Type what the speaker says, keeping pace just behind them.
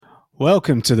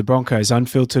Welcome to the Broncos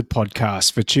Unfiltered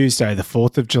podcast for Tuesday, the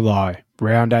 4th of July,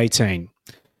 round 18.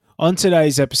 On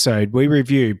today's episode, we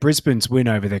review Brisbane's win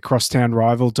over their crosstown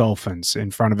rival Dolphins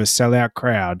in front of a sellout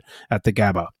crowd at the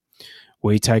Gabba.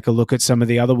 We take a look at some of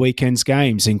the other weekend's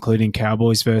games, including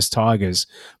Cowboys vs Tigers,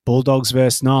 Bulldogs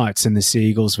vs Knights, and the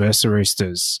Seagulls vs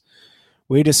Roosters.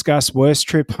 We discuss worst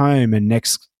trip home and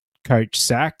next coach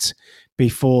sacked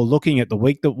before looking at the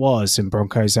week that was in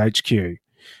Broncos HQ.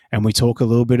 And we talk a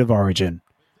little bit of Origin.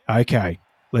 Okay,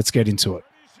 let's get into it.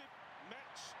 Match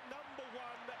number one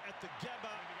at the Gabba.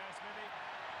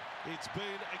 It's been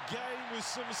a game with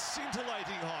some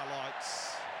scintillating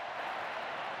highlights.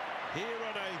 Here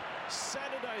on a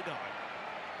Saturday night,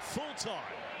 full-time,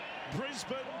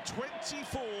 Brisbane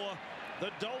 24,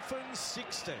 the Dolphins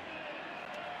 16.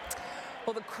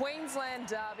 Well, the Queensland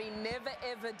derby never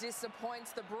ever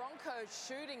disappoints. The Broncos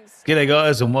shooting... G'day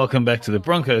guys and welcome back to the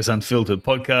Broncos Unfiltered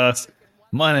podcast.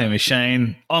 My name is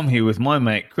Shane. I'm here with my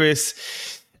mate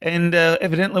Chris. And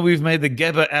evidently we've made the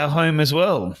Gabba our home as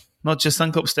well. Not just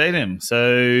Suncorp Stadium.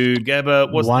 So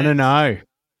Gabba... 1-0.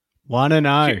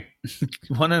 1-0.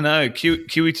 1-0.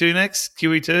 QE2 next?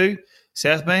 QE2?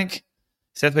 South Bank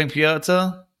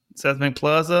Piazza? South Bank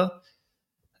Plaza?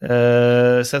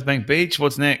 South Bank Beach?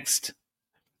 What's next?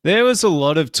 There was a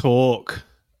lot of talk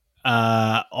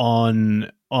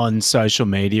on social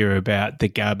media about the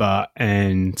Gabba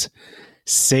and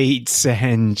seats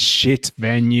and shit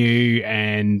venue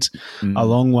and a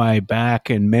long way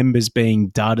back and members being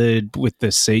dudded with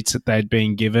the seats that they'd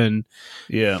been given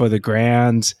for the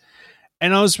ground.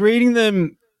 And I was reading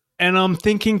them and I'm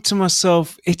thinking to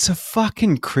myself, it's a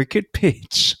fucking cricket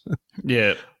pitch.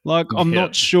 Yeah. I'm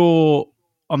not sure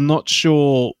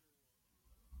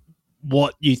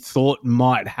what you thought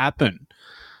might happen.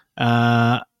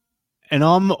 And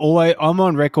I'm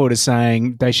on record as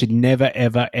saying they should never,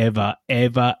 ever, ever,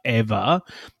 ever, ever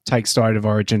take State of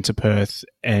Origin to Perth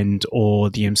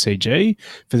or the MCG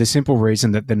for the simple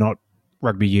reason that they're not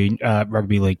rugby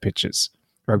league pitches,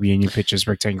 rugby union pitches,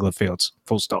 rectangular fields,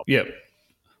 full stop. Yeah.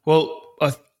 Well,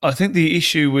 I think the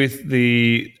issue with at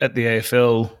the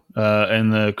AFL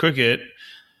and the cricket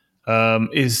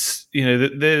is,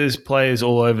 that there's players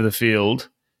all over the field,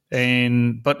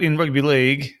 but in rugby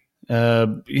league,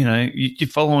 you're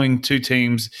following two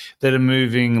teams that are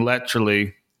moving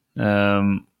laterally.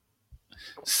 Especially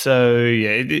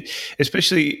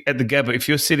at the Gabba, if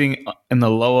you're sitting in the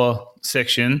lower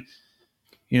section,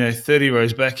 30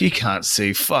 rows back, you can't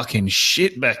see fucking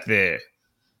shit back there.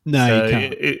 No,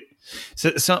 you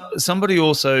can't. Somebody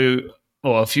also,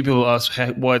 a few people asked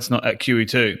why it's not at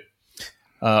QE2.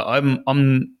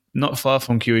 I'm not far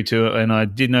from QE2, and I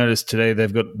did notice today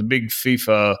they've got the big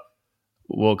FIFA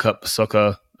World Cup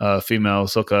soccer, female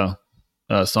soccer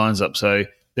signs up, so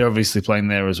they're obviously playing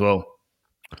there as well.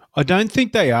 I don't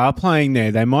think they are playing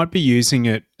there. They might be using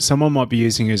it. Someone might be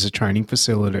using it as a training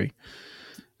facility.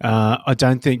 I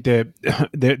don't think there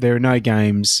are no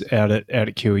games out at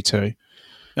QE2.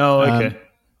 Oh, okay.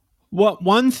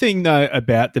 One thing though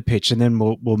about the pitch, and then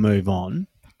we'll move on.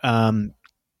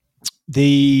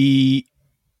 It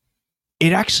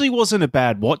actually wasn't a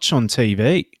bad watch on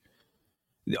TV.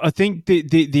 I think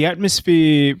the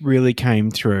atmosphere really came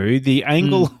through. The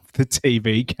angle of the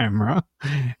TV camera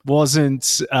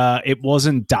wasn't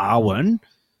Darwin.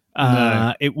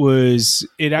 No. It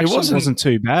wasn't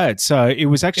too bad. So it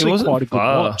was actually quite a good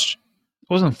watch. It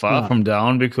wasn't far from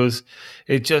Darwin because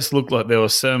it just looked like there were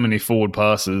so many forward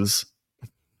passes,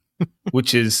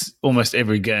 which is almost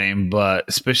every game, but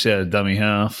especially at a dummy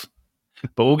half.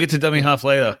 But we'll get to dummy half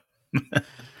later.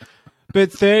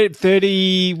 But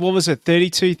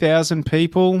 32,000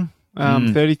 people,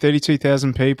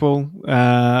 32,000 people,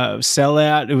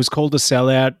 sellout. It was called a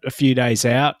sellout a few days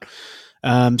out.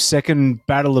 Second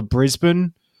Battle of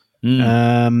Brisbane,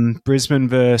 Brisbane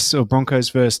Broncos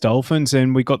versus Dolphins,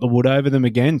 and we got the wood over them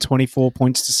again, 24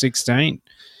 points to 16.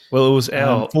 Well, it was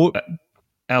our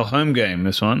home game,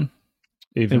 this one.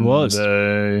 It was.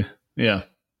 Yeah.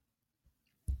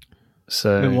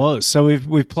 So it was. So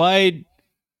we've played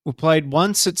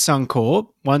once at Suncorp,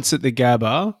 once at the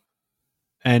Gabba,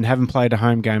 and haven't played a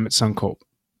home game at Suncorp.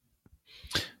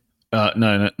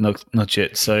 No, not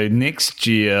yet. So next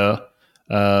year,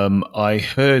 I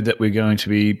heard that we're going to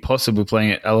be possibly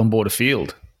playing at Allan Border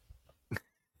Field.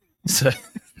 So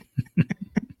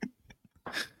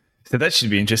that should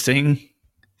be interesting.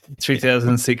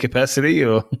 3,000 seat capacity,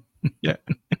 or yeah.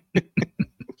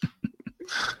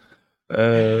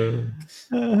 But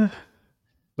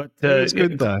it was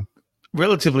good though.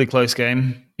 Relatively close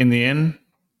game in the end.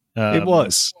 It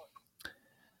was.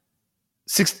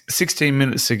 16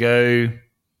 minutes ago,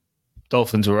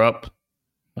 Dolphins were up.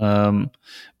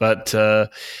 But I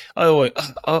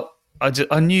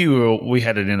knew we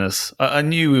had it in us. I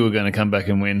knew we were going to come back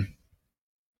and win.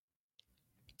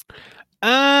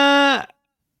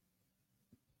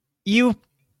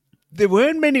 There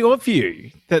weren't many of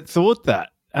you that thought that.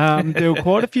 There were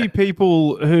quite a few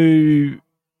people who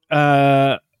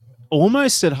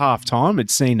almost at halftime had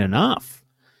seen enough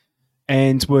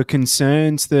and were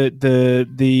concerned that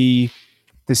the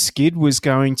skid was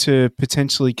going to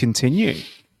potentially continue.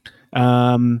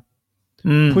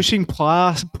 Pushing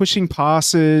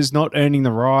passes, not earning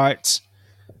the right.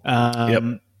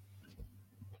 But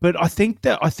I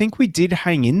think we did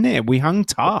hang in there. We hung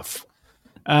tough.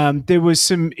 There was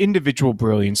some individual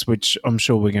brilliance, which I'm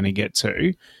sure we're going to get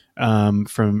to,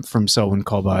 from Selwyn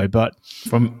Cobbo, but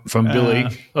from Billy.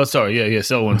 Yeah,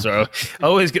 Selwyn. Sorry, I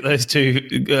always get those two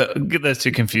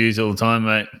confused all the time,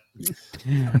 mate.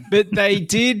 But they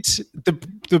did.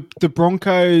 The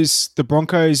Broncos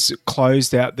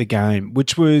closed out the game,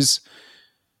 which was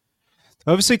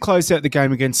obviously closed out the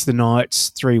game against the Knights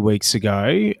 3 weeks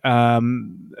ago.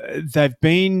 They've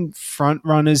been front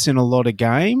runners in a lot of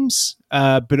games,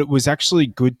 but it was actually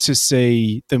good to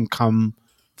see them come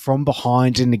from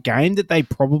behind in a game that they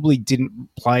probably didn't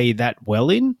play that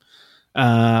well in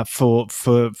for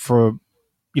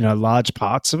large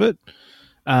parts of it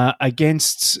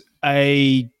against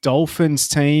a Dolphins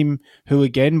team who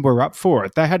again were up for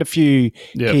it. They had a few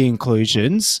key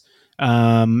inclusions.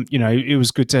 It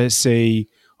was good to see,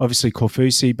 obviously,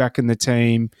 Korfusi back in the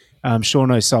team.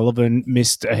 Sean O'Sullivan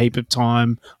missed a heap of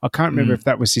time. I can't remember if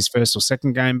that was his first or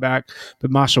second game back, but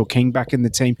Marshall King back in the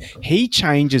team. He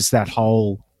changes that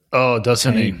whole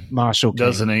doesn't team, he? Marshall King.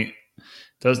 Doesn't he?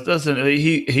 Doesn't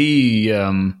he?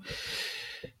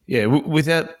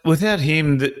 Without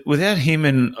him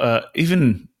and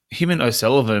even him and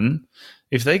O'Sullivan,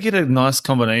 if they get a nice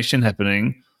combination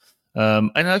happening,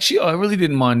 and actually, I really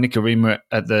didn't mind Nikorima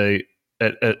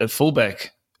at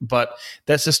fullback, but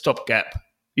that's a stopgap.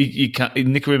 You can't.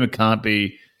 Nikorima can't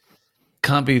be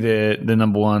the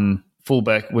number one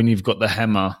fullback when you've got the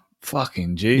hammer.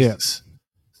 Fucking Jesus. Yeah.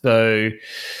 So,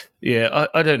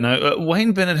 I don't know.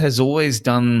 Wayne Bennett has always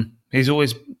done. He's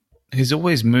always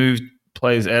moved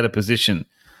players out of position.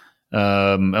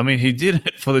 He did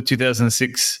it for the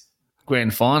 2006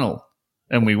 grand final,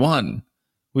 and we won.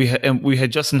 We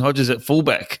had Justin Hodges at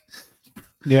fullback.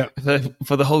 Yeah.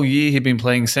 For the whole year, he'd been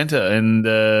playing centre, and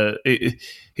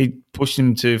he pushed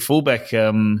him to fullback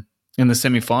in the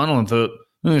semi-final, and thought,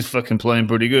 he's fucking playing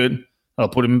pretty good. I'll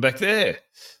put him back there.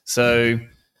 So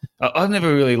I've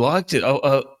never really liked it.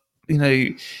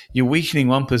 You're weakening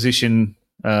one position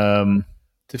to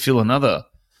fill another.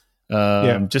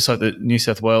 Just like the New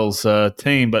South Wales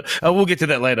team, but we'll get to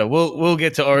that later. We'll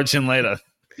get to Origin later.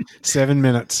 7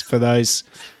 minutes for those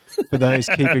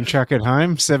keeping track at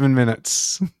home. 7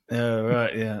 minutes. Oh,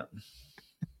 right, yeah.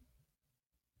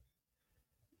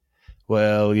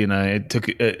 Well, it took.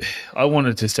 I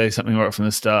wanted to say something right from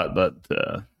the start, but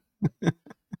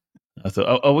I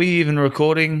thought, are we even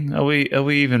recording? Are we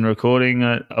even recording?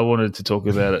 I wanted to talk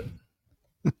about it.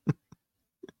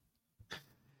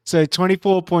 So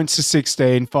 24 points to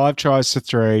 16, 5 tries to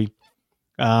 3.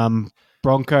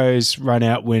 Broncos run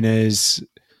out winners.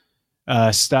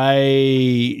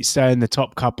 Stay in the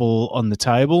top couple on the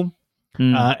table,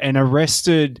 and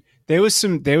arrested. There was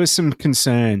some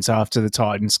concerns after the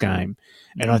Titans game,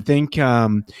 and I think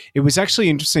it was actually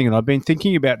interesting. And I've been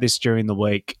thinking about this during the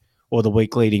week or the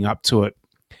week leading up to it.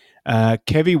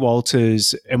 Kevy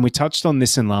Walters, and we touched on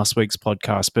this in last week's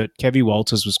podcast, but Kevy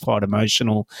Walters was quite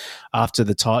emotional after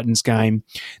the Titans game.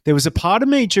 There was a part of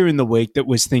me during the week that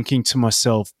was thinking to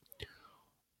myself,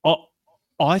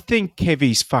 I think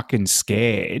Kevy's fucking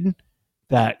scared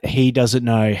that he doesn't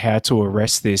know how to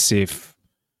arrest this if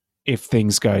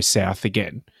things go south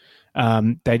again.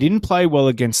 They didn't play well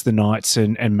against the Knights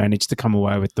and managed to come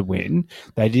away with the win.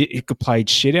 They played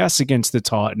shithouse against the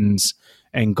Titans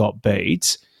and got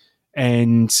beat.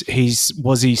 And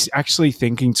he's actually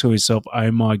thinking to himself, oh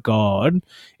my God,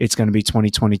 it's going to be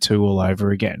 2022 all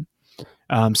over again.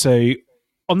 So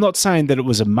I'm not saying that it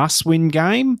was a must-win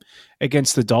game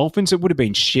against the Dolphins. It would have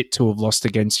been shit to have lost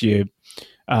against your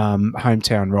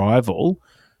hometown rival.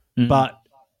 But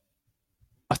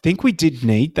I think we did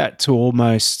need that to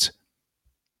almost,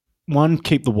 one,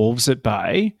 keep the Wolves at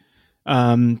bay,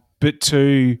 but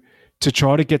two, to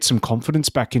try to get some confidence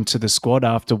back into the squad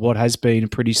after what has been a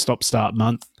pretty stop-start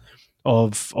month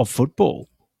of football.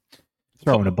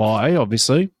 Throwing a bye,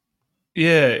 obviously.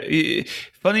 Yeah.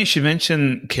 Funny you should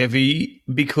mention Kevy,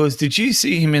 because did you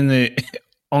see him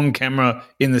on camera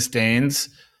in the stands?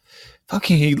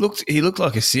 Fucking, he looked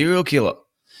like a serial killer.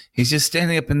 He's just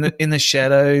standing up in the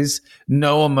shadows,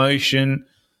 no emotion.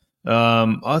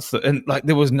 And like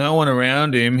there was no one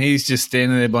around him. He's just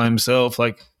standing there by himself.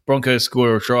 Like Broncos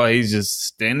score a try, he's just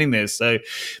standing there. So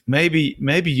maybe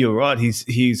you're right.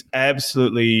 He's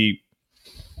absolutely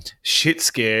shit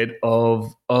scared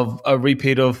of a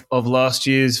repeat of last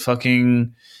year's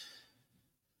fucking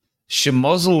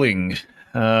schmozzling.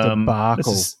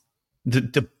 Debacle. The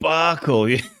debacle.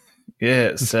 Yeah.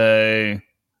 Yeah. So,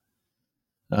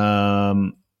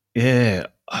 yeah.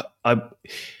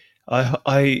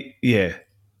 Yeah.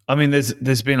 I mean,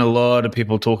 there's been a lot of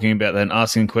people talking about that and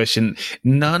asking the question.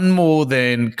 None more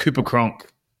than Cooper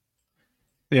Cronk.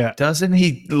 Yeah. Doesn't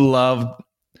he love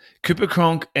Cooper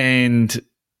Cronk and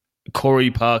Corey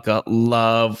Parker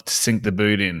love to sink the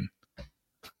boot in?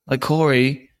 Like,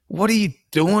 Corey, what are you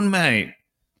doing, mate?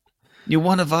 You're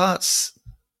one of us.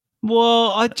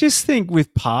 Well, I just think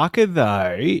with Parker,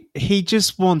 though, he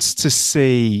just wants to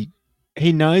see –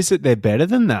 he knows that they're better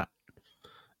than that.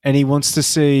 And he wants to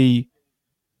see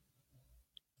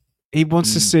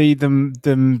them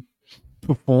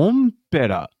perform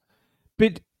better.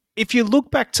 But if you look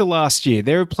back to last year,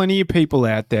 there are plenty of people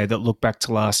out there that look back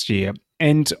to last year.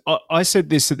 And I said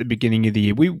this at the beginning of the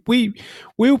year. We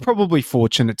were probably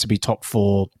fortunate to be top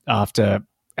 4 after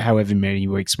however many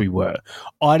weeks we were.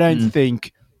 I don't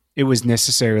think it was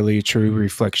necessarily a true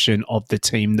reflection of the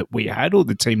team that we had or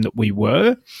the team that we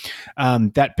were.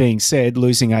 That being said,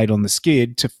 losing 8 on the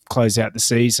skid to close out the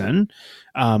season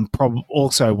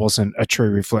also wasn't a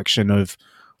true reflection of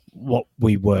what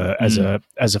we were as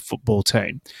a football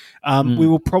team. We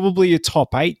were probably a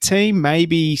top 8 team,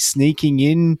 maybe sneaking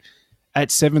in at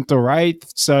 7th or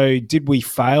 8th. So did we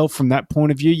fail from that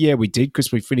point of view? Yeah, we did,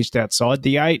 because we finished outside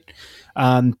the 8.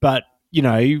 But, you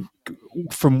know,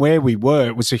 from where we were,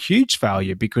 it was a huge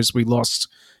failure because we lost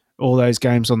all those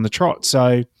games on the trot.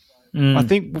 So I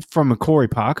think from a Corey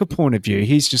Parker point of view,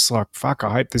 he's just like, fuck,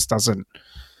 I hope this doesn't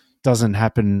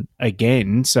happen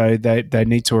again. So they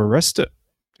need to arrest it.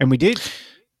 And we did.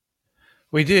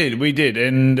 We did.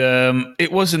 And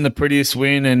it wasn't the prettiest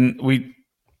win, and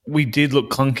we did look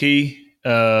clunky.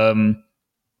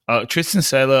 Tristan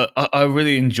Sailor, I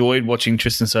really enjoyed watching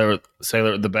Tristan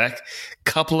Sailor at the back.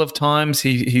 Couple of times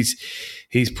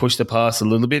he's pushed the pass a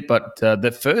little bit, but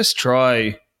the first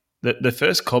try, the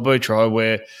first Cobbo try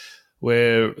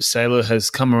where Sailor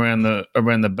has come around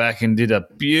the back and did a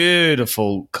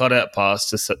beautiful cutout pass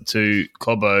to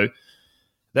Cobbo.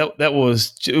 That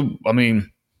was, I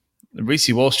mean,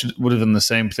 Reece Walsh would have done the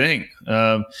same thing.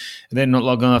 And then not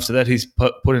long after that, he's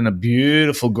put in a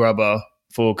beautiful grubber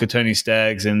for Katoni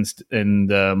Staggs, and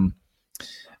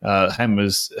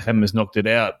Hammers knocked it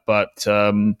out. But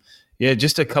yeah,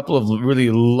 just a couple of really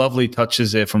lovely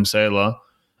touches there from Sailor.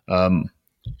 I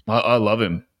love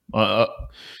him. I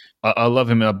love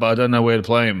him, but I don't know where to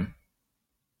play him.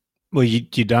 Well,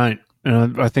 you don't.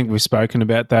 I think we've spoken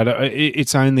about that.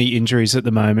 It's only injuries at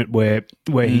the moment where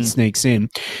he sneaks in.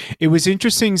 It was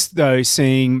interesting, though,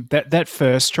 seeing that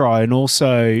first try and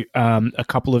also a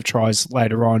couple of tries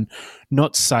later on,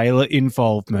 not Sailor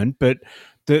involvement, but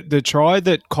the try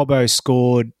that Cobbo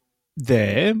scored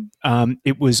there,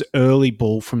 it was early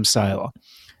ball from Sailor.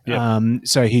 Yep.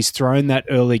 So he's thrown that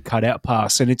early cutout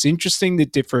pass. And it's interesting the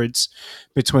difference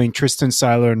between Tristan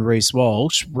Sailor and Reece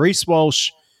Walsh. Reece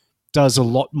Walsh does a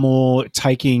lot more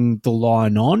taking the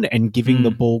line on and giving the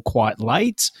ball quite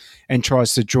late and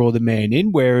tries to draw the man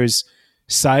in, whereas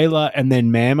Sailor and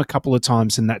then Mam a couple of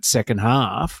times in that second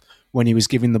half when he was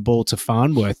giving the ball to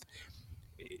Farnworth.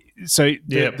 So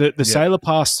the Sailor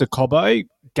pass to Cobbo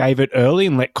gave it early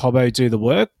and let Cobbo do the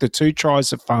work. The 2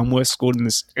 tries that Farnworth scored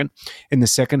in the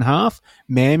second half,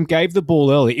 Mam gave the ball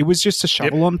early. It was just a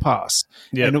shovel-on pass.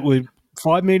 Yep. And it would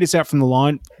 5 meters out from the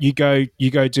line, you go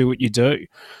do what you do.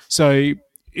 So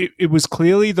it was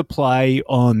clearly the play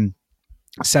on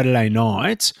Saturday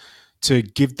night to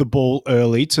give the ball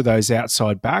early to those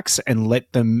outside backs and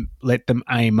let them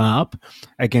aim up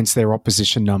against their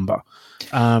opposition number.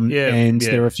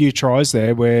 There are a few tries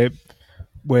there where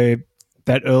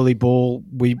that early ball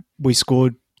we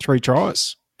scored 3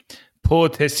 tries. Poor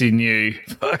Tessie knew.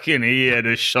 Fucking he had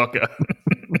a shocker.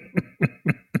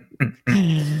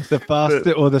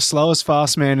 The slowest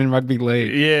fast man in rugby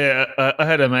league. Yeah, I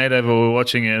had a mate over, we were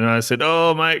watching it, and I said,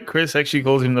 "Oh, mate, Chris actually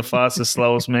calls him the fastest,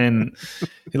 slowest man.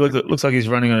 He looks like he's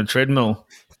running on a treadmill."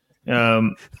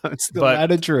 It's the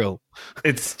ladder drill.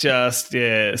 It's just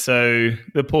So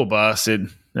the poor bastard.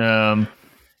 And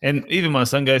even my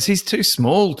son goes, "He's too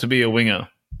small to be a winger."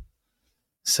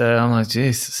 So I'm like,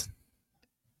 Jesus.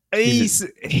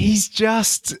 He's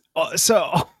just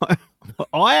so.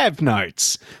 I have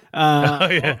notes.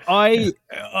 Yeah.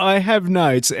 I have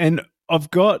notes, and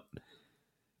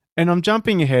I'm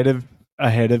jumping ahead of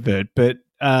it, but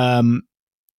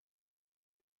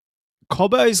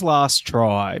Cobbo's last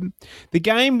try, the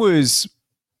game was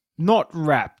not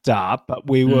wrapped up, but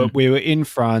we were in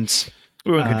front.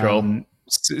 We were in control.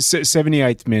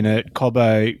 78th minute,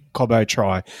 Cobbo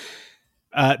try.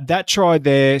 That try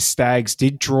there, Stags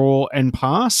did draw and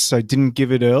pass, so didn't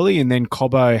give it early, and then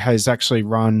Cobbo has actually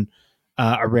run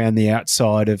around the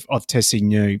outside of Tessie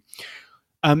New.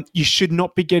 You should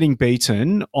not be getting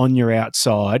beaten on your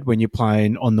outside when you're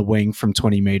playing on the wing from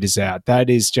 20 metres out. That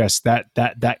is just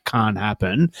that can't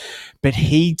happen. But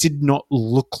he did not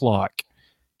look like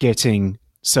getting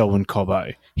Selwyn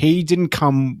Cobbo. He didn't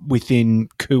come within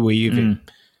cooey of him.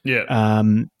 Yeah.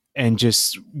 And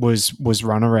just was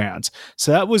runarounds.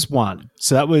 So that was one.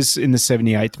 So that was in the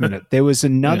 78th minute. There was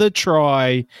another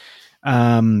try,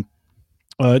 not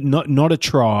a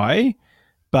try,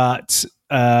 but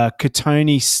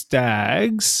Katoni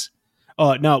Stags.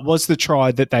 Oh, no, it was the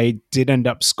try that they did end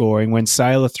up scoring when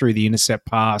Saylor threw the intercept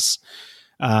pass.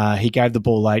 He gave the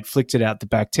ball late, flicked it out the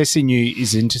back. Tessie New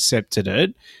is intercepted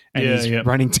it, and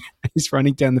he's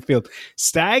running down the field.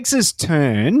 Stags has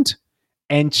turned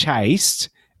and chased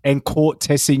and caught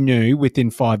Tessie New within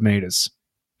 5 metres.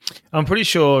 I'm pretty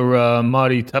sure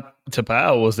Marty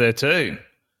Tapau was there too.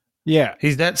 Yeah.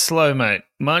 He's that slow, mate.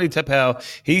 Marty Tapau,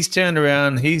 he's turned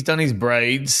around, he's done his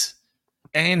braids,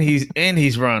 and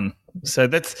he's run. So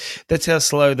that's how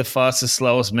slow the fastest,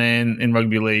 slowest man in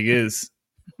rugby league is.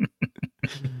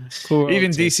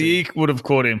 Even DCE would have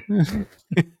caught him.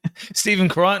 Stephen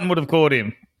Crichton would have caught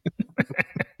him.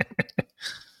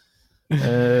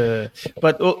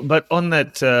 But on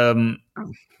that,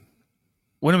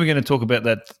 when are we going to talk about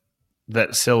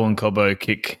that Selwyn Cobbo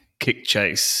kick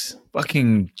chase?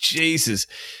 Fucking Jesus!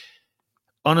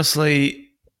 Honestly,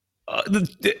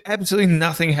 absolutely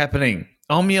nothing happening.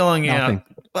 I'm yelling out,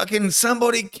 "Fucking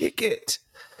somebody kick it!"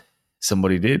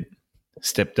 Somebody did.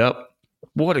 Stepped up.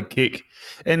 What a kick!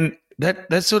 And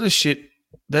that sort of shit,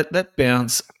 that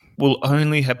bounce will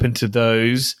only happen to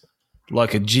those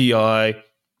like a GI.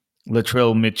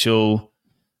 Latrell Mitchell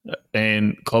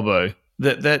and Cobbo.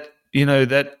 That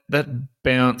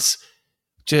bounce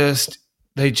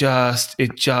it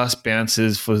just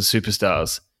bounces for the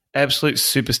superstars. Absolute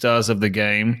superstars of the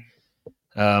game.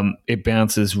 It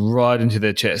bounces right into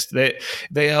their chest.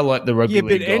 They are like the rugby league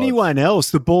but gods. anyone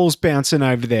else, the ball's bouncing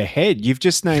over their head. You've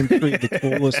just named three of the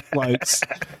tallest blokes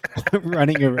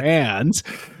running around.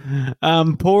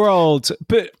 Poor old.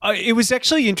 But it was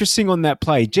actually interesting on that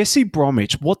play. Jesse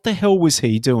Bromwich, what the hell was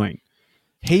he doing?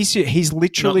 He's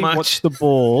literally watched the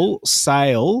ball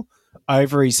sail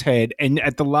over his head, and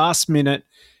at the last minute,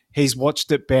 he's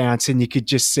watched it bounce, and you could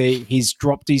just see he's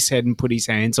dropped his head and put his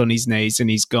hands on his knees, and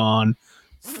he's gone,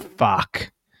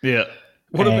 fuck. Yeah.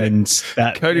 What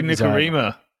about Cody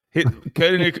Nikorima?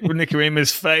 Cody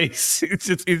Nikorima's face.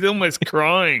 He's almost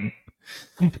crying.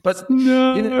 But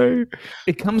no,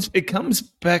 it comes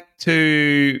back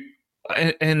to,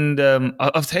 and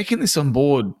I've taken this on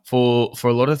board for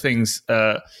a lot of things.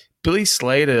 Billy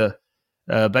Slater,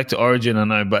 back to Origin, I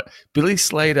know, but Billy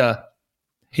Slater,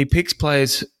 he picks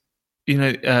players,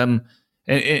 and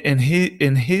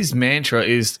his mantra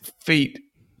is feet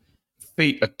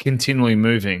are continually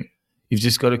moving. You've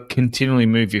just got to continually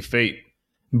move your feet.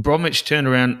 Bromwich turned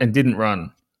around and didn't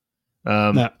run.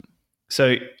 No.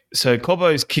 So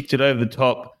Cobbo's kicked it over the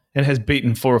top and has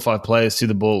beaten 4 or 5 players to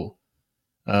the ball.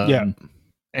 And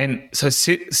so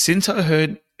since I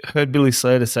heard Billy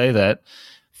Slater say that,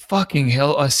 fucking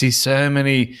hell, I see so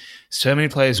many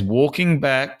players walking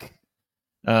back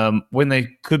when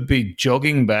they could be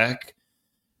jogging back,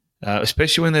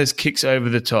 especially when there's kicks over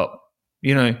the top.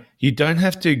 You don't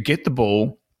have to get the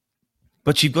ball,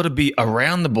 but you've got to be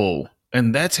around the ball,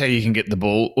 and that's how you can get the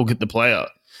ball or get the player.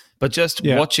 But just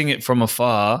watching it from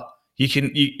afar,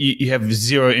 you have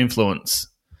zero influence.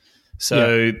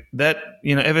 So that,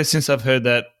 ever since I've heard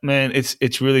that, man,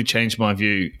 it's really changed my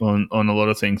view on a lot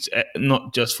of things,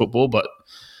 not just football, but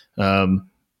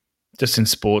just in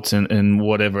sports and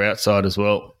whatever outside as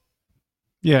well.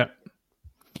 Yeah.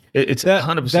 It's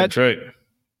 100% true.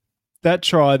 That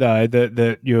try, though,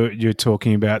 that you're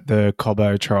talking about, the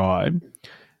Cobbo try,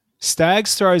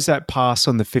 Stags throws that pass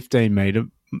on the 15-metre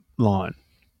line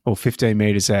or 15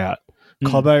 metres out.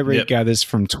 Cobbo regathers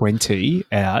from 20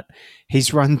 out.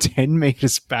 He's run 10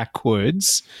 metres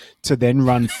backwards to then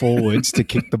run forwards to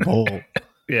kick the ball.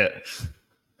 Yeah.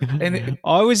 And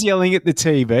I was yelling at the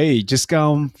TV, just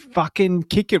going, fucking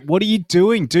kick it. What are you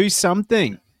doing? Do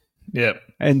something. Yeah.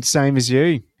 And same as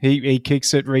you. He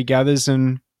kicks it, regathers,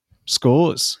 and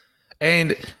scores.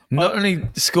 And not only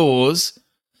scores,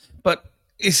 but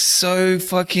is so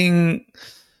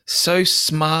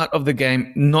smart of the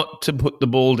game not to put the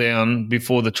ball down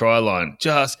before the try line.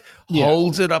 Just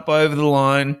holds it up over the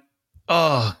line.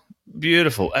 Oh,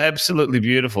 beautiful. Absolutely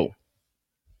beautiful.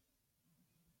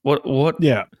 What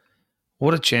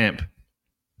a champ.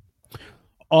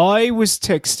 I was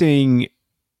texting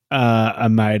a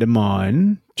mate of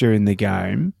mine during the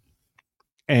game,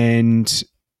 and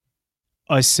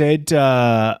I said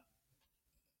that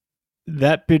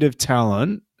bit of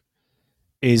talent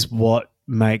is what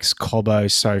makes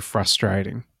Cobbo so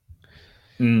frustrating.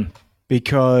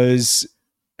 Because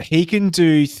he can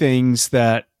do things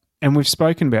that, and we've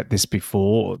spoken about this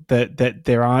before, that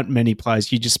there aren't many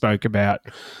players. You just spoke about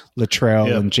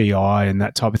Latrell and GI and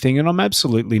that type of thing, and I'm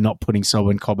absolutely not putting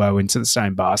Selwyn Cobbo into the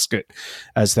same basket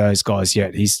as those guys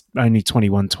yet. He's only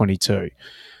 21, 22.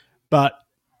 But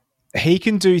he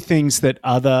can do things that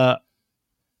other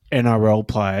NRL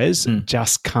players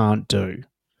just can't do.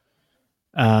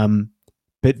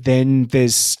 But then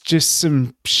there's just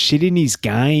some shit in his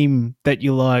game that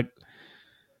you're like,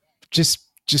 just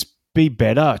be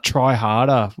better, try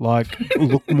harder, like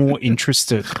look more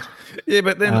interested. Yeah,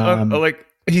 but then like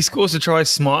he scores a try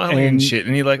smiling and shit,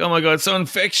 and you're like, oh my God, it's so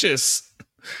infectious.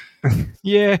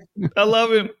 Yeah. I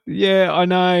love him. Yeah, I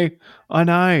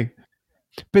know.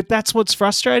 But that's what's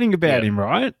frustrating about him,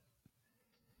 right?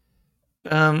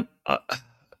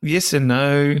 Yes and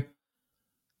no.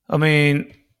 I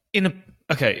mean, in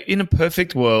a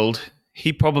perfect world,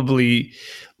 he probably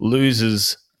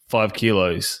loses 5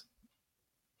 kilos,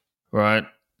 right?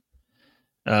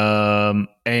 And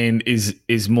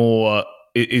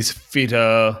is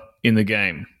fitter in the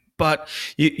game. But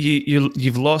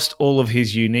you've lost all of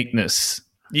his uniqueness.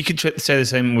 You could say the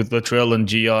same with Latrell and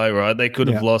GI, right? They could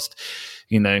have lost,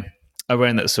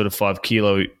 around that sort of 5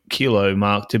 kilo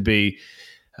mark to be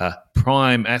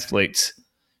prime athletes.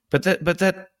 But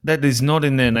that is not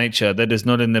in their nature. That is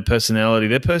not in their personality.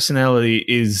 Their personality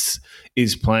is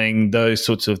playing those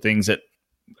sorts of things, that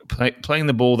playing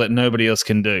the ball that nobody else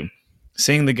can do,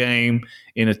 seeing the game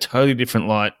in a totally different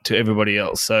light to everybody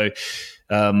else. So,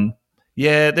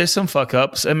 there's some fuck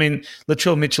ups. I mean,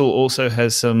 Latrell Mitchell also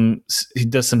he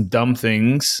does some dumb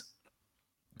things,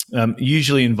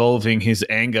 usually involving his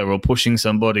anger or pushing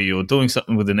somebody or doing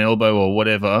something with an elbow or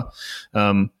whatever.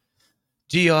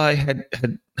 GI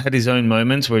had his own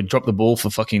moments where he dropped the ball for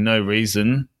fucking no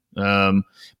reason.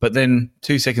 But then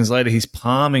 2 seconds later, he's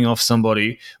palming off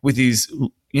somebody with his,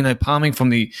 palming from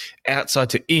the outside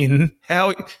to in.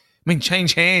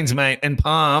 Change hands, mate, and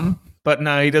palm. But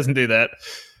no, he doesn't do that.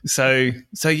 So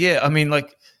yeah, I mean,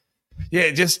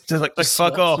 just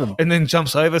fuck off, and then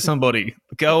jumps over somebody.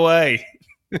 Go away.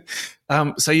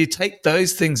 So you take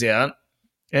those things out,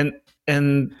 and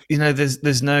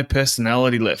there's no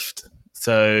personality left.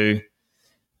 So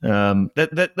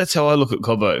that's how I look at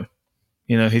Cobbo.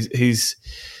 He's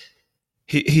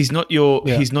not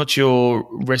your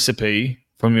recipe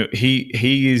from your.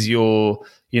 He is your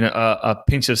a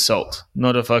pinch of salt,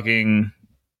 not a fucking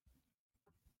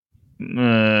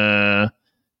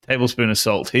tablespoon of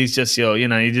salt. He's just your.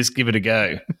 You just give it a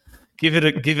go. Give it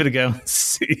a go and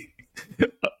see.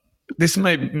 This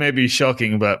may be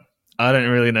shocking, but I don't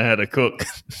really know how to cook.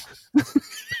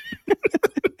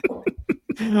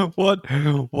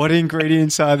 What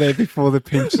ingredients are there before the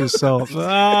pinch of salt?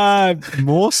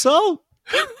 More salt?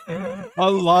 A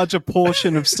larger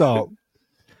portion of salt.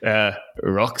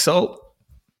 Rock salt?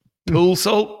 Pool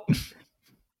salt?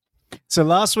 So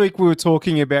last week we were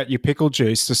talking about your pickle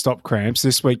juice to stop cramps.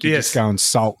 This week you're just going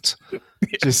salt.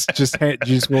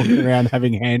 just walking around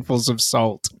having handfuls of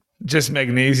salt. Just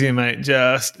magnesium, mate.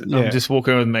 I'm just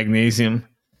walking around with magnesium.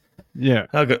 Yeah.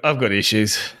 I've got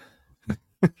issues.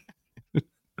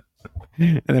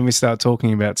 And then we start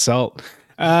talking about salt.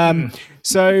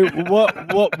 So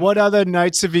what other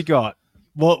notes have you got?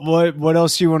 What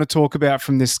else do you want to talk about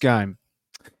from this game?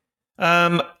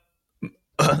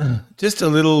 Just a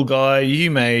little guy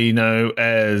you may know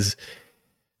as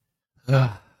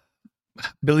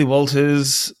Billy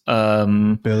Walters.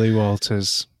 Billy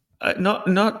Walters.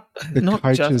 Not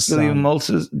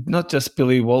just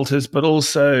Billy Walters, but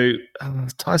also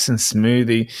Tyson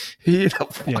Smoothie. He hit a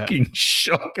fucking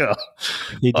shocker.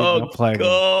 He did not play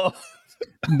well.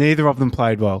 Neither of them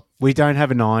played well. We don't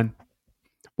have a 9.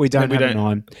 We don't have a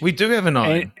 9. We do have a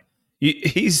 9. We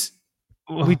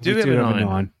do have a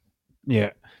 9.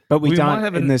 Yeah, but we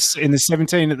don't in the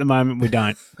 17 at the moment. We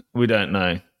don't. We don't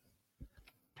know.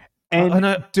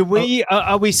 And do we?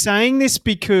 Are we saying this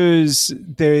because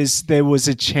there was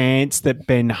a chance that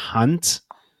Ben Hunt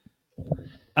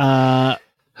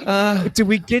Did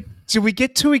we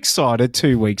get too excited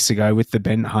 2 weeks ago with the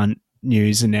Ben Hunt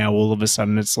news, and now all of a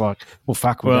sudden it's like, well,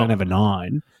 fuck, we don't have a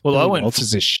 9. Well, Billy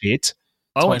Walters is shit.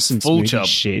 I went Tyson full Smoothy's chub.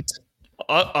 shit.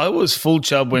 I was full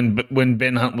chub when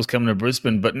Ben Hunt was coming to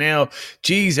Brisbane, but now,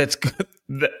 geez, that's good.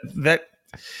 That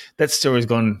story's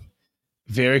gone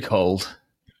very cold.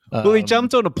 Well, he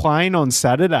jumped on a plane on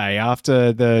Saturday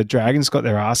after the Dragons got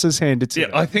their asses handed to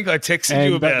them. I think I texted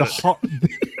you about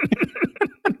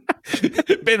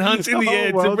it. Ben Hunt's in the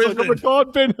air to Brisbane. Like, oh my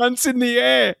God, Ben Hunt's in the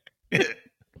air.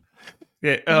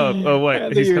 Yeah. Oh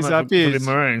wait, he's coming up for the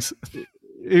Maroons.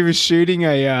 He was shooting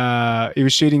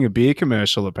a beer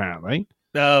commercial apparently.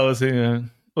 Oh, was he?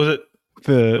 Was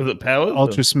it Powers?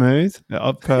 Ultra Smooth.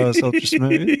 Powers Ultra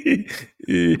Smooth.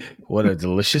 What a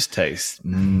delicious taste.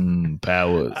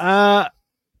 Powers. But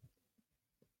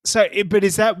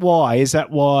is that why? Is that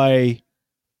why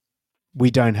we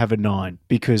don't have a 9?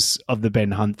 Because of the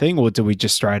Ben Hunt thing, or do we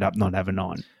just straight up not have a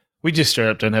 9? We just straight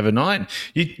up don't have a 9.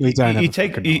 We don't have a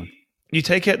fucking 9. You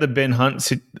take out the Ben Hunt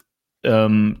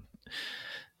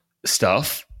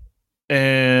stuff,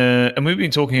 and we've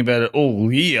been talking about it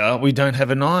all year. We don't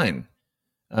have a 9.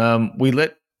 We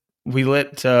let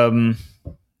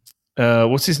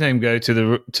what's his name go to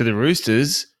the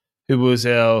Roosters, who was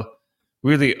our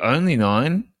really only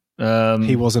 9.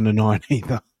 He wasn't a 9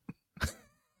 either.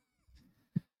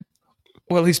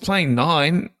 Well, he's playing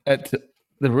 9 at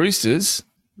the Roosters.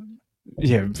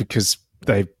 Yeah, because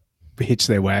they hitched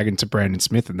their wagon to Brandon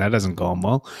Smith, and that hasn't gone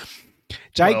well.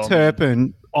 Jake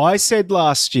Turpin, I said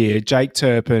last year, Jake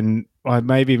Turpin, I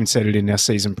maybe even said it in our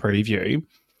season preview.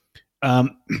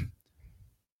 I'm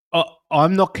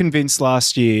not convinced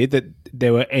last year that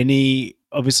there were any,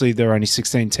 obviously there were only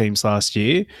 16 teams last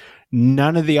year.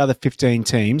 None of the other 15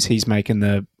 teams he's making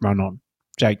the run on,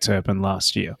 Jake Turpin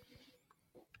last year.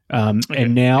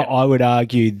 And now I would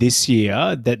argue this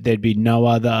year that there'd be no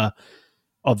other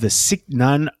of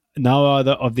the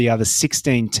other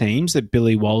 16 teams that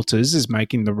Billy Walters is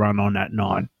making the run on at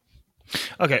 9.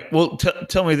 Okay, well,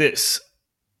 tell me this.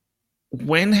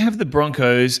 When have the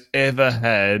Broncos ever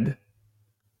had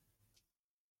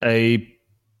a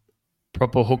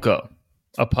proper hooker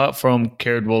apart from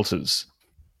Kerrod Walters?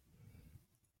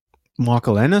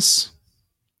 Michael Ennis?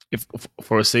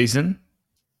 For a season?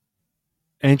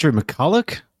 Andrew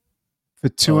McCulloch? For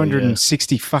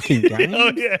 260 fucking games?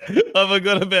 Oh, yeah. I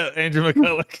forgot about Andrew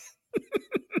McCulloch.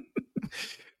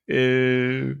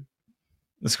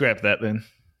 Let's scrap that then.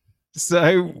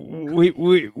 So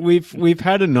we've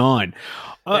had a 9.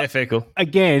 Yeah, fair cool.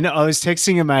 Again, I was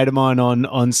texting a mate of mine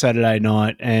on Saturday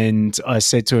night, and I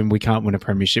said to him, we can't win a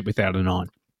premiership without a 9.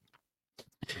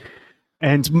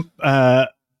 And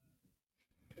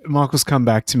Michael's come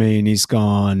back to me and he's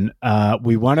gone,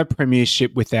 we won a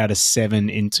premiership without a 7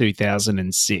 in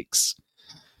 2006.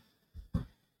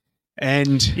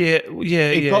 And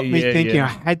it got me thinking. I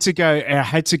had to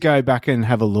go back and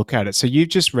have a look at it. So you've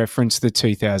just referenced the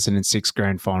 2006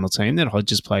 grand final team that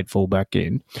Hodges played fullback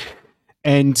in.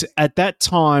 And at that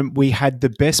time, we had the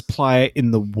best player in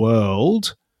the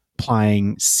world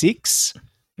playing 6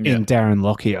 in Darren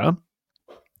Lockyer.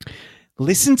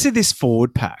 Listen to this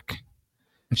forward pack.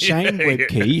 Shane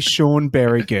Webke, Sean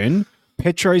Berrigan,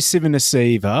 Petro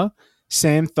Sivanasiva,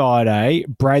 Sam Thaiday,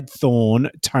 Brad Thorne,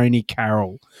 Tony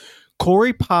Carroll,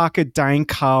 Corey Parker, Dane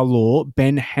Carlaw,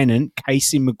 Ben Hennant,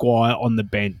 Casey Maguire on the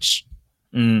bench.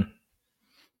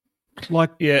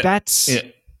 That's... Yeah.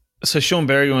 So Sean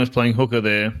Berrigan was playing hooker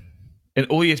there, and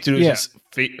all you have to do is just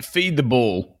feed the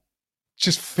ball.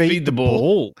 Just feed the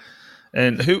ball.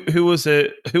 And who was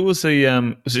the was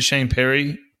it Shane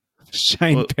Perry?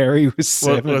 Shane Perry was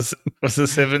 7. Was the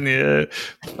 7? Yeah.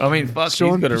 I mean, fuck, he's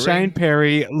got a ring. Shane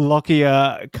Perry,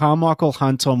 Lockyer, Carmichael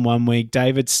Hunt on one week,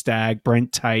 David Stagg,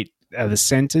 Brent Tate are the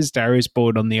centres, Darius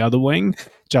Boyd on the other wing,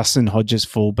 Justin Hodges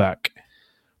fullback.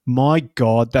 My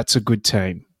God, that's a good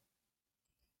team.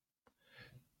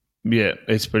 Yeah,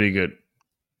 it's pretty good.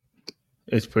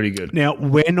 It's pretty good. Now,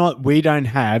 we don't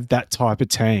have that type of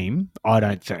team, I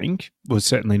don't think. Well,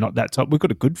 certainly not that type. We've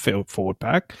got a good field forward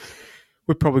pack.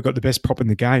 We've probably got the best prop in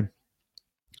the game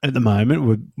at the moment.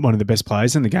 We're one of the best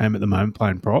players in the game at the moment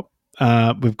playing prop.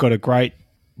 We've got a great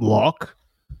lock,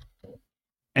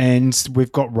 and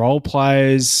we've got role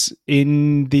players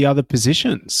in the other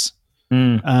positions.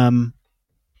 We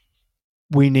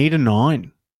need a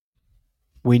 9.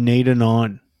 We need a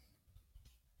 9.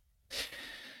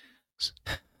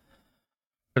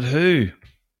 But who?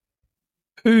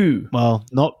 Who? Well,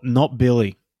 not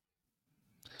Billy.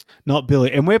 Not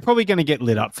Billy. And we're probably going to get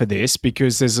lit up for this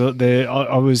because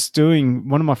I was doing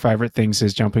one of my favorite things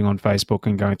is jumping on Facebook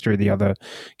and going through other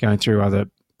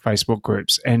Facebook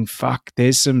groups, and fuck,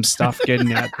 there's some stuff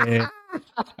getting out there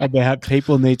about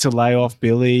people need to lay off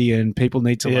Billy and people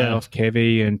need to lay off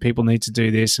Kevy and people need to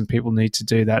do this and people need to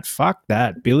do that. Fuck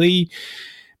that. Billy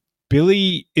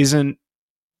isn't.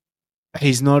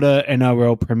 He's not a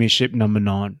NRL premiership number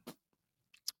 9.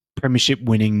 Premiership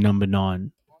winning number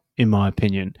 9, in my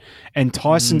opinion. And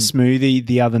Tyson Smoothie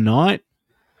the other night,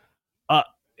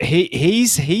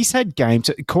 he's had games.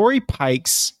 Corey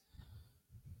Pakes,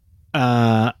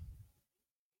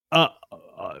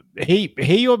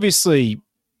 he obviously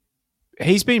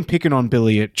he's been picking on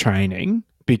Billy at training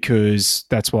because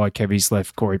that's why Kevy's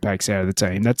left Corey Pakes out of the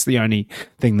team. That's the only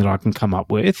thing that I can come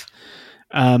up with.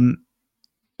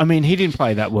 I mean, he didn't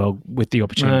play that well with the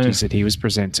opportunities that he was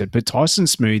presented, but Tyson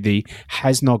Smoothie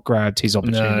has not grabbed his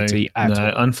opportunity at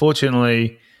all.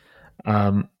 Unfortunately,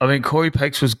 I mean, Corey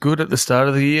Pakes was good at the start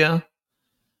of the year,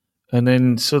 and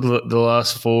then sort of the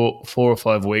last four or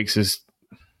 5 weeks is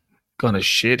kind of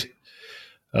shit.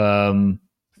 Then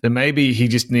maybe he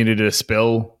just needed a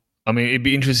spell. I mean, it'd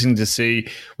be interesting to see.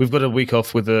 We've got a week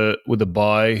off with a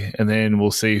bye, and then we'll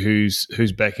see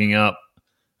who's backing up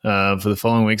for the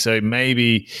following week. So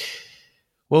maybe,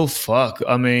 well, fuck.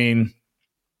 I mean,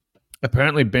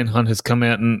 apparently Ben Hunt has come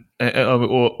out and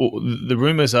or the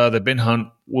rumours are that Ben Hunt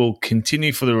will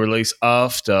continue for the release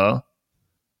after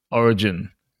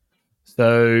Origin.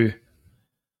 So,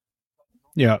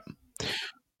 yeah,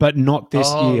 but not this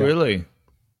year. Oh, really?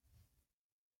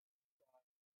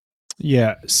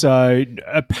 Yeah, so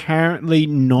apparently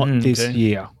not this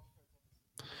year.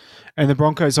 And the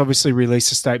Broncos obviously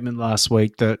released a statement last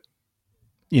week that,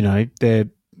 you know, they're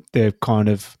kind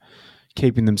of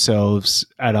keeping themselves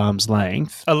at arm's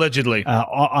length. Allegedly.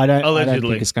 I don't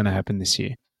think it's going to happen this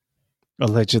year.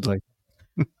 Allegedly.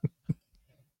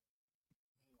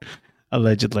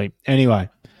 Allegedly. Anyway,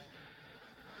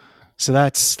 so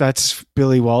that's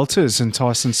Billy Walters and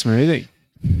Tyson Smoothie.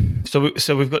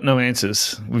 So we've got no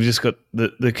answers. We've just got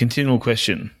the continual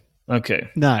question. Okay.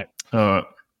 No. All right.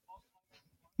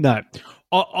 No.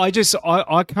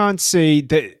 I can't see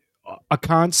that. I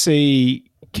can't see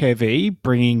Kevy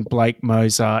bringing Blake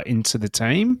Mozer into the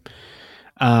team.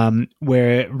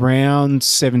 Where round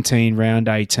 17, round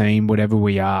 18, whatever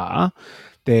we are,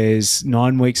 there's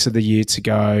 9 weeks of the year to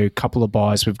go, a couple of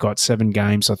buys. We've got 7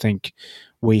 games, I think,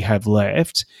 we have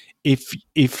left. If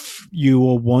you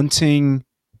are wanting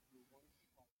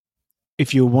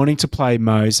to play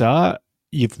Mozer,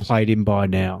 you've played him by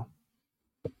now.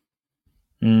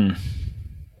 I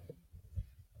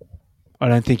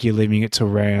don't think you're leaving it till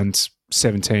round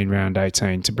 17, round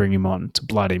 18 to bring him on, to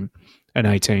blood him, an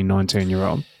 18,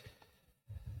 19-year-old.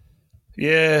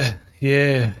 Yeah.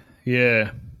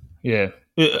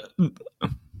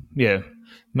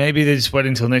 Maybe they're just waiting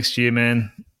until next year,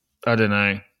 man. I don't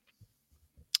know.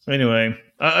 Anyway,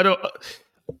 I don't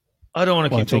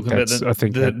want to keep talking about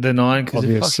the 9 because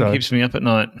it fucking keeps me up at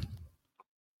night.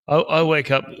 I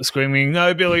wake up screaming,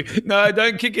 "No, Billy! No,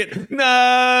 don't kick it!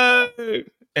 No!"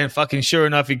 And fucking sure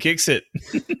enough, he kicks it.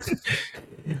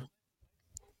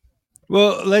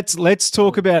 Well, let's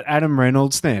talk about Adam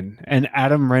Reynolds then, and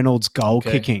Adam Reynolds' goal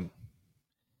kicking,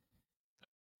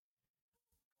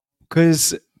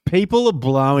 because people are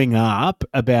blowing up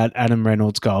about Adam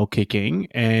Reynolds' goal kicking,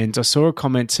 and I saw a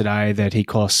comment today that he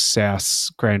cost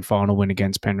South's grand final win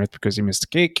against Penrith because he missed a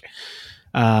kick,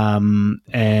 and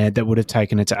that would have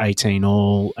taken it to 18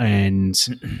 all, and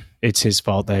it's his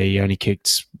fault that he only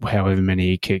kicked however many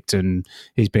he kicked, and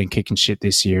he's been kicking shit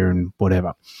this year and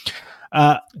whatever.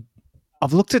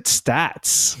 I've looked at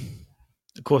stats.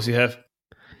 Of course you have.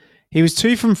 He was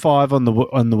 2 from 5 on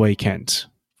the weekend,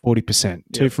 40%,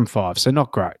 2 from 5, so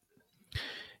not great.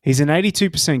 He's an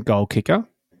 82% goal kicker.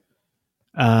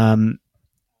 And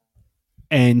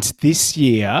this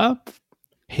year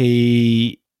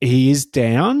he is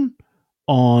down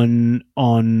on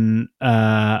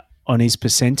his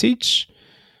percentage.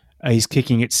 He's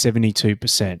kicking at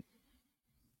 72%.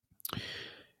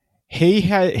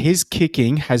 His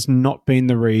kicking has not been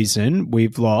the reason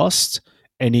we've lost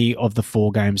any of the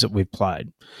 4 games that we've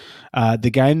played. The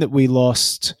game that we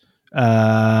lost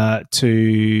to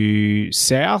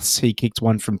Souths, he kicked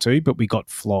 1 from 2, but we got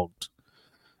flogged.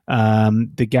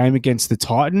 The game against the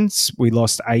Titans, we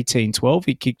lost 18-12.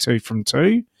 He kicked 2 from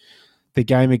 2. The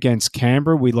game against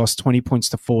Canberra, we lost 20 points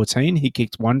to 14. He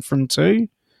kicked 1 from 2.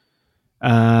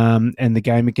 And the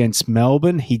game against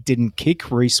Melbourne, he didn't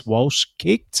kick. Reece Walsh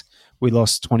kicked. We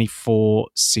lost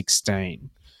 24-16.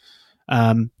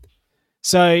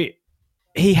 So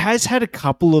he has had a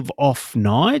couple of off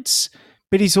nights,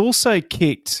 but he's also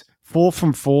kicked 4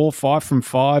 from 4, 5 from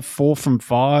 5, 4 from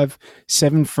 5,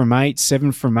 7 from 8,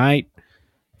 7 from 8,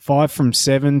 5 from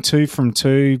 7, 2 from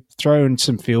 2, throw in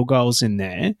some field goals in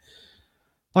there.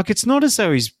 Like, it's not as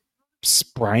though he's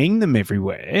spraying them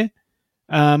everywhere.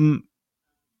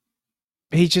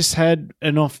 He just had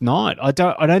an off night. I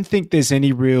don't think there's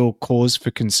any real cause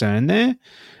for concern there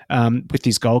with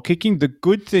his goal kicking. The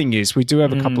good thing is we do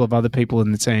have a couple of other people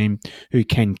in the team who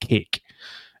can kick.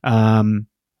 So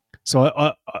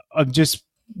I just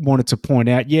wanted to point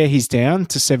out, he's down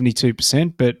to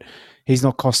 72%, but he's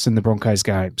not costing the Broncos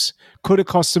games. Could it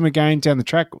cost him a game down the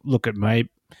track? Look at me.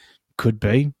 Could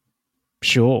be.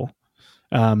 Sure.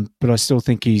 But I still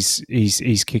think he's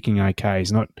kicking okay.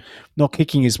 He's not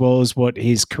kicking as well as what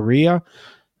his career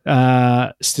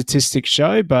statistics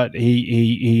show, but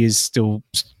he is still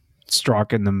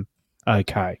striking them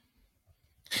okay.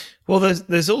 Well,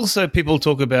 there's also people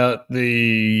talk about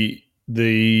the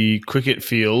cricket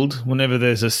field whenever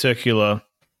there's a circular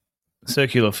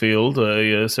field,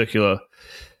 a circular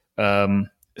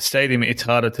stadium. It's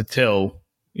harder to tell,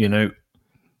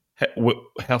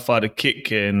 how far to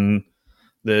kick, and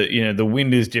the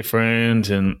wind is different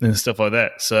and stuff like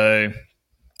that. So,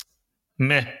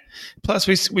 meh. Plus,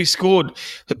 we scored.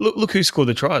 Look who scored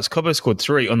the tries. Cobbo scored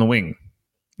 3 on the wing.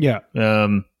 Yeah.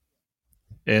 And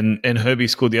Herbie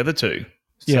scored the other 2.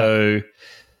 So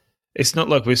it's not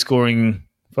like we're scoring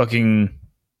fucking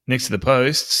next to the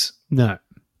posts. No.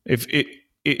 If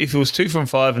it was 2 from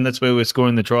 5 and that's where we're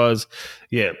scoring the tries,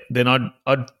 then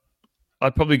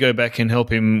I'd probably go back and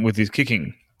help him with his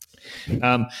kicking.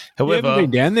 However, you haven't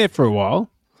been down there for a while.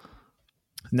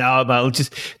 No, but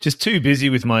just too busy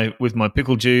with my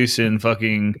pickle juice and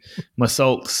fucking my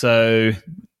salt. So,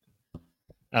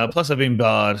 plus I've been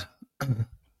barred.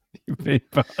 You've been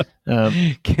barred.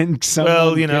 Can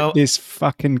someone get this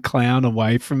fucking clown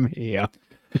away from here?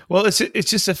 Well, it's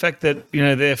just the fact that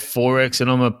they're 4X and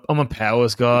I'm a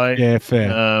powers guy. Yeah,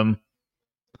 fair.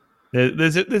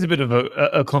 There's a bit of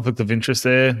a conflict of interest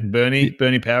there.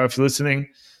 Bernie Power, if you're listening,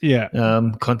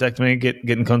 contact me. Get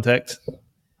in contact.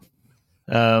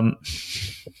 Well,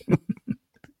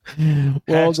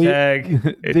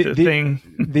 hashtag it's a thing.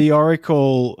 The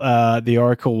Oracle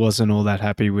wasn't all that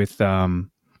happy with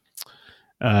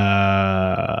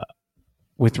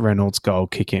Reynolds' goal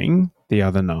kicking the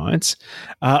other night.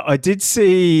 I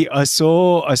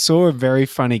saw a very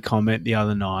funny comment the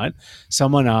other night.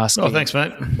 Someone asking, "Oh, thanks,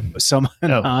 mate."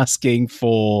 Asking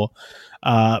for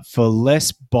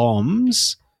less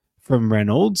bombs from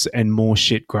Reynolds and more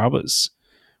shit grubbers,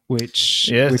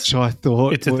 which I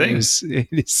thought it's a thing. It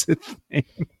is a thing.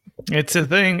 It's a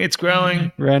thing. It's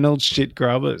growing. Reynolds shit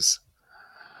grubbers.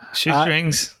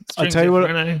 Shoestrings. I tell you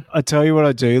what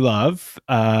I do love,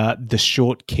 the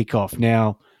short kickoff.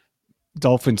 Now,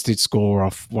 Dolphins did score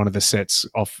off one of the sets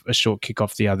off a short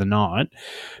kickoff the other night,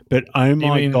 but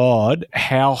God,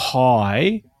 how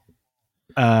high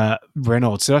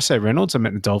Reynolds? Did I say Reynolds? I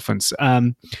meant the Dolphins.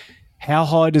 How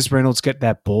high does Reynolds get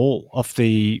that ball off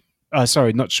the?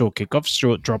 Sorry, not short kickoffs,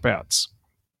 short dropouts.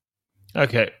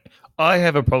 Okay, I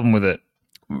have a problem with it.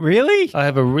 Really? I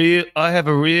have a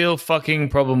real fucking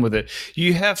problem with it.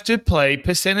 You have to play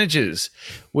percentages.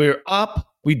 We're up.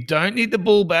 We don't need the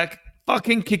ball back.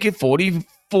 Fucking kick it 40,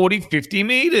 50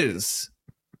 meters.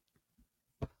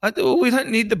 We don't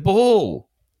need the ball.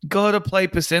 Got to play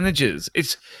percentages.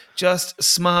 It's just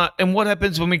smart. And what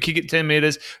happens when we kick it 10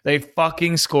 meters? They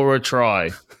fucking score a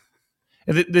try.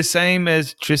 The same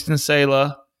as Tristan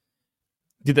Saylor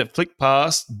did that flick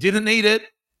pass. Didn't need it.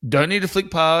 Don't need a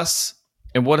flick pass.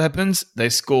 And what happens? They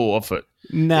score off it.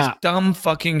 Nah. It's dumb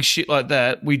fucking shit like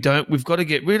that. We've got to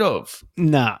get rid of.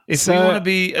 Nah. If we want to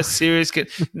be a serious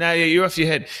you're off your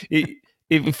head.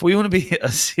 If we want to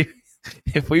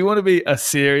be a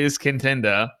serious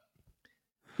contender,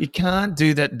 you can't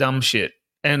do that dumb shit.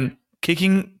 And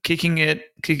kicking 10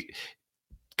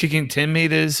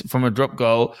 meters from a drop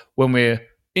goal when we're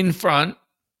in front,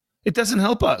 it doesn't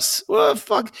help us. Well,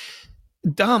 fuck.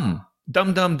 Dumb.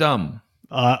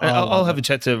 I'll have a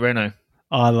chat to Reno.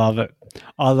 I love it.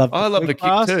 I love the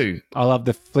kick too. I love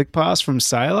the flick pass from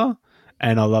Saylor,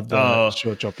 and I love the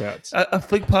short dropouts. A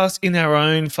flick pass in our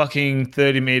own fucking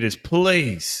 30 meters,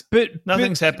 please. But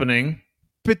nothing's happening.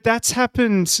 But that's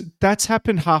happened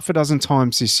half a dozen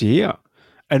times this year.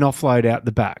 An offload out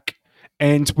the back,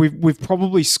 and we've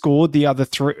probably scored the other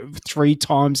three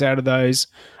times out of those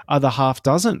other half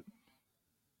dozen.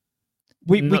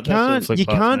 We can't. You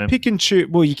can't pick and choose.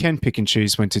 Well, you can pick and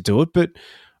choose when to do it, but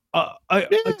I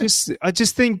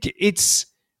just think it's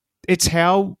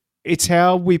how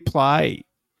we play.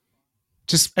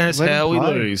 And it's how we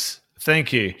lose.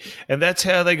 Thank you. And that's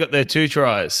how they got their 2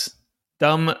 tries.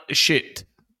 Dumb shit.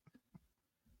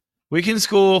 We can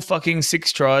score fucking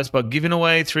 6 tries, but giving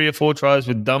away 3 or 4 tries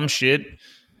with dumb shit,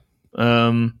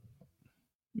 that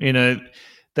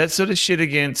sort of shit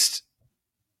against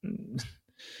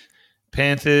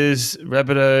Panthers,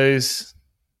 Rabbitohs,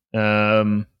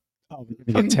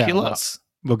 We'll get kill towed up. us.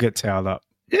 We'll get towed up.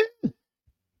 Yeah.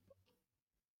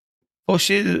 For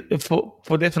shit,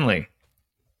 for definitely.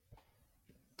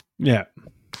 Yeah.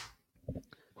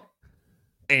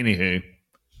 Anywho,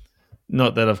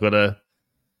 not that I've got a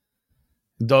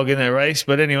dog in that race,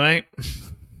 but anyway,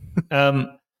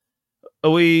 are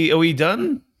we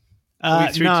done? Are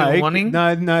we 3, 2, 1-ing?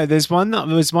 No. There's one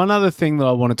other thing that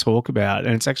I want to talk about,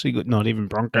 and it's actually not even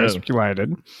Broncos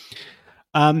related.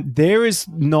 There is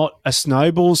not a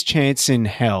snowball's chance in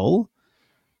hell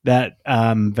that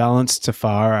Valence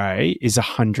Tafare is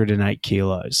 108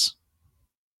 kilos.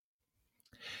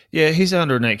 Yeah, he's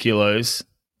 108 kilos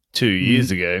 2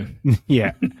 years ago.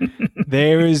 Yeah.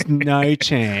 There is no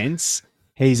chance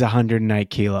he's 108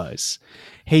 kilos.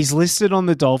 He's listed on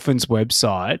the Dolphins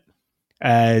website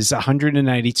as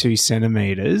 182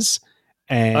 centimeters.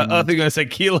 And I think I'm going to say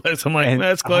kilos. I'm like,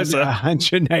 that's closer.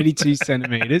 182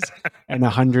 centimeters and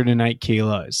 108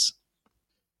 kilos.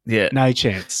 Yeah. No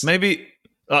chance. Maybe,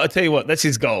 I'll tell you what, that's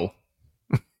his goal.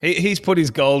 He's put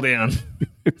his goal down.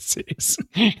 It's it.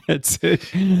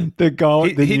 The goal,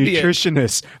 the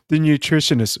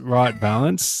nutritionist, right,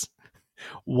 Balance?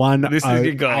 108. This is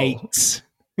your goal.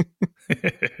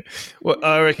 Well,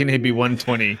 I reckon he'd be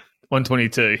 120,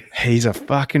 122. He's a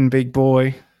fucking big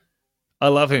boy. I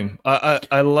love him.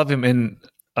 I love him, and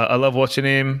I love watching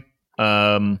him.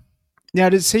 Now,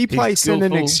 does he play centre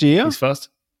next year? He's fast.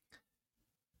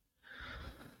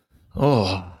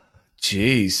 Oh,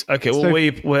 jeez. Okay.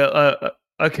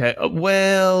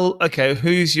 Okay.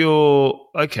 Who's your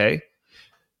okay?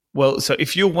 Well, so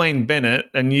if you're Wayne Bennett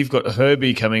and you've got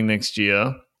Herbie coming next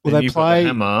year, well, they play.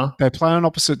 They play on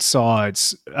opposite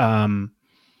sides.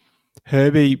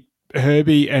 Herbie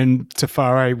and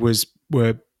Tafare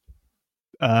were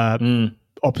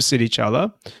opposite each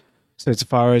other. So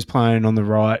Tafare is playing on the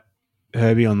right,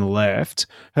 Herbie on the left.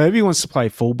 Herbie wants to play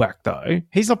fullback though.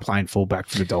 He's not playing fullback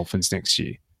for the Dolphins next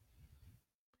year.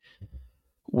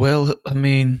 Well, I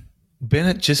mean,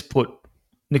 Bennett just put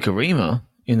Nikorima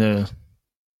in a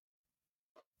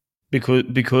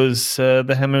because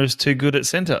the Hammer is too good at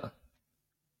centre.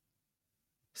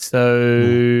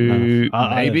 So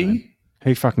maybe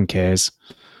who fucking cares?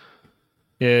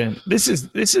 Yeah, this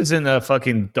isn't a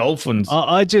fucking Dolphins.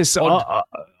 I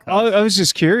was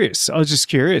just curious.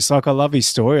 Like, I love his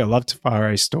story. I love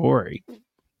Tafare's story.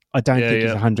 I don't think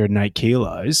he's 108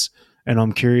 kilos, and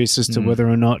I'm curious as to whether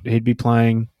or not he'd be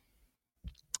playing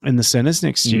in the centres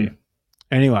next year.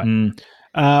 Anyway,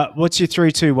 what's your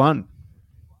 3-2-1?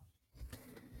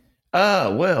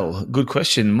 Well, good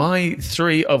question. My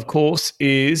 3, of course,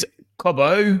 is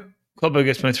Cobbo. Cobbo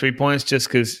gets my 3 points just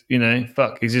because,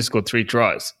 he's just got 3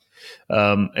 tries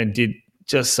and did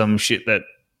just some shit that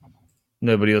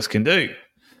nobody else can do.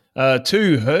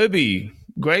 2, Herbie.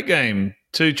 Great game.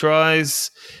 2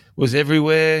 tries. Was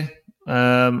everywhere.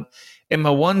 And my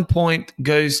 1 point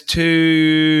goes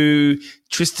to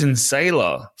Tristan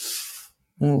Saylor.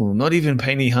 Ooh, not even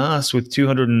Payne Haas with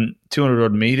 200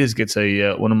 odd meters gets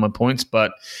one of my points.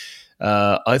 But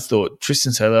I thought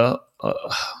Tristan Saylor,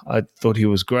 I thought he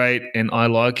was great, and I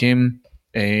like him,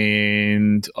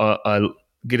 and I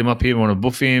get him up here, want to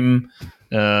buff him,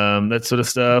 that sort of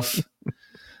stuff.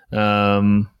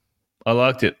 I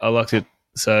liked it.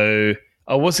 So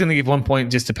I was going to give 1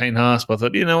 point just to Payne Haas, but I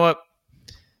thought, you know what?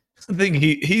 I think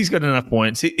he's got enough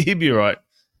points. He'd be all right.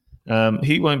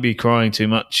 He won't be crying too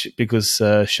much because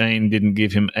Shane didn't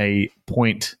give him a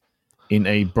point in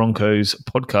a Broncos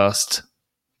podcast.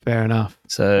 Fair enough.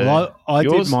 So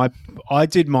I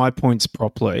did my points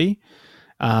properly,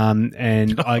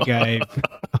 and I gave.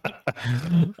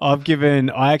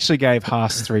 I actually gave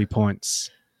Haas 3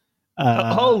 points.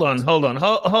 Hold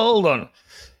on.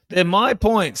 They're my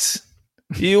points.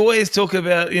 You always talk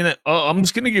about, I'm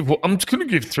just going to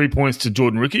give 3 points to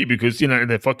Jordan Ricky because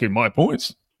they're fucking my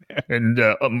points, and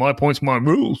my points, my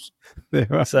rules. They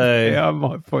are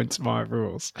my points, my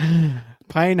rules.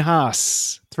 Payne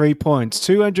Haas, 3 points,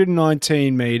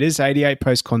 219 meters, 88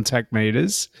 post contact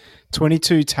meters,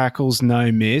 22 tackles,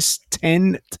 no miss,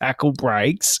 10 tackle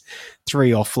breaks,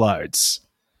 3 offloads.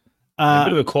 A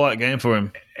bit of a quiet game for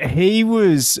him. He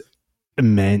was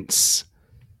immense.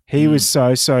 He was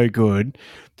so good.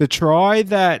 The try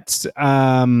that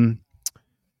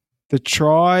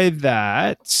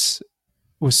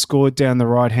was scored down the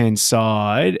right-hand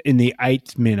side in the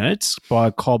 8th minute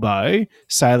by Cobbo,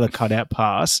 Saylor cut-out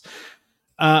pass.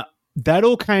 That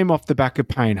all came off the back of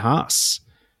Payne Haas.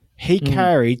 He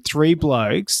carried 3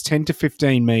 blokes 10 to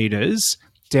 15 metres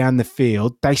down the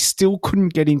field. They still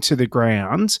couldn't get into the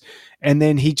ground. And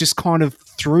then he just kind of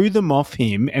threw them off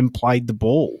him and played the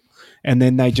ball. And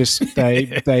then they just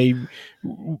they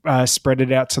spread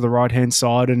it out to the right-hand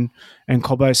side and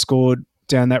Cobbo scored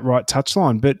down that right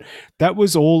touchline. But that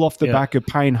was all off the back of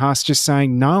Payne Haas just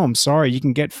saying, no, I'm sorry, you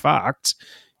can get fucked.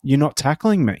 You're not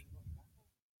tackling me.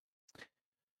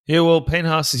 Yeah, well, Payne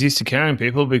Haas is used to carrying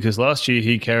people because last year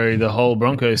he carried the whole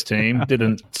Broncos team,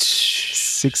 didn't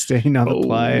 16 other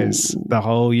players the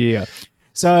whole year.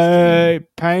 So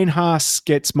Payne Haas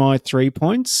gets my 3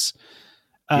 points.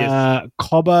 Yes.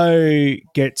 Cobbo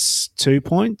gets 2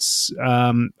 points.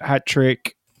 Hat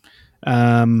trick.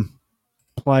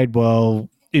 Played well.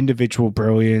 Individual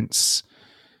brilliance.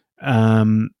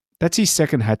 That's his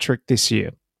second hat trick this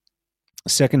year.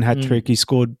 Second hat trick. He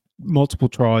scored multiple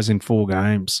tries in 4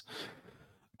 games.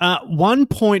 1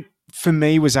 point for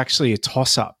me was actually a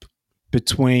toss-up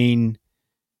between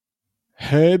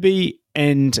Herbie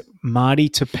and Marty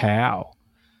Tapau.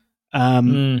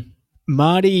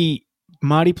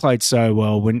 Marty played so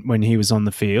well when he was on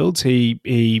the field.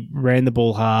 He ran the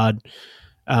ball hard,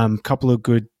 couple of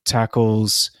good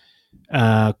tackles,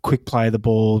 quick play of the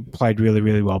ball, played really,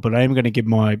 really well. But I am going to give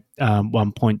my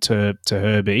 1 point to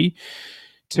Herbie.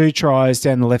 2 tries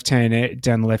down the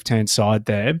left-hand side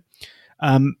there.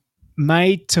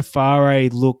 Made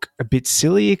Tafare look a bit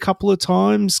silly a couple of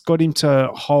times, got him to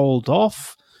hold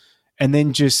off, and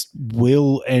then just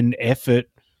will and effort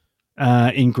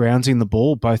in grounding the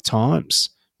ball both times,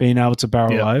 being able to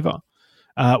barrel over.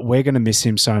 We're going to miss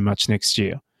him so much next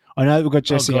year. I know we've got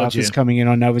Jesse Arthurs coming in.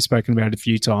 I know we've spoken about it a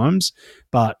few times,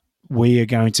 but we are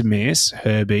going to miss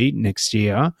Herbie next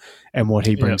year and what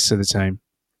he brings to the team.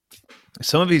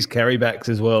 Some of his carrybacks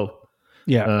as well.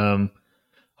 Yeah.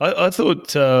 I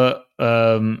thought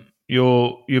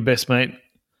your best mate,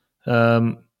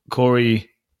 Corey,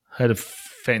 had a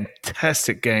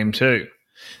fantastic game too.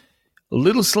 A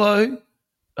little slow,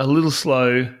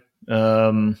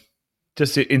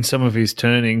 just in some of his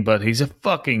turning, but he's a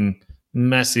fucking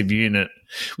massive unit.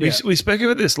 We spoke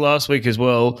about this last week as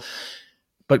well,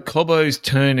 but Cobbo's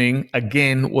turning,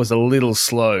 again, was a little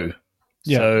slow.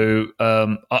 Yeah. So,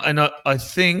 I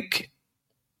think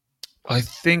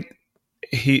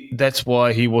that's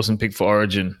why he wasn't picked for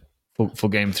Origin for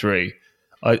Game 3.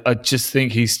 I just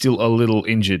think he's still a little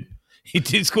injured. He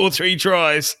did score 3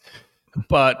 tries,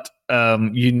 but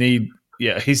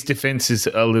his defense is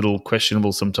a little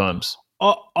questionable sometimes.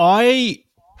 I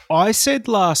said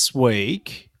last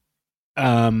week,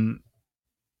 I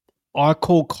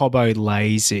call Cobbo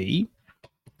lazy,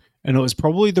 and it was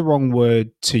probably the wrong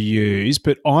word to use,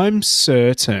 but I'm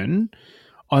certain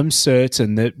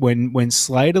that when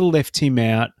Slater left him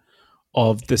out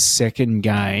of the second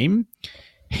game,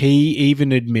 he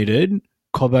even admitted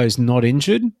Cobbo's not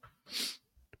injured.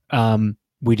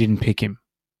 We didn't pick him.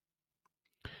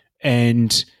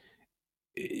 And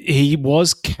he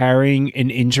was carrying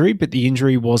an injury, but the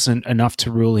injury wasn't enough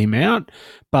to rule him out.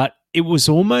 But it was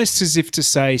almost as if to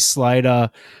say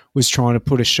Slater was trying to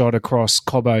put a shot across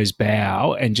Cobbo's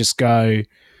bow and just go,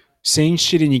 seeing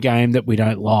shit in your game that we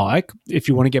don't like, if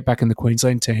you want to get back in the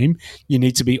Queensland team, you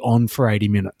need to be on for 80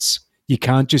 minutes. You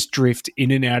can't just drift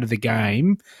in and out of the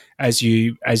game as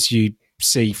you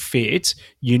see fit.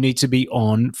 You need to be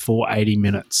on for 80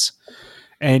 minutes.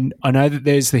 And I know that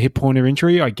there's the hip pointer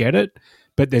injury. I get it.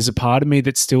 But there's a part of me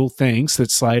that still thinks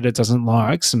that Slater doesn't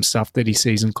like some stuff that he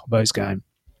sees in Cobbo's game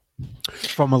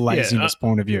from a laziness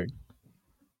point of view.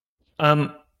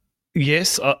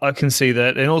 Yes, I can see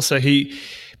that. And also he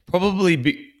probably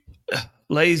be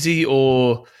lazy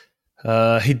or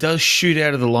he does shoot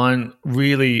out of the line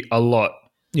really a lot.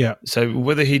 Yeah. So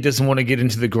whether he doesn't want to get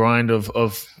into the grind of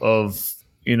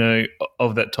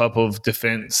that type of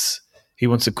defense, he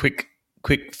wants a quick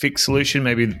fix solution.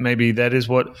 Maybe that is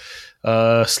what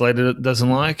Slater doesn't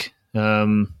like.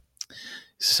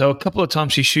 So a couple of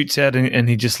times he shoots out and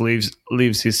he just leaves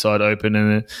his side open,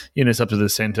 and it's up to the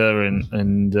center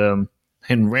and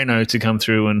Renault to come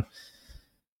through and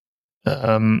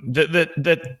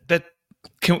that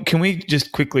can we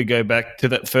just quickly go back to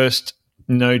that first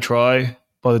no try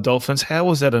by the Dolphins? How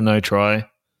was that a no try?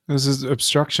 It was an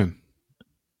obstruction.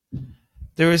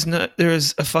 There is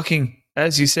a fucking,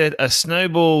 as you said, a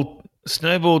snowball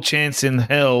chance in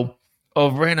hell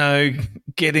of Renault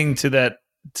getting to that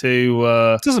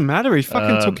it doesn't matter. He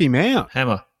fucking took him out.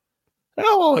 Hammer.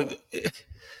 Oh,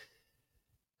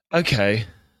 okay.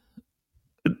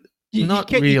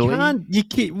 Not really. You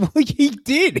can't. Well, he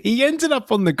did. He ended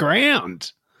up on the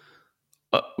ground.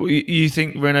 You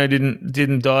think Reno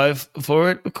didn't dive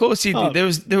for it? Of course he did.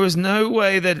 There was no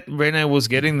way that Reno was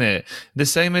getting there. The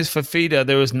same as Fafita.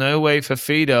 There was no way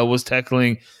Fafita was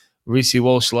tackling Reece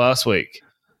Walsh last week.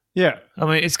 Yeah. I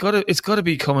mean, it's got to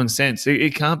be common sense.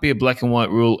 It can't be a black and white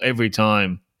rule every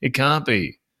time. It can't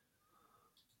be,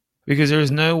 because there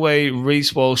is no way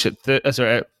Reece Walsh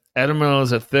Adam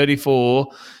Reynolds at 34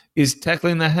 is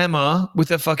tackling the hammer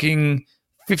with a fucking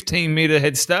 15-meter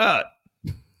head start.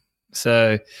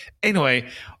 So, anyway,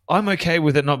 I'm okay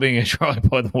with it not being a try,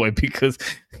 by the way, because,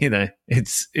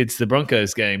 it's the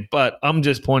Broncos game. But I'm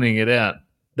just pointing it out.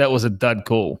 That was a dud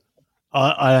call.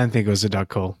 I don't think it was a dud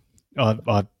call.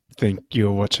 I think you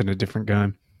were watching a different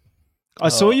game. I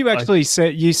saw you actually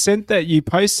you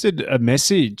posted a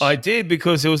message. I did,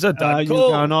 because it was a dud call.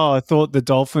 You're going, I thought the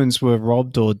Dolphins were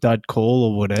robbed or dud call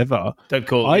or whatever. Dud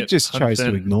call. I just chose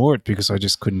to ignore it because I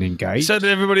just couldn't engage. So did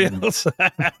everybody else.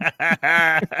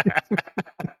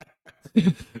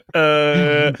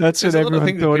 That's what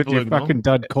everyone thought of your fucking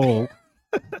dud call.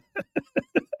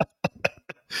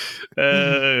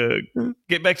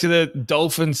 Get back to the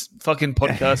Dolphins fucking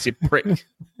podcast, you prick.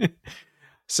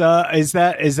 So is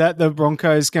that the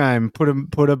Broncos game? Put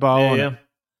a bow on it.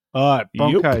 All right,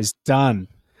 Broncos done.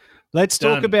 Let's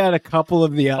talk about a couple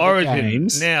of the other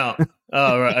games now.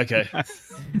 Oh, right, okay.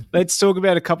 Let's talk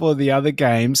about a couple of the other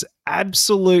games.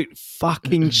 Absolute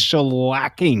fucking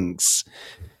shellackings.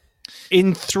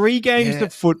 In 3 games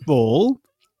of football,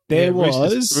 there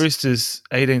was Roosters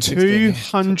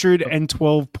 18-16.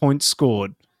 212 points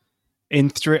scored in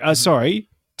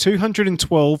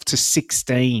 212 to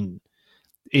 16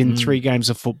 in 3 games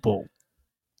of football.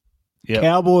 Yep.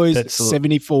 Cowboys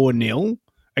 74-0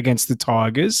 against the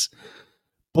Tigers.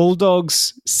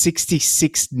 Bulldogs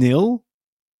 66-0.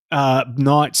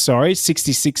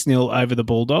 66-0 over the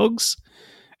Bulldogs.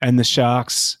 And the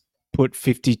Sharks put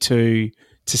 52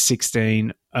 to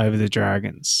 16 over the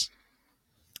Dragons.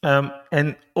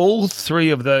 And all 3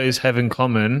 of those have in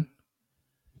common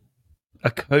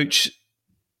a coach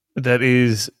that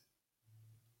is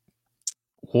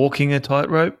walking a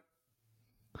tightrope.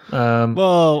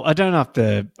 Well, I don't know if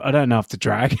the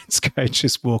Dragons coach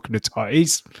is walking a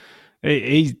tightrope.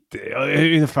 Who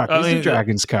the fuck is the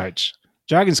Dragons coach?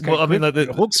 Dragons coach. Well, I mean,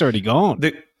 the Hook's already gone.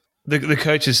 The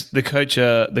coach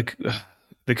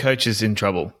is in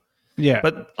trouble. Yeah,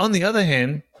 but on the other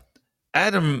hand,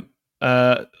 Adam,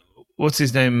 what's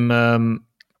his name? Adam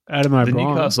O'Brien, the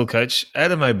Newcastle coach,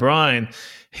 Adam O'Brien.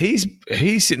 He's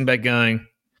sitting back going,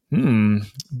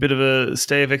 bit of a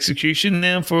stay of execution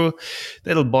now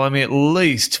that'll buy me at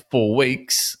least 4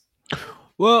 weeks.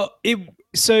 Well,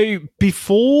 so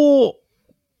before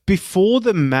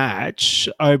the match,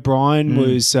 O'Brien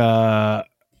was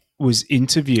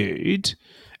interviewed,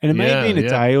 and it may have been a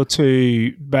day or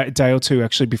two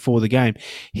actually before the game.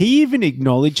 He even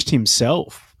acknowledged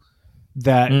himself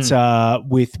that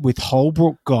with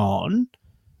Holbrook gone,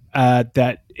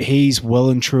 that he's well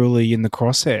and truly in the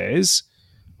crosshairs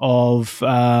of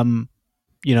on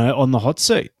the hot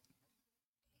seat.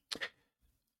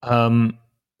 And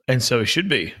so he should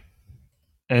be.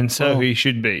 He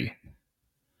should be.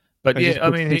 But I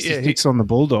mean, he's on the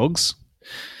Bulldogs.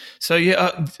 So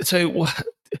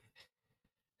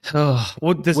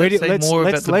what does it say more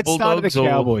about the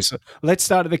Bulldogs? Let's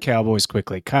start at the Cowboys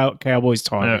quickly. Cowboys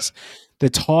Tigers. Yeah. The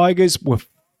Tigers were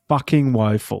fucking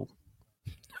woeful.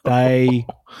 They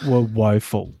were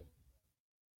woeful.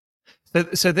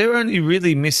 So they're only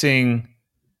really missing.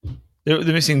 They're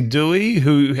missing Dewey,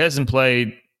 who hasn't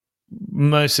played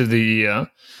most of the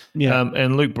year. Yeah,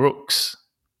 and Luke Brooks.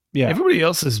 Yeah, everybody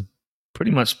else is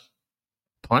pretty much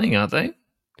playing, aren't they?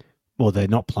 Well, they're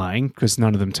not playing because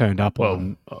none of them turned up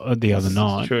on the other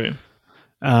night. True.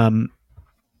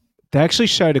 They actually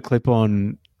showed a clip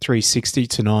on 360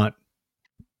 tonight.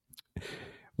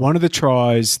 One of the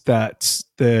tries that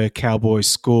the Cowboys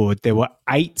scored, there were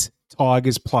 8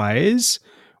 Tigers players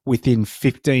within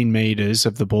 15 metres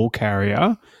of the ball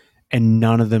carrier, and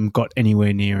none of them got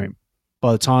anywhere near him.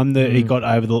 By the time that he got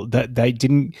over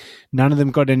none of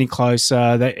them got any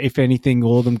closer. If anything,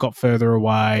 all of them got further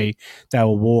away. They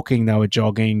were walking, they were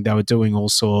jogging, they were doing all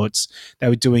sorts. They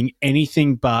were doing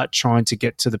anything but trying to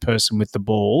get to the person with the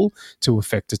ball to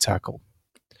effect a tackle.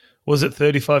 Was it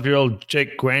 35-year-old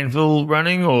Jake Granville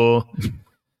running, or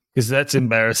because that's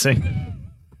embarrassing?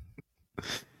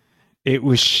 It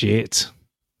was shit.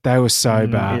 They were so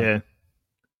bad.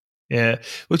 Yeah.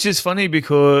 Which is funny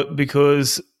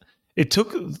because it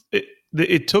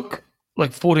took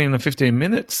like 14 or 15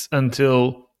 minutes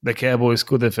until the Cowboys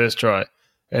scored their first try,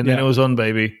 and then it was on,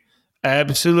 baby.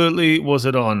 Absolutely, was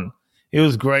it on? It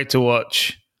was great to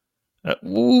watch.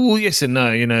 Well, yes and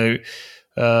no.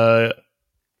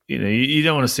 You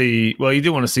don't want to see. Well, you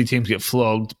do want to see teams get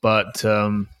flogged, but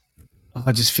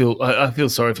I just feel I feel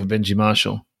sorry for Benji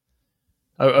Marshall.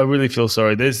 I really feel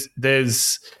sorry. There's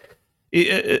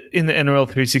in the NRL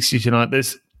 360 tonight.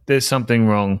 There's something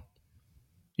wrong.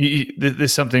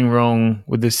 There's something wrong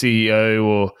with the CEO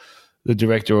or the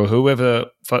director or whoever,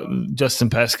 Justin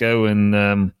Pascoe,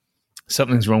 and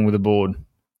something's wrong with the board.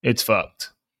 It's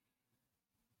fucked.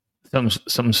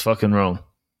 Something's fucking wrong.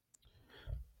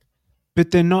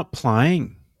 But they're not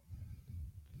playing.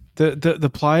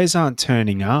 The players aren't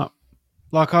turning up.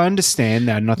 Like, I understand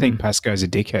that, and I think Pasco's a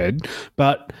dickhead,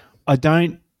 but I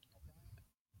don't.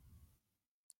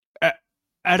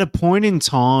 At a point in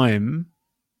time,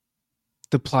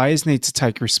 the players need to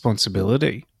take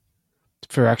responsibility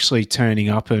for actually turning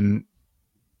up and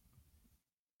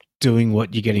doing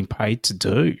what you're getting paid to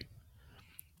do,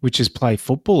 which is play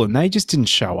football, and they just didn't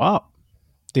show up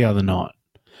the other night.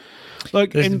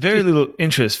 Like, there's very little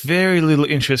interest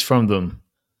from them.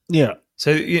 Yeah.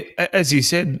 So as you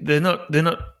said, they're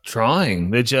not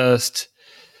trying. They're just,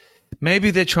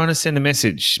 maybe they're trying to send a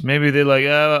message. Maybe they're like,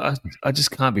 oh, I just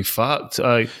can't be fucked.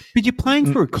 But you're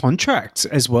playing for a contract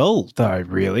as well, though,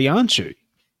 really, aren't you?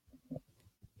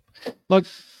 Like,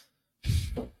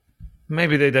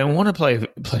 maybe they don't want to play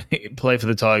for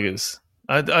the Tigers.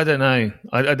 I don't know.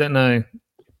 I don't know.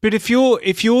 But if you're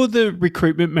the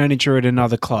recruitment manager at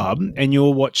another club and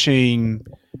you're watching,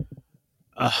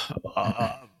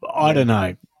 I don't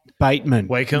know, Bateman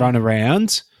Wakeham run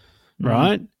around,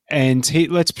 right? And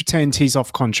let's pretend he's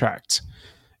off contract,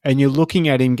 and you're looking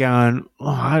at him going,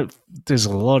 there's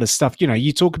a lot of stuff. You know,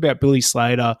 you talk about Billy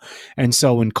Slater and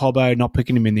Selwyn Cobbo not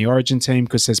picking him in the Origin team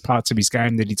because there's parts of his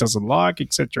game that he doesn't like,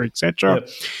 etc., etc. Yep.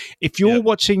 If you're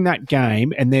watching that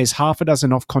game and there's half a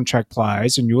dozen off-contract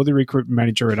players and you're the recruitment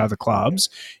manager at other clubs,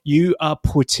 you are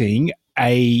putting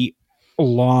a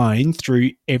line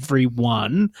through every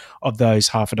one of those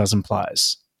half a dozen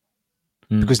players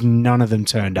because none of them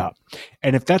turned up.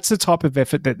 And if that's the type of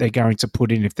effort that they're going to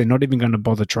put in, if they're not even going to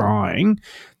bother trying,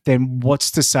 then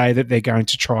what's to say that they're going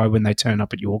to try when they turn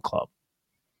up at your club?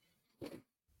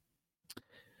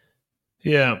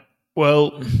 Yeah.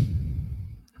 Well,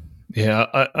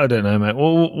 yeah, I don't know, mate.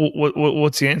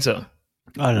 What's the answer?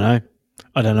 I don't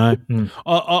know.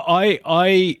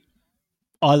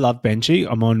 I love Benji.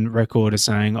 I'm on record as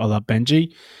saying I love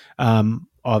Benji.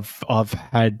 I've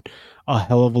had a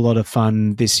hell of a lot of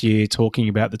fun this year talking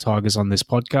about the Tigers on this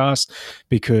podcast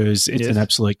because it's an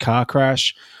absolute car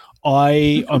crash.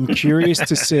 I'm curious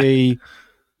to see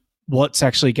what's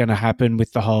actually going to happen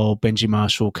with the whole Benji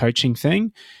Marshall coaching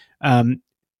thing. I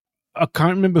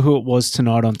can't remember who it was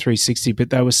tonight on 360, but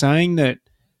they were saying that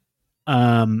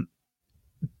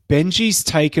Benji's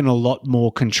taken a lot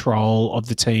more control of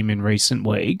the team in recent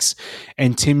weeks,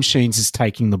 and Tim Sheens is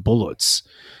taking the bullets.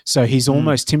 So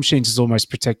Tim Sheens is almost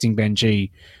protecting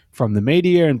Benji from the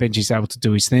media, and Benji's able to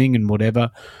do his thing and whatever.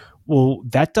 Well,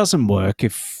 that doesn't work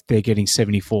if they're getting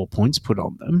 74 points put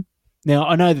on them. Now,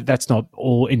 I know that that's not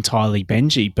all entirely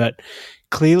Benji, but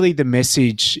clearly the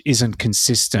message isn't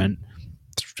consistent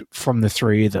from the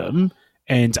three of them.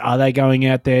 And are they going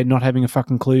out there not having a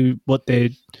fucking clue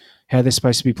how they're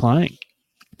supposed to be playing?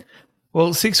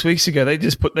 Well, 6 weeks ago they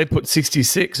put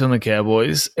 66 on the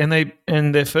Cowboys, and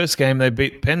their first game they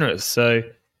beat Penrith. So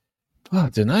I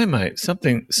don't know, mate.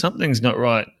 Something's not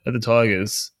right at the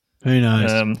Tigers. Who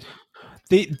knows?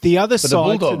 The other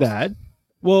side to that.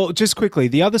 Well, just quickly,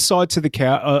 the other side to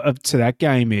to that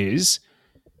game is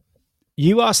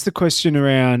you asked the question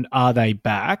around are they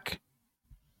back?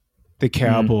 The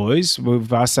Cowboys.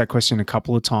 We've asked that question a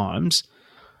couple of times.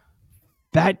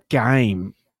 That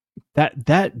game,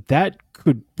 that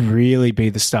could really be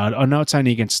the start. I know it's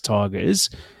only against the Tigers,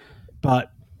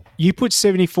 but you put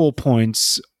 74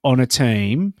 points on a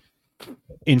team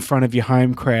in front of your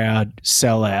home crowd,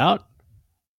 sell out.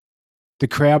 The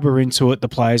crowd were into it. The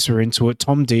players were into it.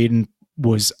 Tom Dearden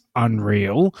was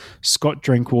unreal. Scott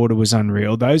Drinkwater was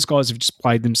unreal. Those guys have just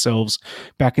played themselves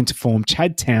back into form.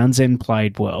 Chad Townsend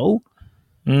played well.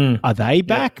 Are they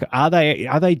back? Yeah.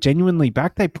 Are they genuinely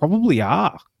back? They probably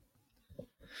are.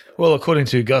 Well, according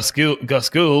to Gus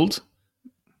Gould,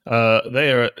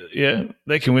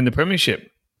 they can win the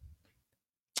premiership.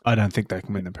 I don't think they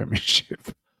can win the premiership.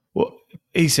 Well,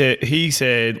 he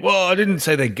said, well, I didn't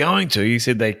say they're going to. He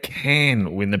said they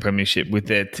can win the premiership with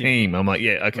their team. I'm like,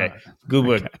 yeah, okay. Right. Good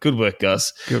work. Okay. Good work,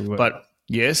 Gus. Good work. But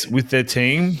yes, with their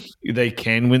team, they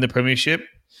can win the premiership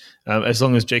as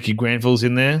long as Jakey Granville's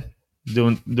in there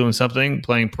doing something,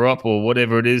 playing prop or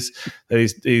whatever it is that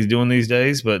he's doing these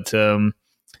days. But they're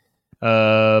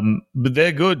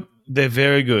good. They're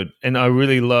very good. And I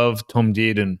really love Tom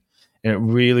Dearden. and it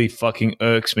really fucking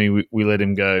irks me we let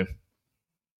him go.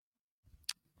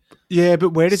 Yeah, but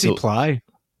where does he play?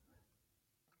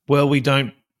 Well, we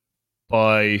don't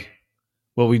buy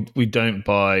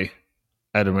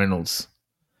Adam Reynolds.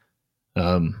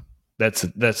 That's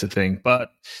the thing.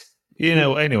 But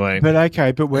anyway. But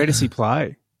okay, but where does he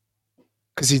play?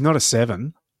 Because he's not a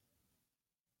 7.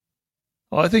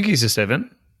 I think he's a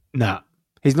 7. Nah,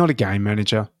 he's not a game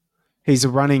manager. He's a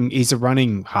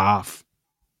running half.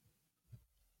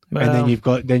 Well, and then you've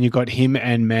got him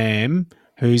and Mam,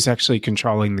 who's actually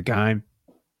controlling the game.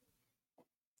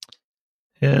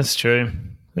 Yeah, that's true.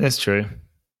 That's true.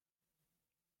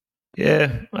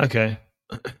 Yeah. Okay.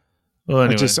 Well,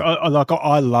 anyway.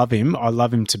 I love him. I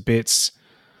love him to bits,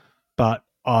 but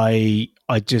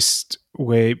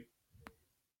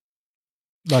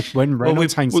when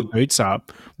Reynolds hangs the boots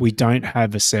up, we don't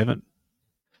have a 7.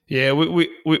 Yeah, we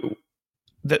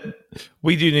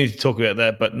do need to talk about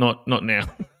that, but not now.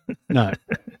 No,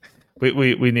 we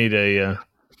need a.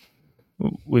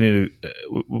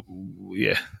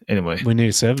 Anyway, we need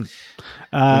a 7.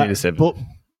 We need a 7.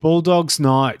 Bulldogs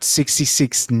Knights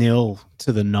 66-0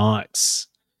 to the Knights.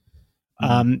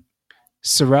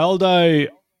 Seraldo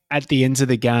at the end of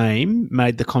the game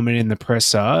made the comment in the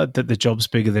presser that the job's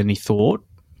bigger than he thought.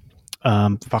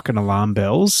 Fucking alarm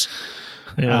bells.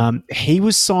 Yeah. He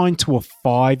was signed to a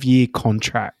 5-year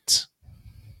contract.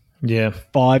 Yeah.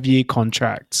 5-year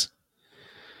contract.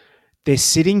 They're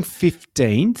sitting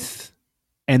 15th,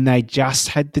 and they just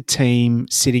had the team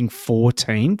sitting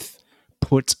 14th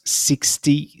put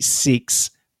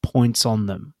 66 points on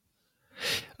them.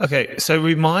 Okay, so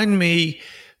remind me,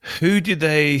 who did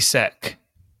they sack?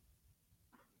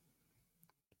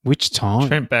 Which time?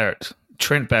 Trent Barrett.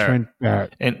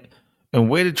 And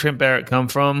where did Trent Barrett come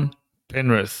from?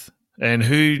 Penrith. And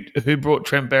who brought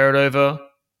Trent Barrett over?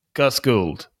 Gus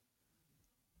Gould.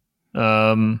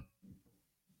 So,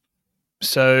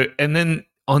 and then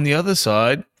on the other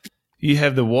side, you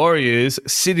have the Warriors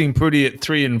sitting pretty at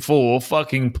 3 and 4,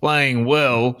 fucking playing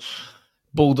well.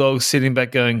 Bulldogs sitting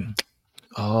back going,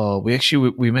 oh,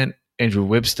 we meant Andrew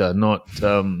Webster, not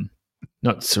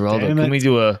Seraldo. Can we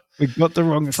do we got the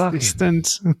wrong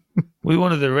assistant. We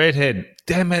wanted the redhead.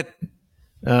 Damn it.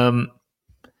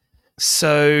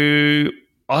 So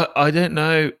I don't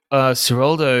know.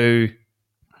 Seraldo,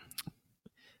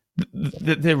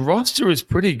 their roster is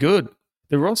pretty good.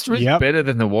 The roster is better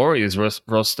than the Warriors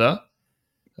roster.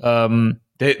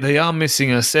 They are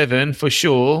missing a 7 for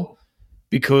sure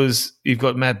because you've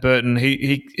got Matt Burton.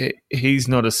 He's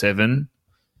not a 7.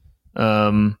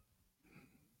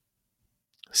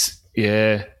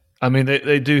 Yeah, I mean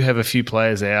they do have a few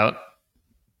players out,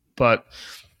 but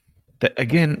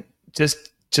again, just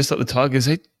like the Tigers,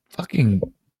 they fucking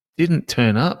didn't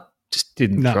turn up. Just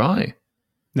didn't try.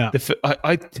 No,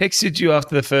 I texted you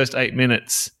after the first 8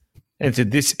 minutes and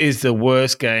said, this is the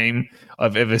worst game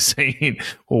I've ever seen,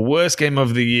 or worst game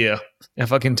of the year.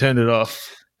 If I can turn it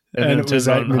off, and then it was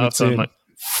 8 minutes in.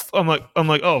 I'm like,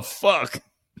 oh fuck!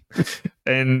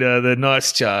 And the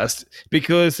Knights charged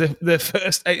because the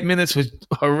first 8 minutes was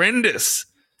horrendous.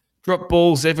 Drop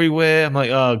balls everywhere. I'm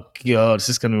like, oh god, it's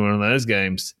just going to be one of those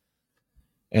games.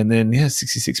 And then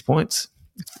 66 points,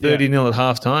 30-0 at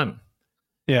halftime.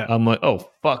 Yeah, I'm like, oh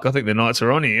fuck! I think the Knights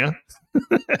are on here.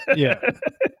 Yeah.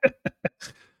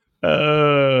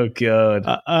 Oh god.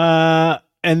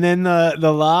 And then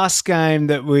the last game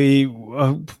that we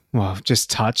just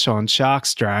touch on,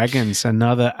 Sharks Dragons,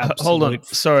 another absolute hold on,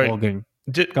 sorry. flogging.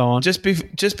 Go on. Just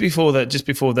before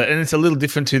that, and it's a little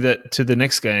different to the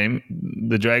next game,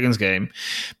 the Dragons game.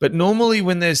 But normally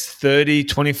when there's 30,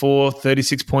 24,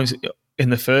 36 points in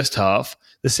the first half,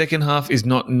 the second half is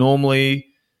not normally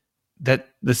that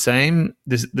the same.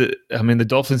 The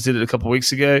Dolphins did it a couple of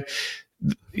weeks ago.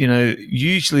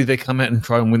 Usually they come out and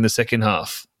try and win the second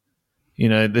half.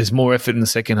 There's more effort in the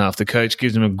second half. The coach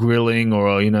gives them a grilling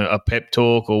or a pep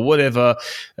talk or whatever.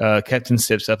 Captain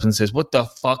steps up and says, "What the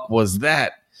fuck was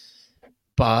that?"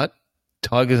 But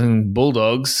Tigers and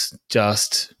Bulldogs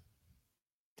just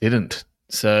didn't.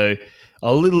 So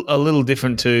a little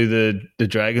different to the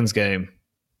Dragons game.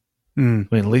 I mean,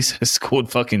 at least they scored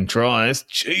fucking tries.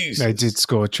 Jeez, they did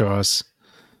score tries,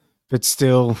 but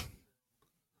still,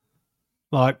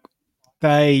 the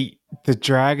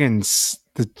Dragons.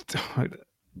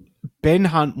 Ben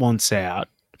Hunt wants out.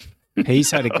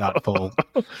 He's had a gutful.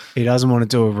 He doesn't want to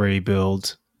do a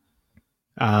rebuild.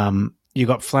 You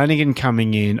got Flanagan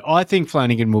coming in. I think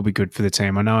Flanagan will be good for the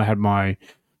team. I know I had my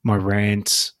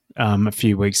rant a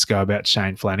few weeks ago about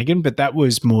Shane Flanagan, but that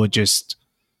was more just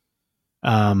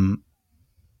I'm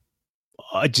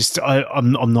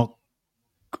not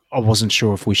I wasn't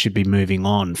sure if we should be moving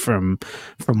on from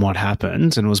what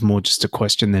happened, and it was more just a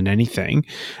question than anything.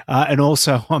 And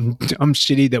also, I'm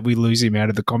shitty that we lose him out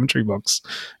of the commentary box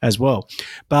as well.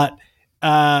 But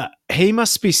he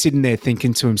must be sitting there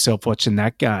thinking to himself, watching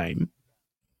that game,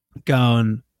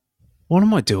 going, "What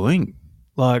am I doing?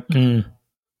 Like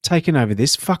taking over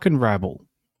this fucking rabble."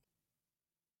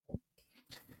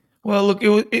 Well, look,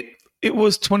 it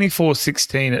was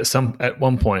 24-16 at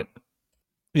one point.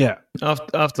 Yeah.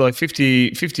 After like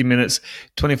 50 minutes,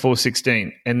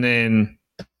 24-16, and then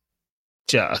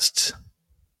just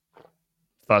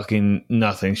fucking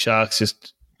nothing. Sharks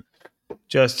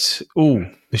just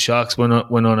the Sharks went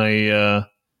on a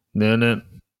no.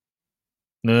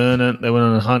 They went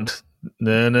on a hunt.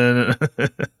 No.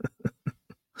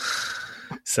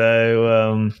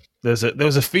 So there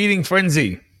was a feeding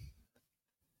frenzy.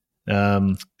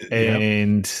 And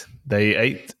they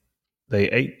ate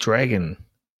dragon.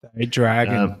 They ate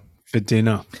dragon for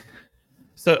dinner.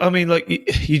 So I mean, like,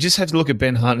 you just have to look at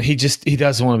Ben Hunt. He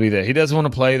doesn't want to be there. He doesn't want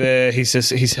to play there.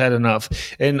 He's had enough.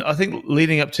 And I think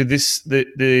leading up to this,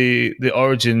 the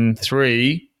Origin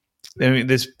 3, I mean,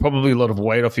 there's probably a lot of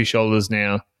weight off his shoulders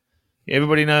now.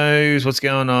 Everybody knows what's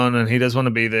going on, and he doesn't want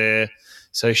to be there.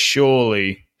 So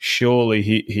surely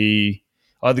he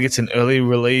either gets an early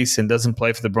release and doesn't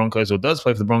play for the Broncos, or does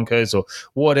play for the Broncos, or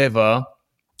whatever,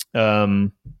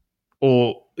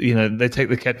 or they take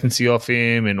the captaincy off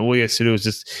him, and all he has to do is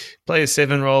just play a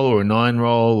 7 role or a 9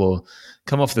 role, or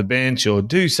come off the bench, or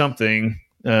do something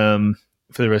for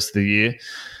the rest of the year,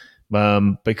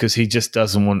 because he just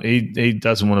doesn't want. He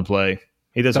doesn't want to play.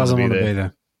 He doesn't want to be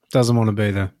there. Doesn't want to be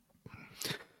there.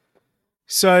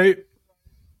 So,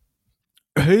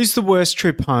 who's the worst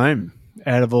trip home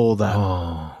out of all that?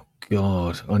 Oh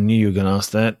God, I knew you were going to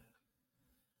ask that.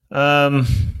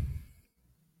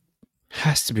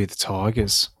 Has to be the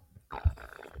Tigers.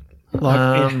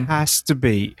 It has to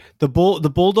be. The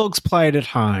Bulldogs played at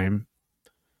home.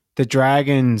 The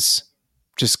Dragons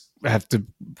just have to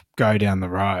go down the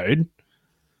road.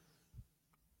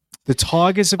 The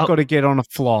Tigers have got to get on a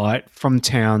flight from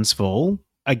Townsville.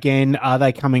 Again, are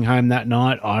they coming home that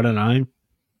night? I don't know.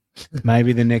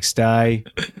 Maybe the next day.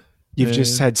 You've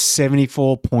just had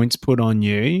 74 points put on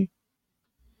you.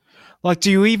 Like,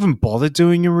 do you even bother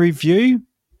doing a review?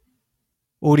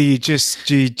 Or do you just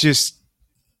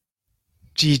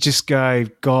go,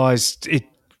 guys,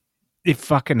 it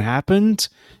fucking happened.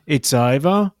 It's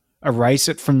over. Erase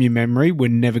it from your memory. We're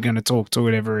never going to talk to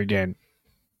it ever again.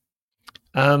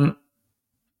 I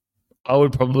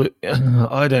would probably,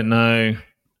 I don't know.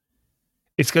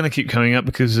 It's going to keep coming up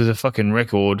because there's a fucking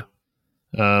record.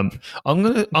 I'm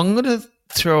gonna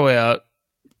throw out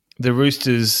the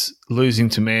Roosters losing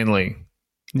to Manly.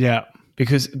 Yeah,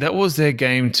 because that was their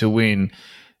game to win.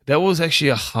 That was actually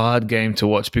a hard game to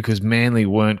watch because Manly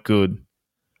weren't good.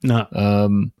 No.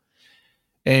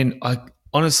 And I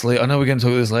honestly, I know we're going to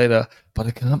talk about this later, but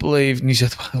I can't believe New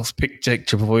South Wales picked Jake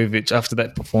Trbojevic after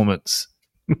that performance.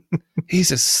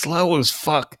 He's as slow as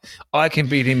fuck. I can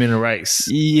beat him in a race.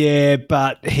 Yeah,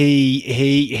 but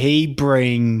he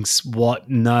brings what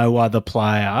no other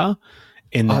player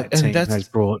in that team has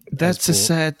brought. That's a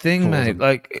sad thing, mate.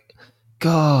 Like,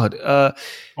 God,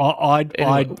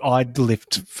 I'd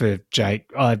lift for Jake.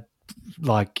 I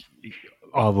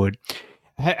would.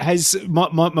 Has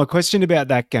my question about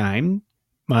that game?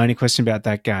 My only question about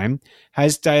that game: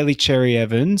 has Daly Cherry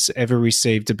Evans ever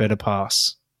received a better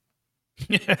pass?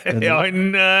 Yeah, I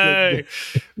know.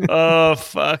 Oh,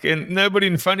 fucking nobody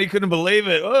in front. He couldn't believe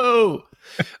it. Oh,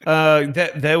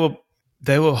 they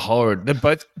were horrid.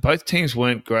 Both teams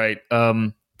weren't great.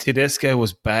 Tedesco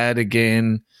was bad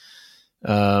again.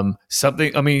 I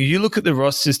mean, you look at the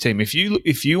Rosters team. If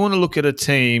you want to look at a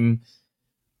team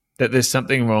that there's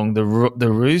something wrong, the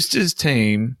Roosters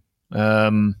team.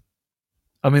 I mean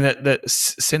that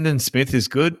Sendon Smith is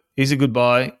good. He's a good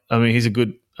buy. I mean, he's a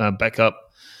good backup.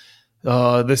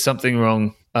 Oh, there's something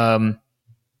wrong.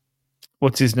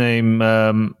 What's his name?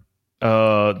 There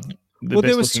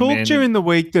was talk during the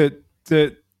week that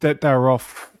they were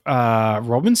off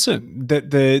Robinson. That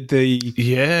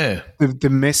the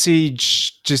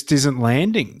message just isn't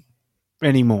landing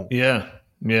anymore. Yeah.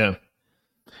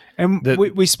 And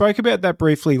we spoke about that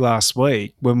briefly last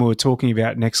week when we were talking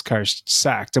about next coach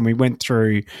sacked, and we went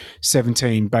through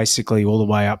 17 basically all the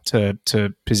way up to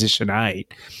position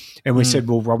 8. And we said,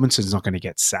 well, Robinson's not going to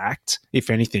get sacked. If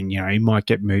anything, he might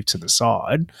get moved to the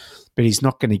side, but he's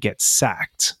not going to get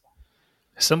sacked.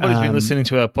 Somebody's been listening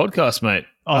to our podcast, mate.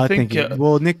 I think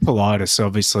Nick Politis,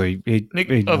 obviously.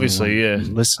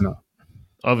 Listener.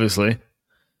 Obviously.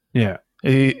 Yeah.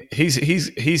 He's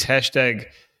hashtag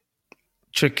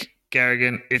trick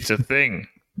Garrigan, it's a thing.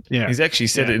 Yeah. He's actually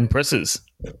said it in presses.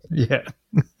 Yeah.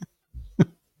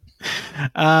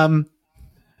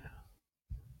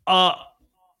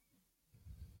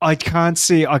 I can't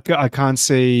see. I can't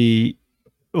see.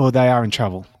 Well, they are in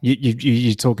trouble.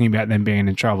 You're talking about them being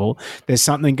in trouble. There's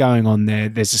something going on there.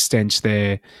 There's a stench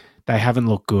there. They haven't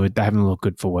looked good. They haven't looked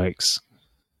good for weeks.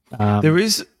 There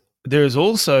is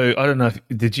also, I don't know,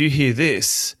 did you hear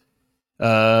this?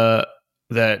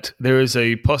 That there is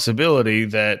a possibility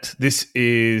that this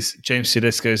is James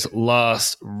Tedesco's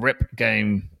last rep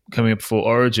game coming up for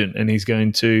Origin, and he's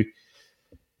going to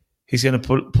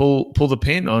pull the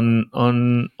pin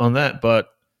on that. But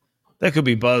that could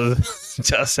be Buzz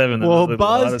just having a little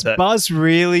heart attack. Buzz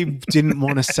really didn't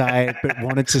want to say it, but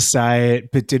wanted to say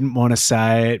it, but didn't want to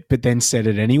say it, but then said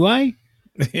it anyway.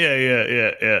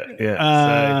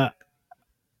 Yeah.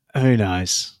 Who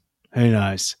knows? Who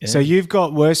knows? Yeah. So you've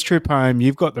got worst trip home.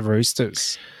 You've got the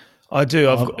Roosters. I do.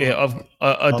 I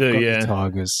do. The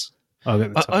Tigers. I've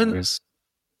got the Tigers.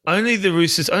 Only the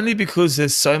Roosters. Only because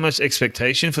there's so much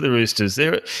expectation for the Roosters.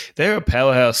 They're a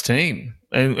powerhouse team,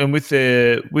 and with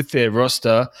their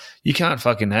roster, you can't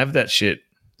fucking have that shit.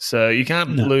 So you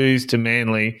can't lose to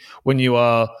Manly when you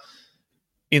are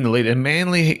in the lead. And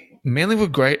Manly were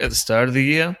great at the start of the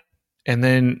year, and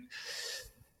then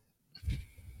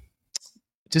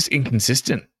just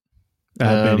inconsistent.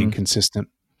 Been inconsistent.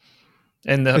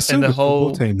 And the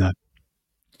whole team though.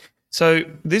 So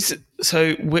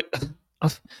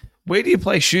where do you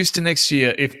play Schuster next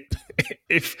year?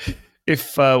 If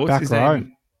what's back his row.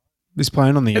 name? He's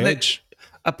playing on the edge.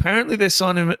 Apparently they're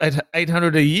signing him at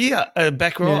 $800 a year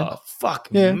back row. Yeah. Fuck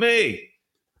Yeah. me.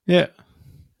 Yeah,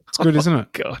 it's good, isn't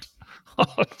it? God.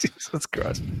 Oh, Jesus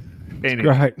Christ. Anyway,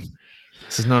 Great.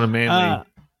 this is not a Manly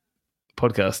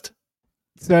podcast.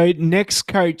 So next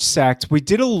coach sacked. We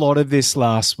did a lot of this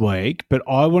last week, but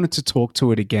I wanted to talk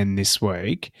to it again this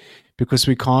week because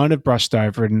we kind of brushed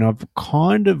over it and I've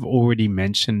kind of already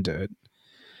mentioned it.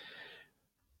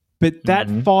 But that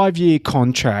 5-year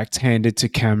contract handed to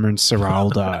Cameron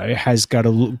Ciraldo has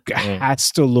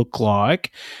to look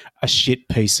like a shit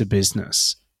piece of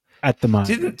business at the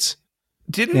moment.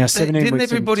 Didn't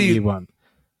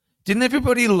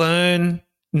everybody learn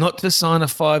not to sign a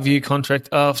 5-year contract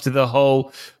after the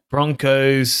whole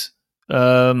Broncos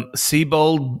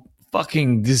Seabold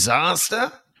fucking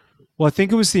disaster? Well, I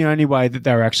think it was the only way that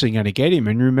they were actually going to get him.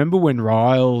 And remember when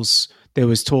there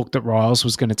was talk that Riles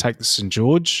was going to take the St.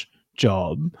 George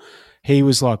job. He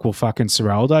was like, well, fucking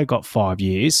Ciraldo got 5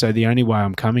 years. So the only way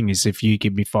I'm coming is if you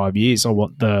give me 5 years. I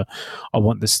want the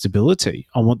stability.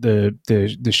 I want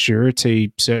the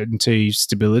surety, certainty,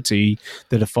 stability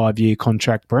that a 5-year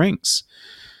contract brings.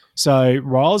 So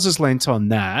Riles has lent on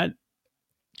that.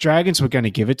 Dragons were going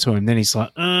to give it to him. Then he's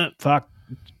like, fuck,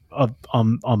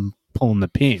 I'm pulling the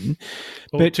pin.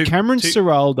 But Cameron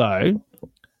Ciraldo...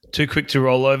 Too quick to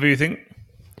roll over, you think?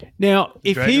 Now,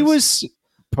 if Dragons? he was...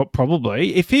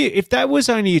 Probably. If that was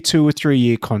only a 2 or 3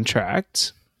 year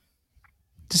contract,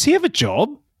 does he have a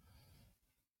job?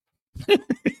 Because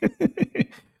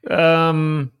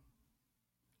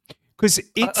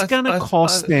it's going to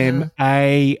cost them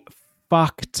a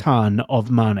fuck ton of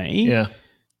money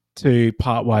to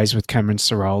part ways with Cameron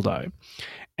Ciraldo.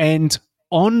 And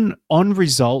on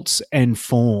results and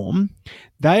form,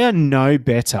 they are no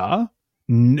better.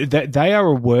 They are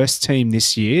a worse team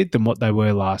this year than what they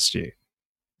were last year.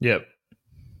 Yep,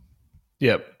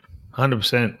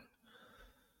 100%.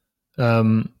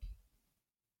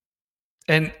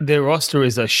 And their roster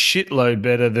is a shitload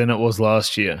better than it was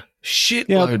last year.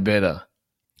 Shitload better.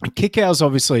 Kickout's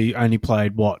obviously only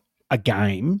played, a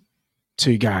game,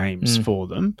 2 games for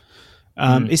them.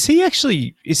 Is he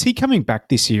coming back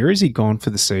this year? Is he gone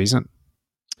for the season?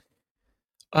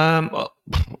 I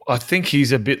think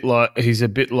he's a bit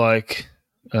like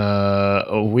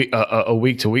a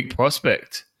week to week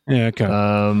prospect. Yeah. Okay.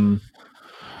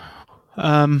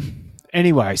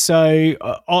 Anyway, so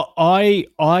I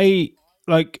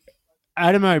like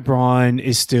Adam O'Brien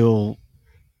is still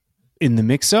in the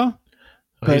mixer,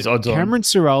 but Cameron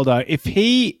Ciraldo, if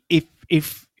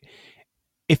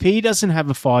he doesn't have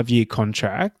a 5-year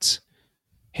contract,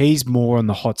 he's more on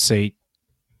the hot seat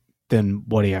than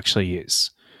what he actually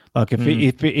is. Like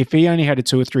if he only had a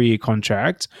 2 or 3 year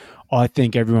contract, I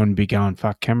think everyone would be going,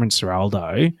 fuck, Cameron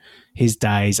Ciraldo, his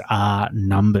days are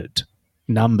numbered.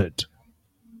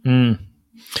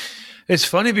 It's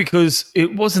funny because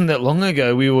it wasn't that long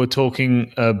ago we were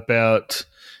talking about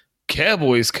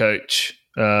Cowboys coach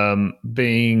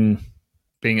being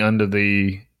under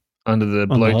the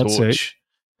blowtorch.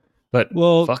 But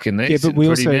fucking they're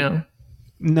pretty now.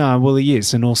 No, well, he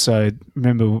is. And also,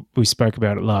 remember, we spoke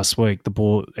about it last week.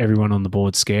 Everyone on the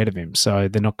board's scared of him. So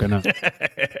they're not going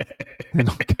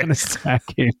to sack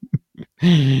him.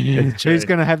 Who's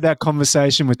going to have that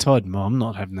conversation with Todd? No, I'm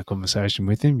not having the conversation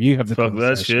with him. You have the Fuck that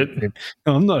conversation shit. with him.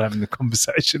 No, I'm not having the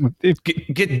conversation with him.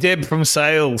 Get Deb from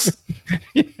sales.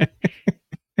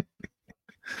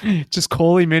 Just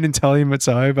call him in and tell him it's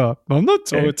over. I'm not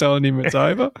telling him it's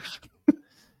over.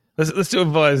 Let's do it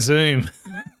via Zoom.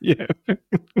 Yeah.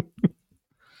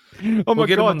 Oh my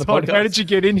God, Todd, how did you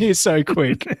get in here so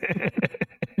quick?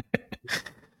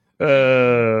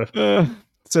 So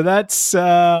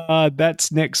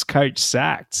that's next coach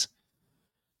sacked.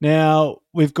 Now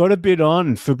we've got a bit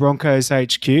on for Broncos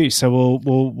HQ, so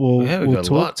we'll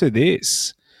talk to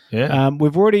this. Yeah,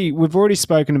 we've already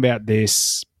spoken about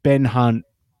this. Ben Hunt,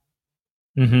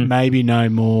 maybe no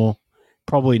more,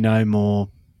 probably no more,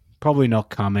 probably not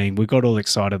coming. We got all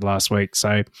excited last week,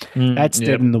 so that's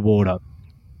dead in the water.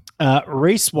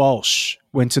 Reece Walsh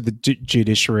went to the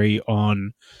judiciary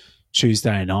on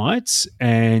Tuesday night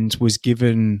and was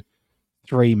given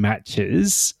 3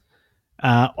 matches.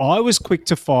 I was quick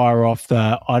to fire off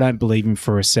I don't believe him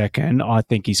for a second. I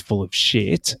think he's full of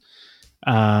shit.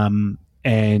 And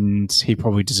he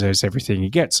probably deserves everything he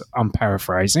gets. I'm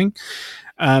paraphrasing.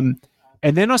 And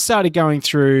then I started going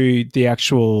through the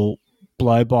actual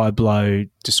blow-by-blow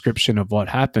description of what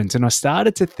happened, and I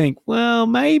started to think, well,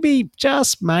 maybe,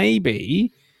 just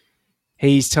maybe,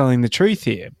 he's telling the truth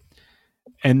here.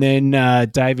 And then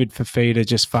David Fafita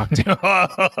just fucked him.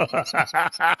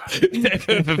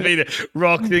 David Fafita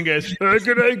rocks and goes, "Hey,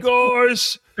 good day,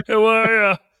 guys. How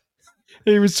are you?"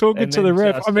 He was talking to the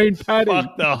ref. I mean, Paddy.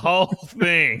 Fuck the whole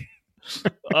thing.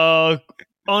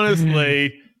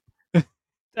 Honestly,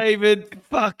 David,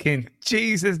 fucking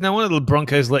Jesus. No wonder the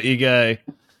Broncos let you go.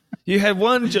 You had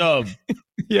one job.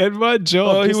 You had one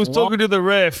job. Oh, he was talking to the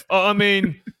ref. I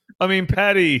mean,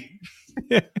 Paddy.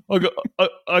 Yeah.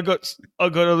 I got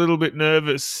a little bit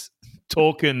nervous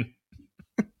talking.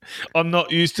 I'm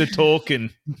not used to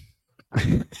talking.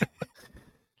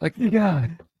 Like,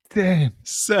 God damn.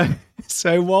 So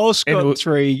Walsh got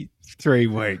three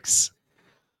weeks.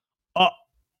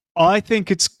 I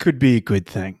think it could be a good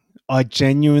thing. I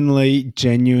genuinely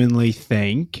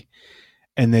think,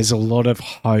 and there's a lot of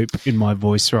hope in my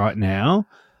voice right now,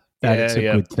 that it's a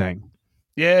good thing.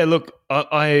 Yeah, look,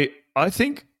 I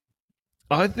think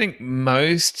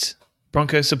most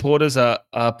Broncos supporters are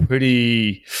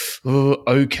pretty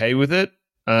okay with it.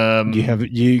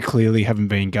 You clearly haven't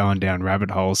been going down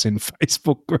rabbit holes in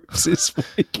Facebook groups this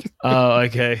week. Oh,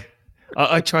 okay.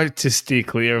 I try to steer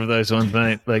clear of those ones,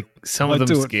 mate. Like some of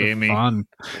them scare me. Fun.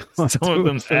 Some of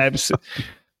them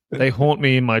they haunt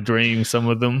me in my dreams. Some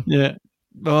of them, yeah.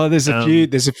 Oh, there's a few.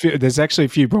 There's actually a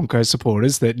few Broncos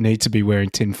supporters that need to be wearing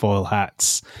tinfoil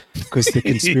hats because the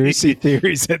conspiracy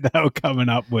theories that they were coming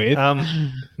up with.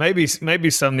 Maybe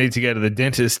some need to go to the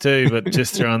dentist too, but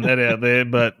just throwing that out there.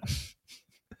 But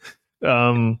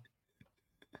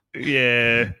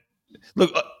yeah.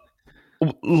 Look,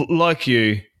 like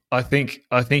you, I think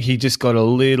he just got a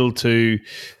little bit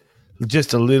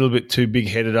too big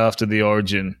headed after the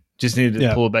Origin. Just needed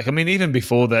to pull it back. I mean, even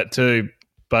before that too.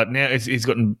 But now he's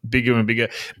gotten bigger and bigger.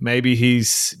 Maybe he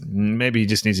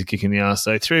just needs a kick in the ass.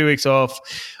 So 3 weeks off,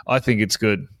 I think it's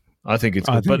good. I think it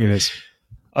is.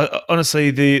 Honestly,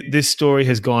 this story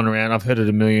has gone around. I've heard it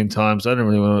a million times. I don't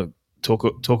really want to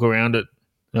talk around it.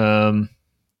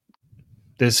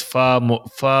 There's far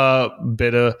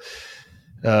better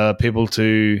people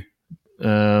to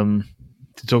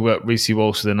talk about Reece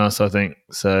Walsh than us, I think.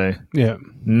 So yeah.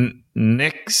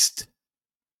 Next.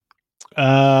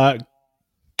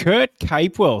 Kurt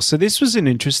Capewell. So this was an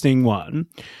interesting one.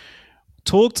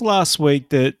 Talked last week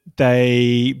that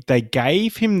they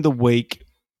gave him the week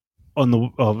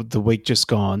the week just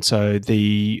gone. So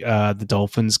the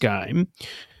Dolphins game,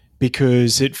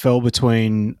 because it fell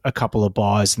between a couple of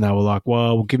buys, and they were like,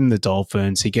 "Well, we'll give him the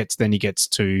Dolphins. He gets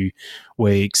 2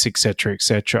 weeks, etc.,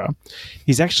 etc."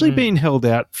 He's actually been held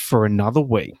out for another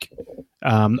week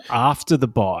after the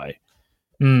bye.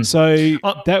 So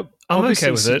that I'm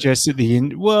okay with suggests at the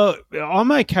end. Well,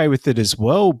 I'm okay with it as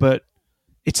well, but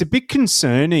it's a bit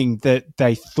concerning that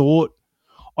they thought.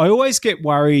 I always get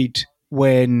worried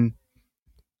when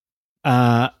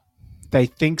they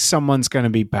think someone's going to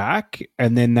be back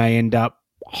and then they end up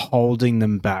holding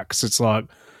them back. So it's like,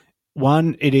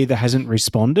 one, it either hasn't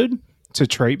responded to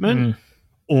treatment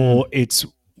or it's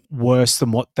worse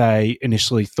than what they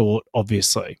initially thought,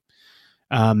 obviously.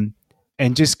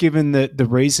 And just given that the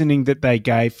reasoning that they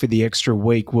gave for the extra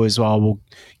week was, well, we'll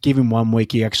give him 1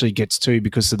 week, he actually gets 2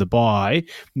 because of the bye.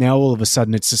 Now all of a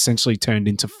sudden it's essentially turned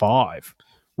into 5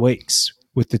 weeks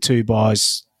with the 2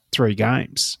 byes, 3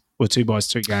 games, or 2 byes,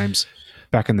 2 games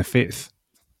back in the 5th.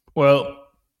 Well,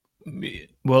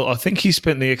 I think he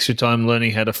spent the extra time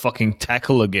learning how to fucking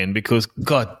tackle again because,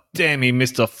 god damn, he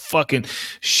missed a fucking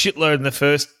shitload in the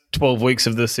first 12 weeks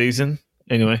of the season.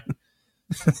 Anyway.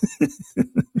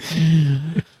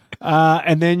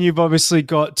 And then you've obviously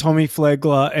got Tommy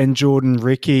Flegler and Jordan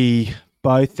Ricky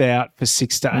both out for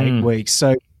 6 to 8 weeks.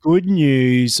 So good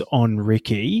news on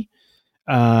Ricky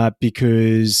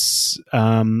because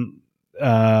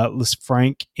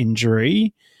Frank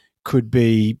injury could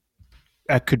be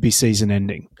season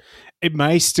ending. It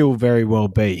may still very well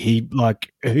be.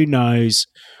 Who knows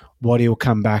what he'll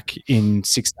come back in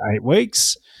 6 to 8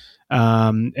 weeks.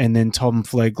 And then Tom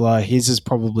Flegler, his is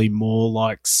probably more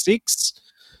like 6.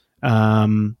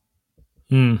 So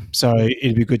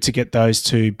it'd be good to get those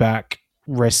 2 back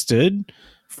rested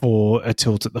for a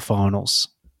tilt at the finals.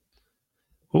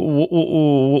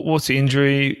 What's the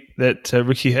injury that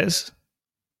Ricky has?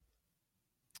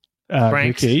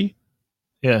 Ricky?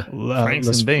 Yeah. Franks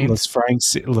and Beans.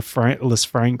 Frank's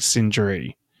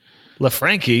injury.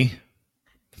 LaFrankie?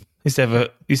 Used to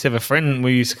have a friend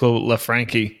we used to call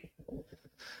LaFrankie.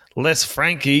 Less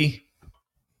Frankie,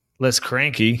 less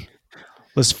cranky.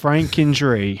 Les Frank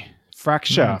injury,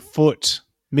 fracture, foot,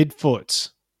 midfoot.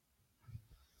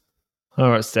 All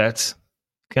right, stats.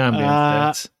 Calm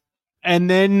down, stats. And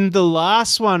then the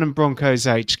last one in Broncos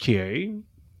HQ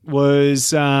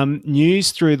was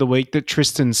news through the week that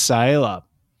Tristan Saylor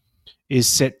is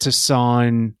set to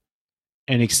sign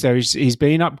an extension. He's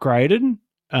been upgraded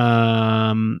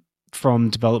from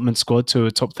development squad to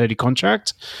a top 30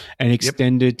 contract and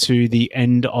extended to the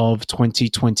end of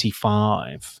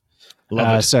 2025.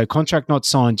 So contract not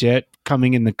signed yet,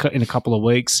 coming in a couple of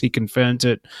weeks. He confirmed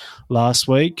it last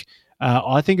week.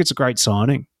 I think it's a great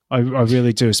signing. I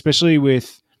really do, especially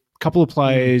with a couple of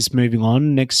players moving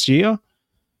on next year.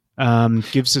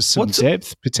 Gives us some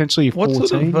depth, potentially a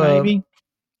 14 maybe.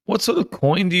 What sort of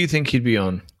coin do you think he'd be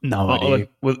on? No idea.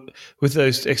 With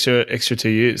those extra 2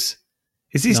 years.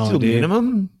 Is he still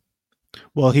minimum?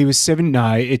 Well, he was 7.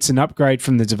 No, it's an upgrade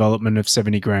from the development of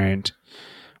 70 grand.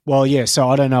 Well, yeah. So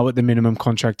I don't know what the minimum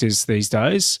contract is these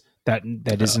days. That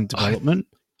isn't development.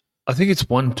 I think it's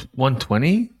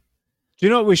 120. Do you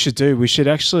know what we should do? We should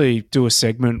actually do a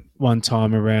segment one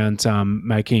time around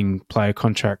making player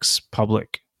contracts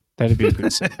public. That'd be a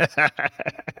good segment.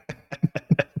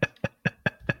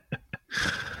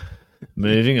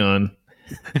 Moving on.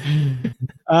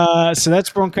 So that's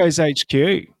Broncos HQ.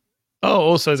 Oh,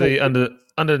 also the under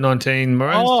 19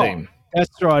 Maroons team. That's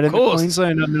right, and the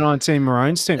Queensland under 19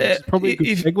 Maroons team. Which is probably a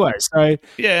good segue. So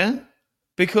yeah,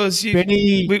 because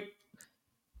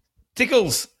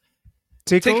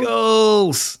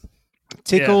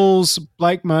Tickles,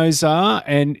 Blake Mozart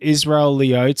and Israel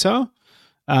Leota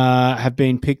have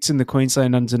been picked in the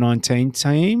Queensland under 19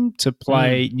 team to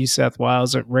play New South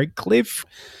Wales at Redcliffe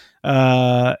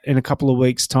in a couple of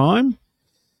weeks' time,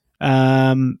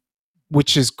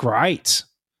 which is great.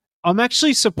 I'm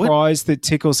actually surprised that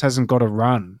Tickles hasn't got a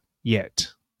run yet.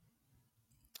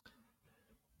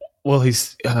 Well,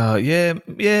 he's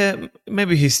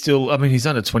maybe he's still. I mean, he's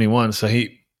under 21, so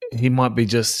he might be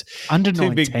just under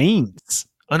 19s.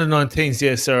 Under 19s,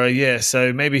 yeah. Sorry, yeah.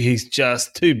 So maybe he's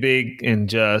just too big and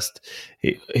just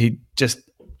he just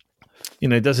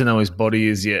doesn't know his body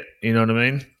is yet. You know what I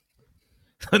mean?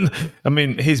 I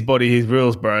mean, his body, his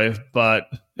rules, bro. But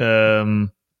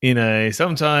sometimes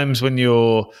when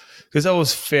because I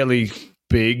was fairly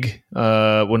big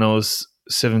when I was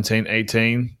 17,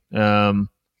 18.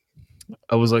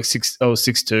 I was like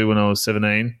 6'2" when I was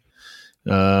 17.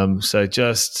 So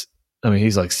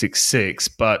he's like 6'6",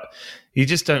 but you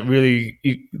don't really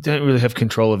have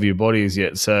control of your bodies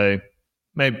yet. So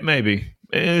maybe,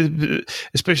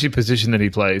 especially position that he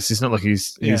plays. It's not like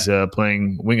he's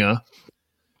playing winger.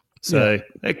 So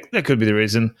that could be the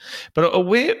reason. But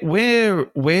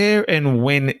where and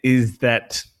when is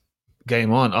that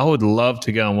game on? I would love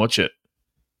to go and watch it.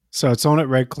 So it's on at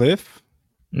Redcliffe.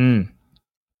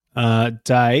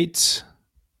 Date.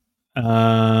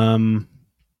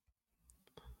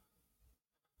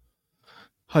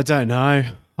 I don't know.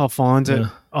 I'll find it.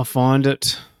 I'll find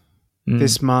it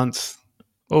this month.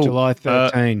 July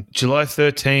 13. July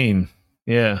 13.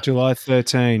 Yeah. July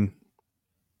 13.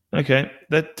 Okay.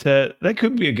 That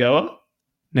could be a goer.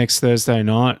 Next Thursday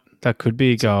night. That could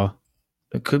be a goer.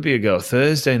 It could be a goer.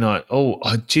 Thursday night. Oh,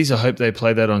 geez, I hope they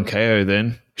play that on KO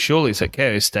then. Surely it's at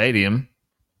KO Stadium.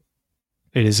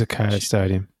 It is a KO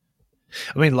Stadium.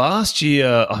 I mean, last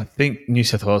year, I think New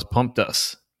South Wales pumped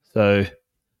us. So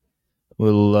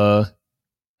we'll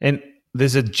and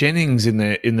there's a Jennings in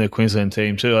the Queensland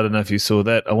team too. I don't know if you saw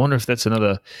that. I wonder if that's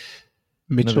another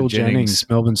Mitchell Jennings,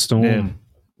 Melbourne Storm.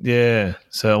 Yeah.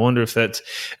 So I wonder if that's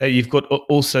you've got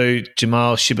also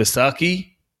Jamal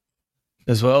Shibasaki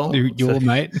as well. Your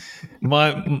mate,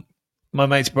 my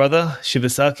mate's brother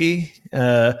Shibasaki.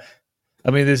 I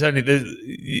mean,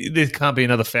 there can't be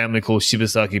another family called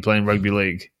Shibasaki playing rugby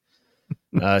league.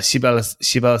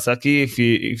 Shibasaki, if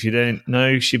you don't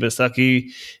know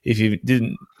Shibasaki, if you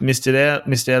missed out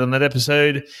on that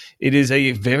episode, it is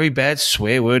a very bad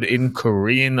swear word in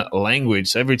Korean language.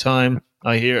 So every time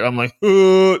I hear it, I'm like,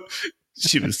 oh,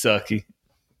 Shibasaki.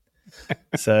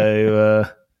 So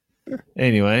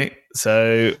anyway,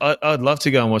 so I'd love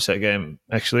to go and watch that game.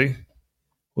 Actually,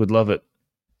 would love it.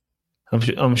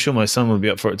 I'm sure my son would be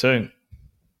up for it too.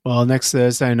 Well, next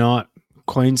Thursday night,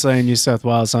 Queensland, New South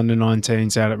Wales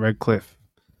under-19s out at Redcliffe.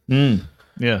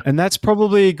 Yeah. And that's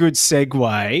probably a good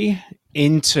segue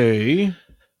into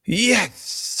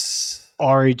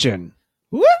Origin.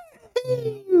 Woo!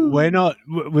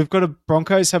 We've got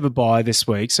Broncos have a bye this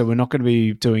week, so we're not going to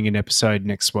be doing an episode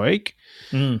next week.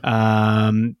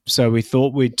 So we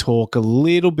thought we'd talk a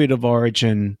little bit of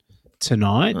Origin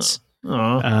tonight.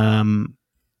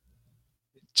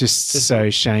 Just so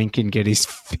Shane can get his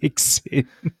fix in.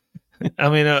 I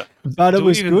mean, but it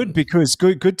was good because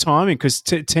good timing because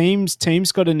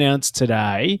teams got announced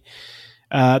today.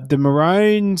 The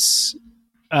Maroons,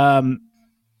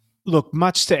 look,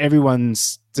 much to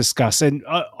everyone's disgust, and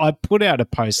I put out a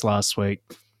post last week.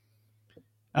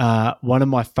 One of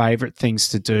my favourite things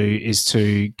to do is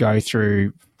to go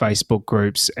through Facebook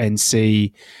groups and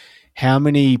see how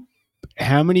many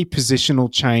positional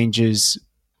changes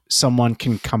someone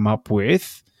can come up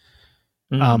with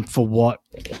for what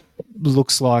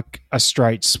looks like a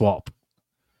straight swap.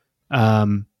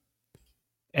 And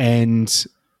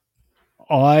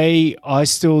I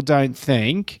still don't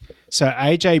think so.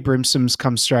 AJ Brimson's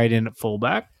come straight in at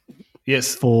fullback.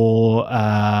 Yes. For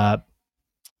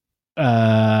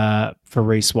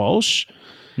Reece Walsh.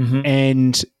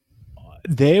 And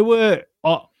there were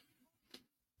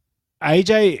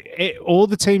AJ, all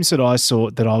the teams that I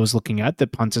saw that I was looking at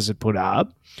that punters had put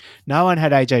up, no one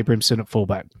had AJ Brimson at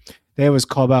fullback. There was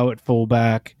Cobbo at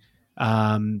fullback.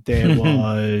 There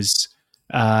was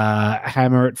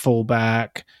Hammer at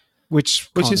fullback, which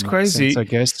is crazy, sense, I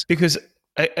guess, because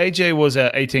AJ was our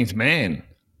 18th man.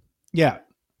 Yeah.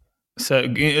 So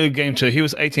game 2, he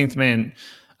was 18th man.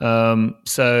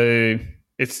 So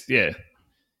it's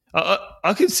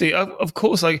I could see, of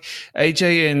course, like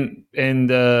AJ and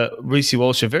Reece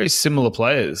Walsh are very similar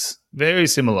players, very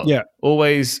similar. Yeah,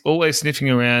 always sniffing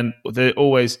around. They're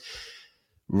always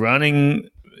running.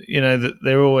 You know,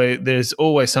 there's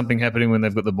always something happening when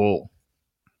they've got the ball.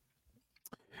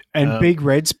 And Big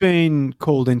Red's been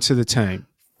called into the team.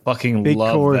 Fucking Big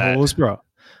love Corey that. Horsburgh.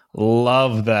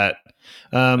 Love that.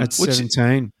 At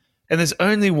 17. And there's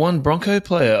only one Bronco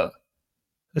player.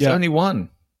 There's only one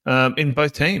in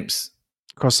both teams.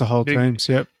 Across the whole teams,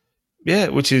 yep. Yeah,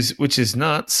 which is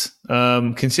nuts.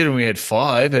 Considering we had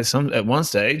 5 at one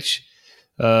stage.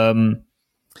 But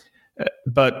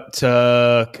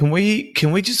can we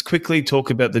just quickly talk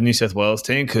about the New South Wales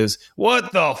team? Because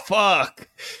what the fuck?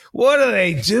 What are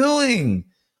they doing?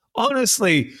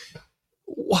 Honestly,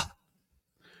 what?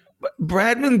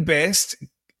 Bradman Best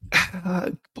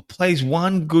plays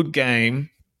one good game.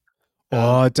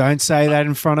 Oh, don't say that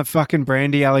in front of fucking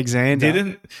Brandy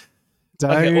Alexander.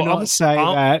 Don't say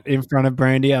that in front of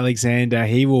Brandy Alexander.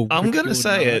 He will. I'm going to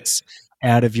say it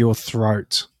out of your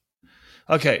throat.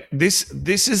 Okay, this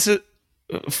is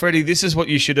Freddie. This is what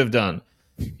you should have done.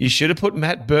 You should have put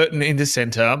Matt Burton into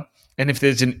centre, and if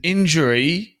there's an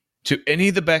injury to any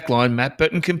of the back line, Matt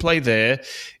Burton can play there,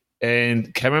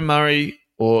 and Cameron Murray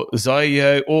or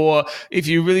Zayo, or if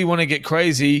you really want to get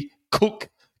crazy, Cook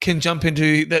can jump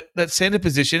into that centre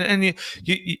position, and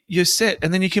you're set.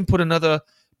 And then you can put another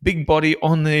big body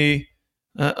on the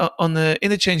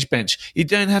interchange bench. You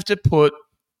don't have to put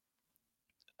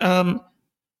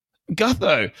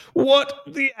Gutho. What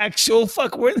the actual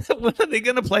fuck? When are they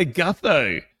going to play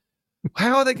Gutho?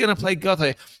 How are they going to play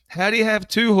Gutho? How do you have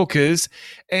 2 hookers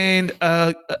and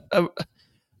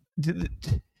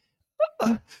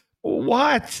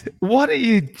what? What are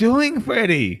you doing,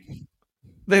 Freddie?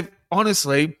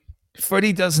 Honestly,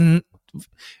 Freddie doesn't.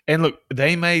 And look,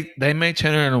 they may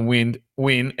turn around and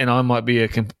win, and I might be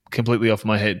completely off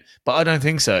my head, but I don't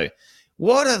think so.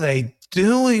 What are they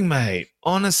doing, mate?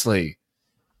 Honestly.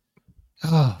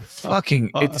 Oh,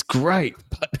 fucking, it's great,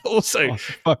 but also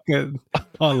I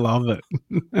love it.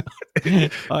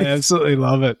 I absolutely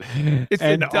love it. it's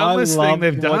And the dumbest thing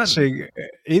they've done.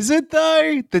 Is it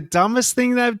though? The dumbest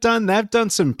thing they've done? They've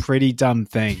done some pretty dumb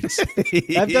things.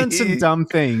 They've done some dumb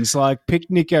things like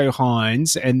pick Nico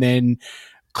Hines and then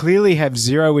clearly have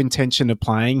zero intention of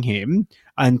playing him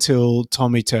until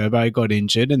Tommy Turbo got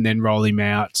injured and then roll him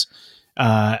out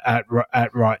at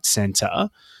right centre.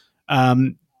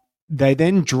 They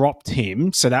then dropped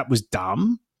him, so that was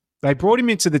dumb. They brought him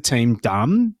into the team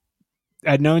dumb,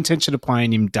 had no intention of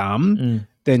playing him dumb,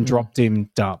 then dropped him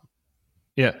dumb.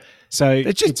 Yeah. So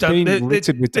they're just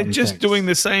they're just doing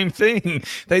the same thing.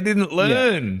 They didn't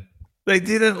learn. Yeah. They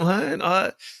didn't learn.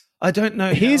 I don't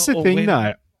know. Here's the thing,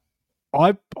 though.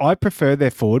 I prefer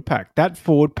their forward pack. That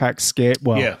forward pack scared.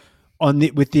 Well, yeah.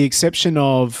 With the exception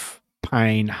of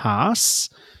Payne Haas.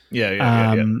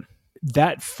 Yeah.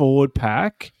 That forward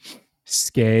pack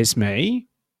scares me.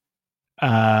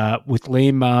 With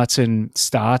Liam Martin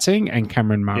starting and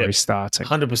Cameron Murray starting.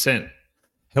 100%.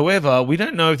 However, we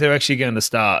don't know if they're actually going to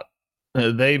start.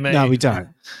 They may. No, we don't.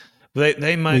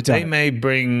 They may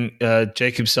bring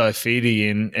Jacob Saifidi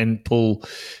in and pull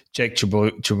Jake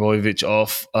Trbojevic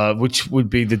off, which would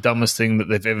be the dumbest thing that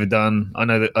they've ever done. I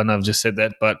know I've just said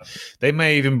that, but they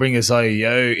may even bring Isaiah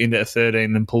Yeo into a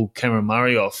 13 and pull Cameron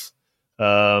Murray off.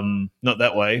 Not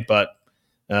that way, but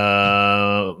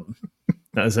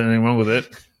there's anything wrong with it.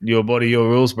 Your body, your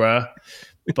rules, bruh.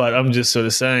 But I'm just sort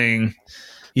of saying,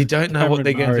 you don't know Cameron what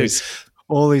they're going to do.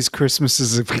 All these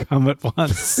Christmases have come at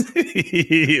once.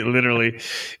 Literally.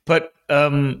 But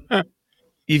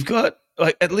you've got,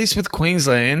 like, at least with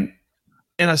Queensland,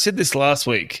 and I said this last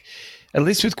week, at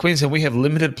least with Queensland, we have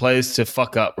limited players to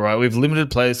fuck up, right? We have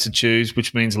limited players to choose,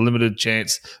 which means a limited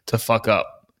chance to fuck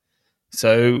up.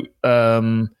 So,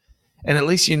 and at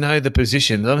least you know the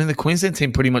positions. I mean, the Queensland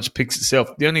team pretty much picks itself.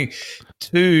 The only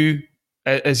two,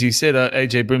 as you said, are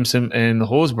AJ Brimson and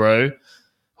Horsburgh.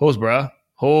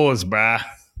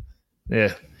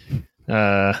 Yeah.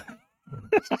 I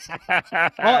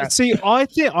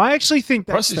actually think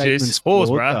that statement's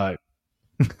flawed,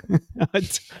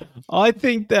 I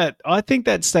think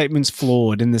that statement's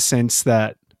flawed in the sense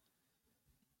that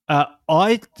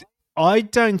I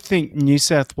don't think New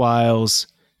South Wales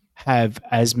have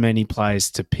as many players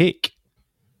to pick.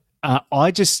 I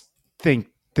just think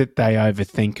that they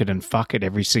overthink it and fuck it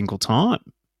every single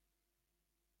time.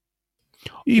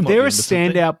 There are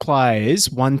standout players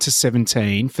 1 to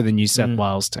 17 for the New South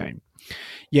Wales team.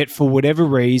 Yet for whatever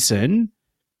reason,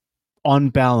 on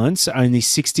balance, only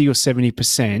 60 or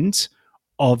 70%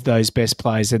 of those best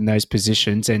players in those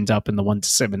positions end up in the 1 to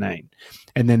 17.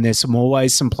 And then there's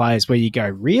always some players where you go,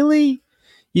 really?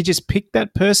 You just pick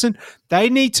that person? They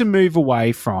need to move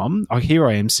away from, here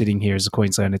I am sitting here as a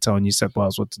Queenslander telling New South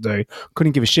Wales what to do.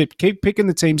 Couldn't give a shit. Keep picking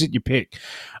the teams that you pick.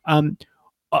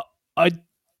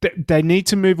 They need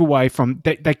to move away from,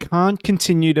 they can't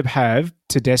continue to have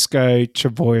Tedesco,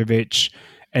 Trbojevic,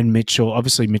 and Mitchell.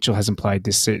 Obviously, Mitchell hasn't played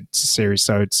this series,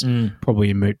 so it's probably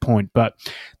a moot point. But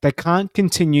they can't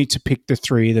continue to pick the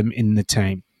three of them in the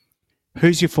team.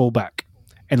 Who's your fullback?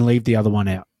 And leave the other one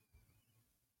out.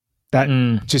 That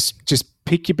just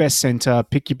pick your best centre,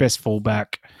 pick your best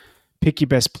fullback, pick your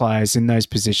best players in those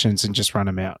positions, and just run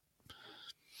them out.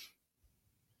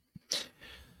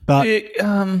 But keep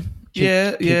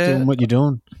doing what you're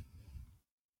doing.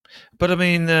 But I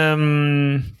mean,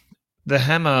 the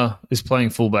Hammer is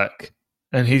playing fullback,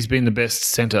 and he's been the best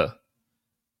centre.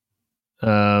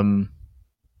 So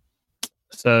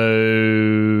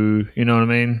you know what I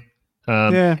mean.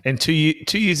 And 2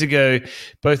 years ago,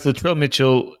 both Latrell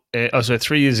Mitchell,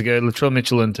 3 years ago, Latrell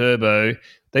Mitchell and Turbo,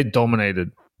 they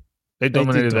dominated. They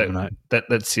dominated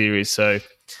that series. So,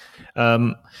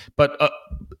 but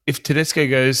if Tedesco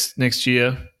goes next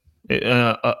year,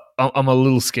 I'm a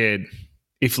little scared.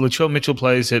 If Latrell Mitchell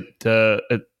plays at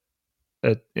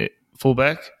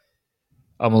fullback,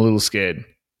 I'm a little scared.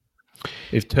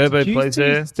 If Turbo plays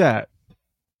there,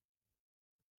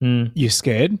 you're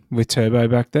scared with Turbo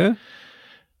back there?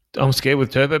 I'm scared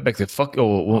with Turbo back there.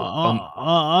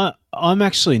 I'm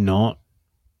actually not.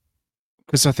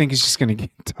 Because I think he's just going to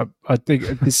get up. I think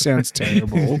this sounds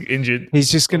terrible. Injured.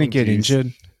 He's just going to get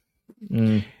injured.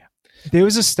 There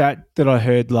was a stat that I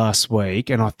heard last week,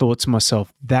 and I thought to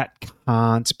myself, that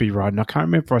can't be right. And I can't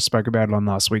remember if I spoke about it on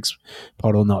last week's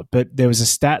pod or not. But there was a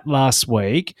stat last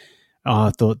week.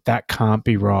 I thought that can't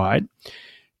be right.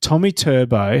 Tommy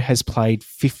Turbo has played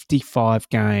 55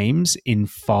 games in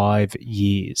 5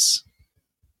 years.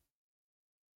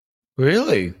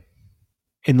 Really?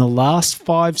 In the last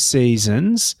 5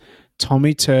 seasons,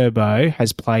 Tommy Turbo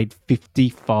has played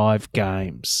 55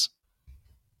 games.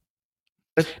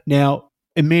 Now,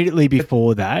 immediately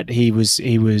before that, he was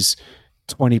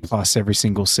 20 plus every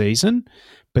single season.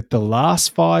 But the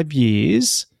last 5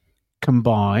 years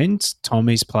combined,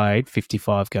 Tommy's played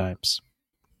 55 games.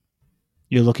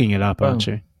 You're looking it up, aren't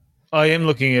you? I am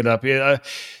looking it up. Yeah,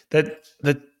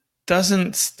 that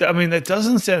doesn't. I mean, that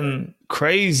doesn't sound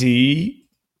crazy,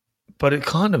 but it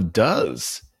kind of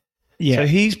does. Yeah. So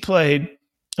he's played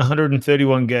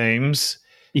 131 games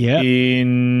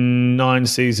in 9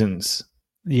 seasons.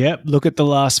 Yep. Look at the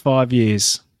last 5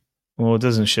 years. Well, it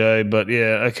doesn't show, but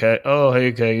yeah, okay. Oh,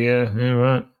 okay, yeah,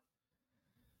 right.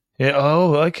 Yeah,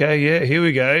 oh, okay, yeah, here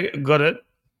we go. Got it.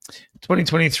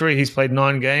 2023, he's played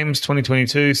 9 games.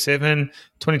 2022, 7.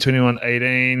 2021,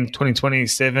 18. 2020,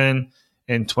 7.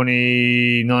 And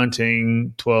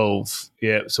 2019, 12.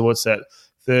 Yeah, so what's that?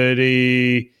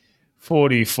 30,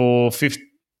 44, 50.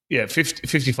 Yeah, 50,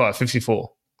 55,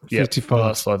 54. Yeah, 55. The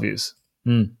last 5 years.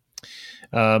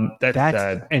 That's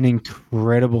sad. An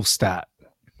incredible stat.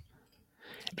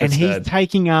 That's and he's sad.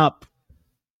 Taking up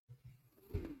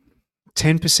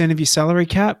 10% of your salary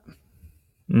cap.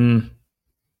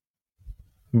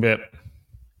 Yep.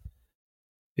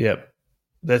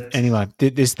 Anyway,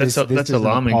 this that's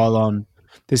alarming.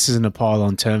 This isn't a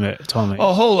pile-on term, Tommy.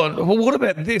 Oh, hold on. Well, what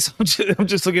about this? I'm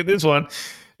just looking at this one.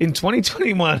 In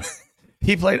 2021,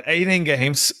 he played 18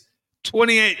 games,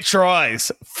 28 tries.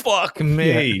 Fuck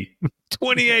me. Yeah.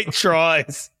 28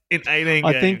 tries in 18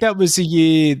 games. I think that was the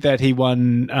year that he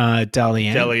won Dally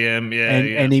M. Dally M, yeah.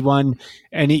 And he won,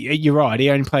 and you're right, he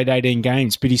only played 18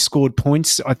 games, but he scored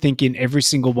points, I think, in every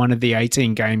single one of the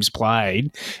 18 games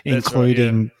played,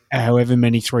 including however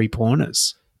many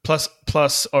three-pointers.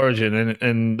 Plus Origin,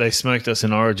 and they smoked us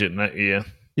in Origin that year.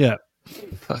 Yeah.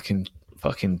 Fucking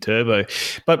turbo.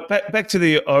 But back to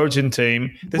the Origin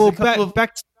team. Go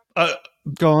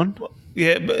on.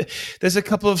 Yeah, but there's a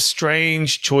couple of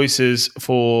strange choices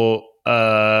for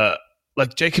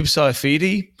like Jacob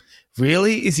Saifidi.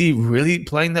 Really? Is he really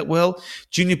playing that well?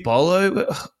 Junior Bolo,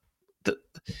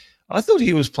 I thought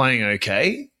he was playing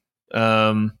okay.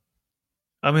 I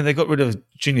mean, they got rid of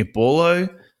Junior Bolo.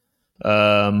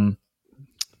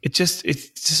 It's just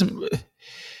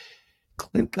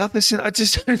Clint Gutherson.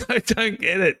 I don't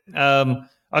get it.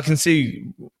 I can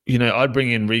see, I'd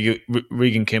bring in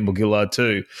Regan Campbell-Gillard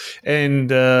too,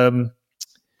 and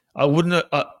I wouldn't.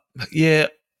 I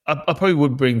probably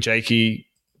would bring Jakey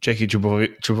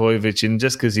Trebojevic in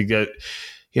just because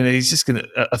he's just gonna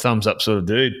a thumbs up sort of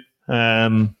dude.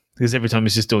 Because every time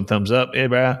he's just doing thumbs up, yeah,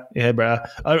 brah.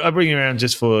 I bring him around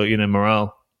just for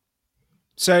morale.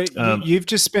 So you've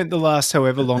just spent the last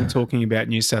however long talking about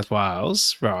New South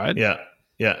Wales, right? Yeah.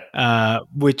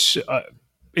 Which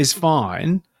is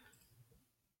fine.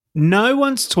 No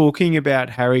one's talking about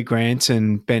Harry Grant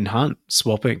and Ben Hunt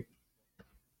swapping.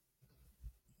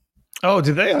 Oh,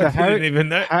 did they? I didn't even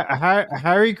know.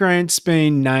 Harry Grant's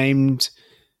been named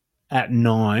at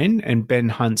 9 and Ben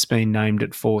Hunt's been named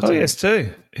at 14. Oh, he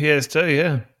has too,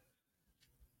 yeah.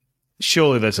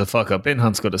 Surely that's a fuck up. Ben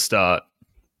Hunt's got to start.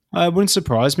 It wouldn't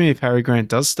surprise me if Harry Grant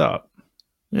does start.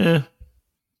 Yeah.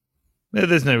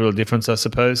 There's no real difference, I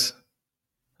suppose.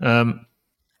 But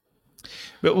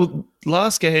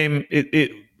last game,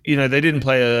 they didn't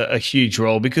play a huge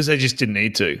role because they just didn't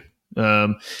need to.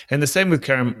 And the same with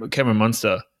Cameron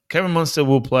Munster. Cameron Munster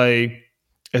will play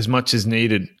as much as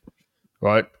needed,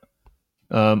 right?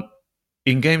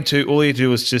 In game 2, all you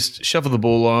do is just shovel the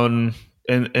ball on,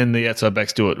 and the outside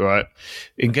backs do it, right?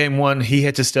 In game 1, he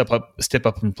had to step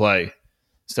up and play.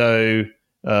 So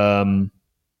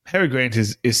Harry Grant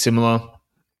is similar.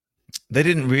 They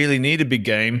didn't really need a big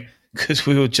game because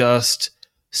we were just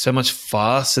so much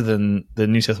faster than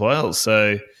New South Wales.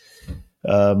 So,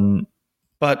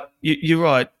 but you're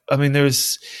right. I mean,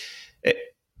 there's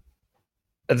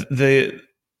the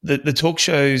talk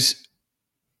shows.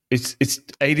 It's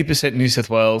 80% New South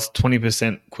Wales,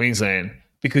 20% Queensland,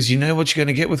 because you know what you're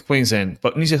going to get with Queensland.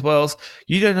 But New South Wales,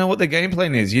 you don't know what their game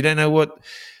plan is. You don't know what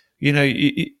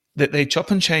that they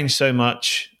chop and change so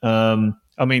much.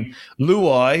 I mean,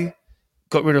 Luai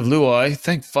got rid of Luai.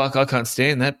 Thank fuck, I can't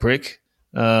stand that prick.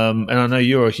 And I know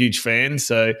you're a huge fan.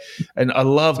 So, and I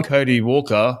love Cody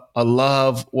Walker. I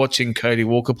love watching Cody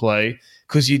Walker play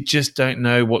because you just don't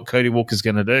know what Cody Walker's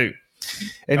going to do.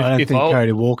 And I don't think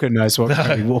Cody Walker knows what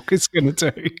Cody Walker's going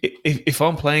to do. If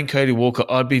I'm playing Cody Walker,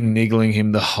 I'd be niggling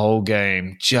him the whole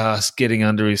game, just getting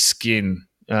under his skin.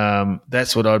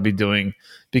 That's what I'd be doing,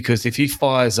 because if he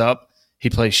fires up, he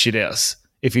plays shithouse.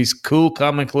 If he's cool,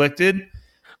 calm, and collected,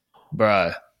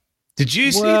 bro. Did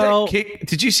you see that kick?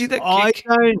 Did you see that kick?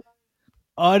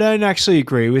 I don't actually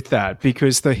agree with that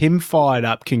because the him fired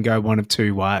up can go one of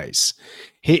two ways.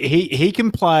 He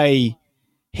can play.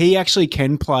 He actually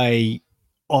can play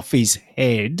off his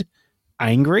head,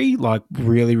 angry, like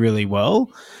really really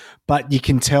well. But you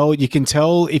can tell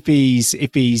if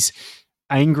he's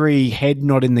angry head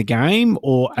not in the game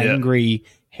or Yeah. angry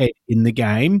head in the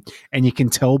game, and you can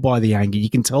tell by the anger. You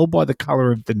can tell by the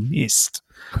color of the mist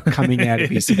coming out of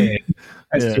his head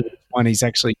as to which one he's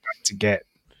actually going to get.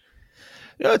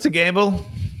 Yeah, it's a gamble.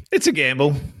 It's a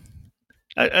gamble.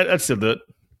 I'd still do it.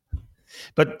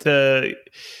 But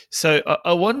so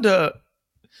I wonder.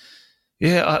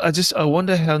 Yeah, I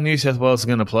wonder how New South Wales is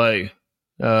going to play,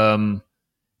 I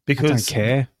because don't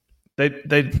care.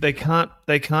 they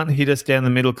can't hit us down the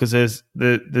middle because they've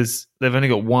only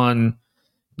got one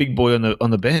big boy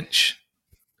on the bench.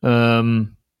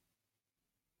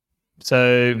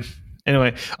 So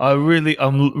anyway,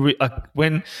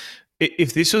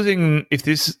 if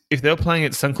they were playing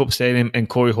at Suncorp Stadium and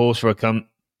Corey Horsburgh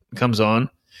comes on,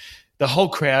 the whole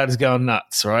crowd is going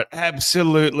nuts, right?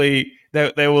 Absolutely,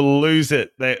 they will lose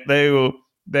it. They will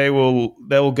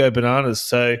go bananas.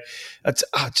 So it's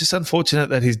just unfortunate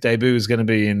that his debut is going to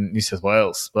be in New South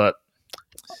Wales. But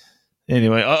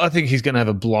anyway, I think he's going to have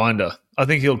a blinder. I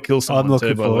think he'll kill someone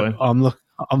too. By the way,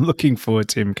 I'm looking forward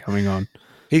to him coming on.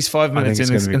 He's 5 minutes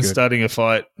in and starting a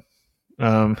fight.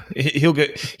 He'll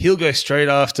go straight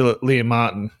after Liam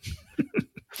Martin.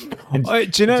 Do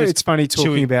you know it's funny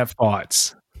talking about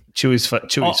fights? Chew his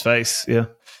face. Yeah,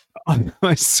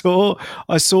 I saw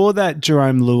that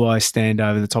Jerome Luai stand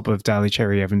over the top of Daly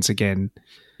Cherry Evans again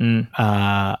from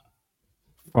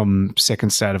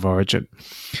second state of origin.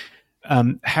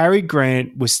 Harry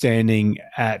Grant was standing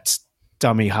at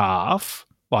dummy half,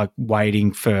 like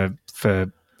waiting for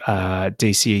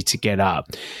DCE to get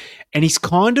up, and he's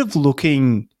kind of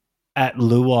looking at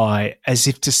Luai as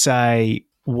if to say,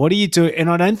 "What are you doing?" And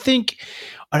I don't think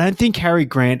Harry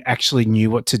Grant actually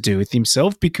knew what to do with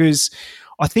himself, because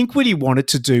I think what he wanted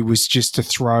to do was just to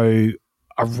throw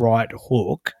a right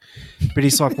hook, but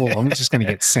he's like, well, I'm just going to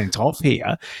get sent off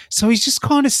here. So he's just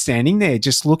kind of standing there,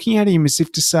 just looking at him as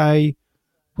if to say,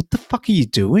 what the fuck are you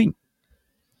doing?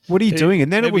 What are you doing?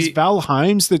 And then it was Val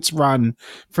Holmes that's run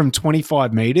from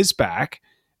 25 metres back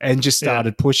and just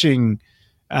started pushing.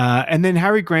 And then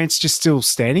Harry Grant's just still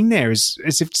standing there as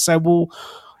if to say, well,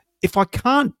 if I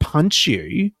can't punch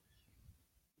you,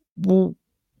 well,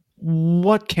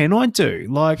 what can I do?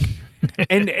 Like,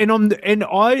 and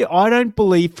I don't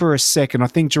believe for a second. I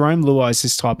think Jerome Luai is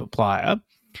this type of player.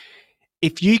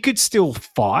 If you could still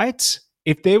fight,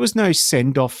 if there was no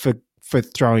send off for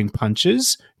throwing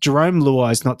punches, Jerome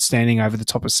Luai is not standing over the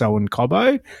top of Selwyn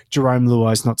Cobbo. Jerome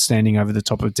Luai is not standing over the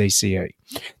top of DCE.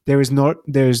 There is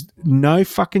no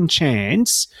fucking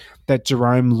chance that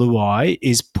Jerome Luai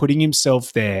is putting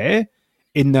himself there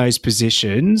in those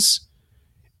positions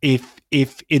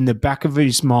if in the back of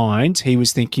his mind he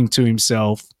was thinking to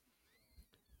himself,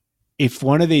 if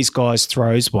one of these guys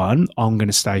throws one, I'm going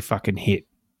to stay fucking hit.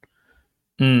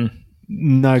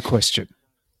 No question.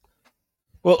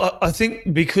 Well, I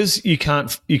think because you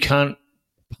can't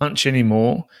punch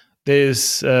anymore,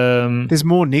 there's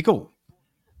more niggle.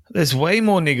 There's way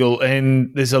more niggle,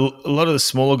 and there's a lot of the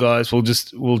smaller guys will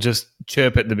just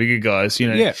chirp at the bigger guys.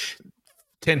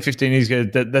 10, 15 years ago,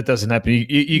 that doesn't happen.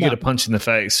 You get a punch in the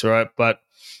face, right? But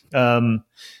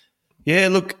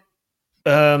look,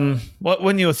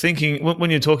 when you were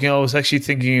talking, I was actually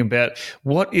thinking about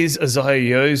what is Isaiah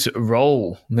Yo's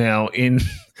role now in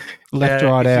left,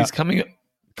 right, out. He's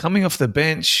coming off the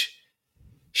bench.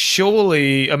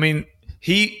 Surely, I mean,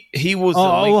 he was.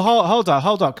 Hold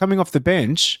on. Coming off the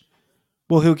bench,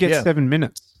 well, he'll get 7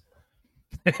 minutes.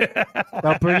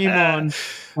 They'll bring him on.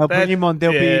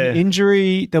 There'll be an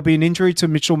injury. There'll be an injury to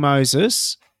Mitchell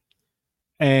Moses,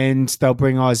 and they'll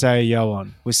bring Isaiah Yo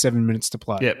on with 7 minutes to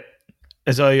play. Yep.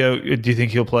 Isaiah Yo, do you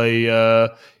think he'll play?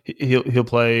 He'll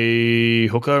play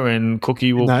hooker, and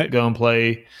Cookie will go and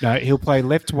play. No, he'll play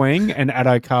left wing, and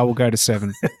Adokar will go to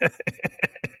 7.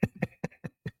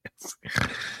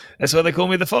 That's why they call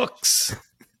me the Fox.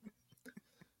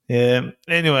 Yeah.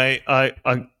 Anyway, I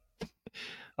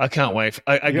can't wait.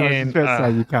 You can't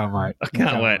wait. I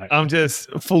can't wait. I'm just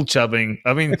full chubbing.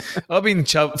 I mean, I've been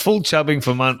full chubbing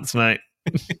for months, mate.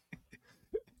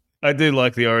 I do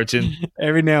like the Origin.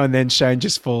 Every now and then, Shane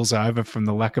just falls over from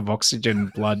the lack of oxygen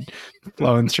and blood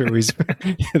flowing through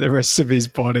the rest of his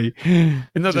body. It's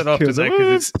not that often,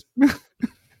 because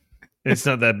it's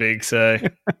not that big, so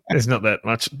there's not that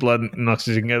much blood and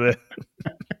oxygen go there.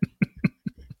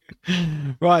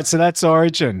 Right, so that's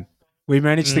Origin. We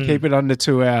managed to keep it under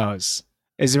 2 hours.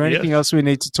 Is there anything else we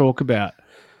need to talk about?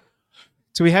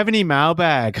 Do we have any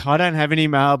mailbag? I don't have any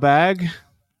mailbag.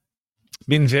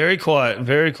 Been very quiet,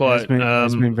 very quiet.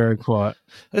 It's been very quiet.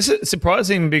 It's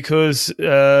surprising because,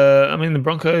 the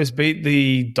Broncos beat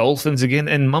the Dolphins again,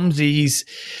 and Mumsy's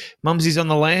on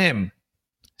the lam.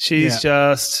 She's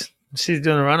doing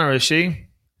a runner, is she?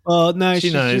 Oh no,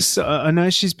 she knows. I know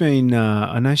she's been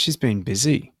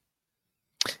busy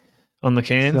on the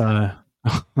can.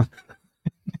 So,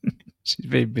 she's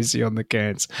been busy on the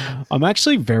cans. I'm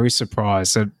actually very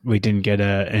surprised that we didn't get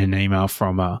an email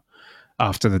from her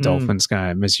after the Dolphins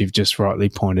game, as you've just rightly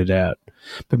pointed out.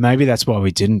 But maybe that's why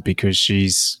we didn't, because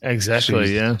she's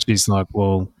like,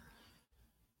 well,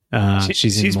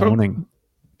 she's in mourning.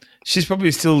 She's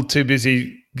probably still too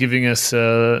busy giving us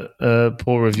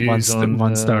poor reviews on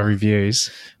one-star reviews.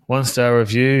 1-star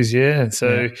reviews, yeah.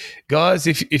 So, guys,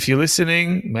 if you're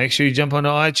listening, make sure you jump onto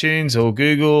iTunes or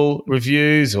Google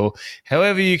reviews, or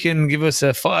however you can give us a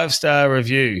 5-star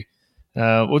review.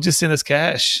 Or just send us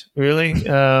cash, really.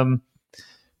 Are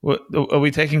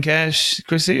we taking cash,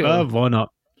 Chrissy? Why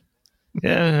not?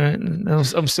 Yeah, I'm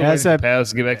still waiting for Powers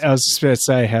to get back. I was just about to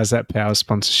say, how's that Power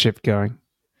sponsorship going?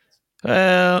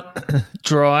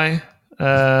 Dry.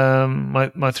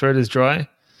 My throat is dry.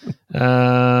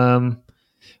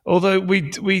 Although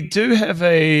we do have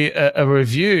a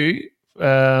review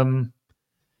from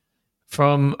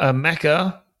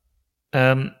Macca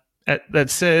that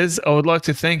says, I would like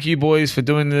to thank you boys for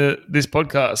doing this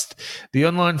podcast. The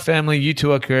online family you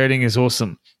two are creating is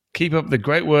awesome. Keep up the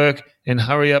great work and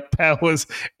hurry up, Powers,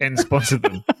 and sponsor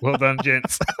them. Well done,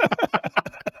 gents.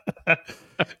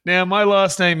 Now, my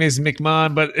last name is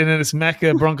McMahon, and it's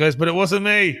Macca Broncos, but it wasn't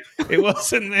me. It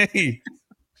wasn't me.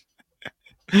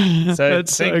 So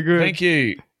that's so good. Thank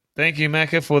you,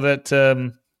 Macca, for that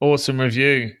awesome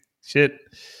review. Shit.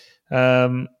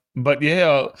 But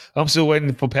yeah, I'm still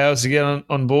waiting for Powers to get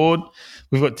on board.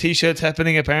 We've got T-shirts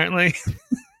happening apparently.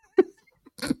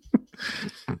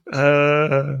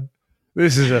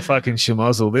 This is a fucking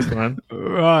schmozzle, this one.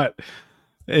 Right.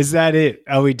 Is that it?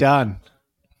 Are we done?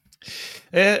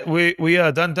 Yeah, we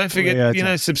are done. Don't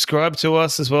forget, subscribe to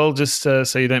us as well, just so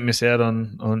you don't miss out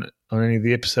on any of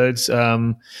the episodes.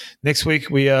 Next week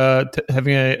we are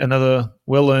having another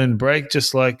well-earned break,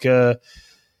 just like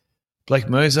Blake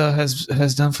Moser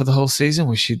has done for the whole season.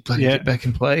 We should get back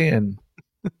and play, and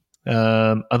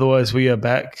otherwise we are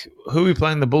back. Who are we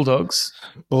playing? The Bulldogs.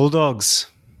 Bulldogs.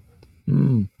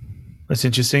 That's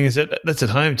interesting. That's at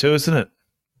home too, isn't it?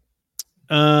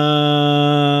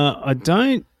 I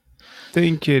don't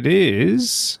think it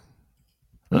is.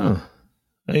 Oh,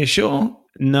 are you sure?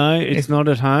 No, it's not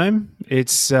at home.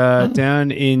 It's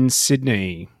down in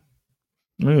Sydney.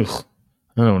 Ugh,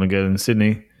 I don't want to go in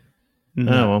Sydney.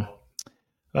 No. Oh,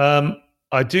 well.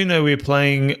 I do know we're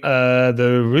playing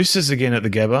the Roosters again at the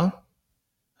Gabba.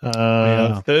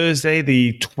 Thursday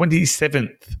the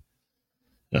 27th.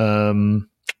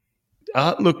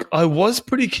 Look, I was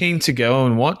pretty keen to go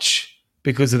and watch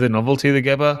because of the novelty of the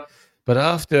Gabba, but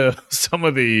after some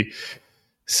of the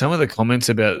comments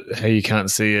about how you can't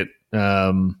see it,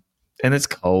 and it's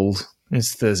cold.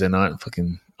 It's Thursday night.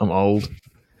 I'm old.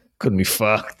 Couldn't be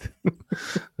fucked.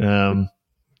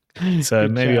 So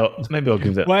maybe I'll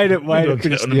give that. Way to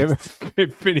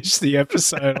finish the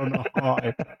episode on a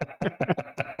high.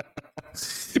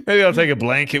 Maybe I'll take a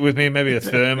blanket with me. Maybe a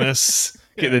thermos.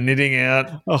 Get the knitting out.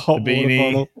 A hot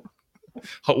beanie.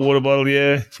 Hot water bottle,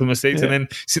 for my seats, and then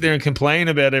sit there and complain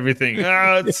about everything.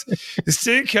 Oh, it's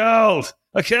too cold.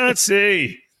 I can't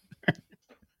see.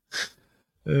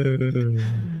 All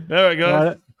right,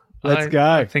 guys. Let's go.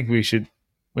 I think we should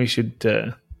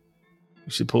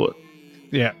pull it.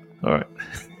 Yeah. All right.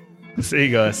 See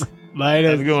you guys. Later.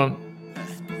 Have a good one.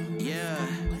 Yeah.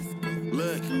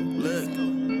 Look.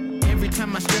 Every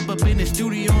time I step up in the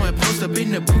studio and post up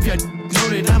in the booth, y'all know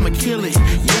that I'ma kill it.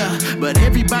 Yeah. But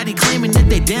everybody claiming that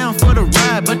they down for the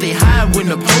ride, but they hide when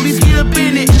the police get up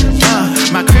in it.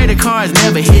 My credit card's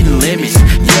never hitting limits.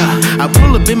 Yeah. I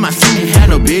pull up in my seat and had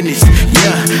no business.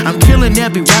 Yeah. I'm killing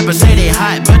every rapper, say they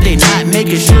hot, but they not.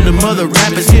 Making sure the mother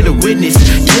rappers hit a witness.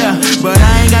 Yeah. But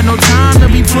I ain't got no time to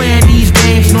be playing these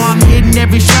games. No, I'm hitting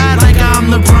every shot like I'm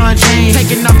LeBron James.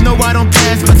 Taking off, no, I don't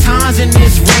pass batons in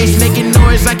this race. Making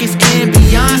noise like it's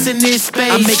ambiance in this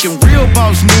space. I'm making real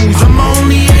boss moves. I'm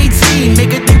only 18.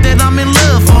 Make her think that I'm in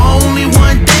love for only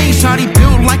one thing. Shawty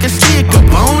built like a stick, a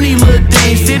bony little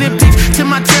thing. Sending pics to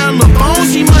my telephone.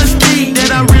 She must think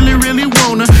that I really, really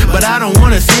want her, but I don't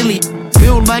want her silly.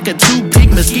 Built like a toothpick,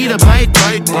 mosquito bite.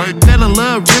 Fell in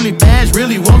love really fast,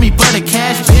 really want me for the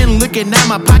cash. Been looking at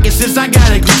my pocket since I got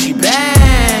a Gucci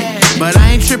bag. but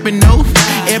I ain't tripping, no.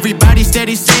 Everybody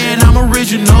steady saying I'm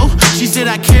original. She said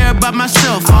I care about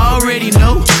myself, I already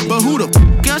know. But who the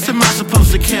f*** else am I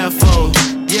supposed to care for?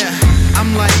 Yeah,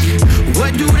 I'm like,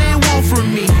 what do they want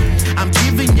from me? I'm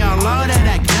giving y'all all that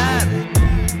I got.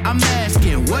 I'm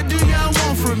asking, what do y'all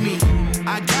want from me?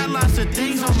 I got lots of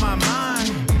things on my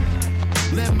mind.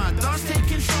 Let my thoughts take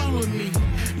control of me.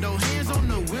 No hands on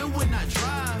the wheel when I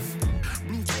drive.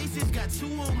 Blue faces got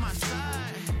two on my side.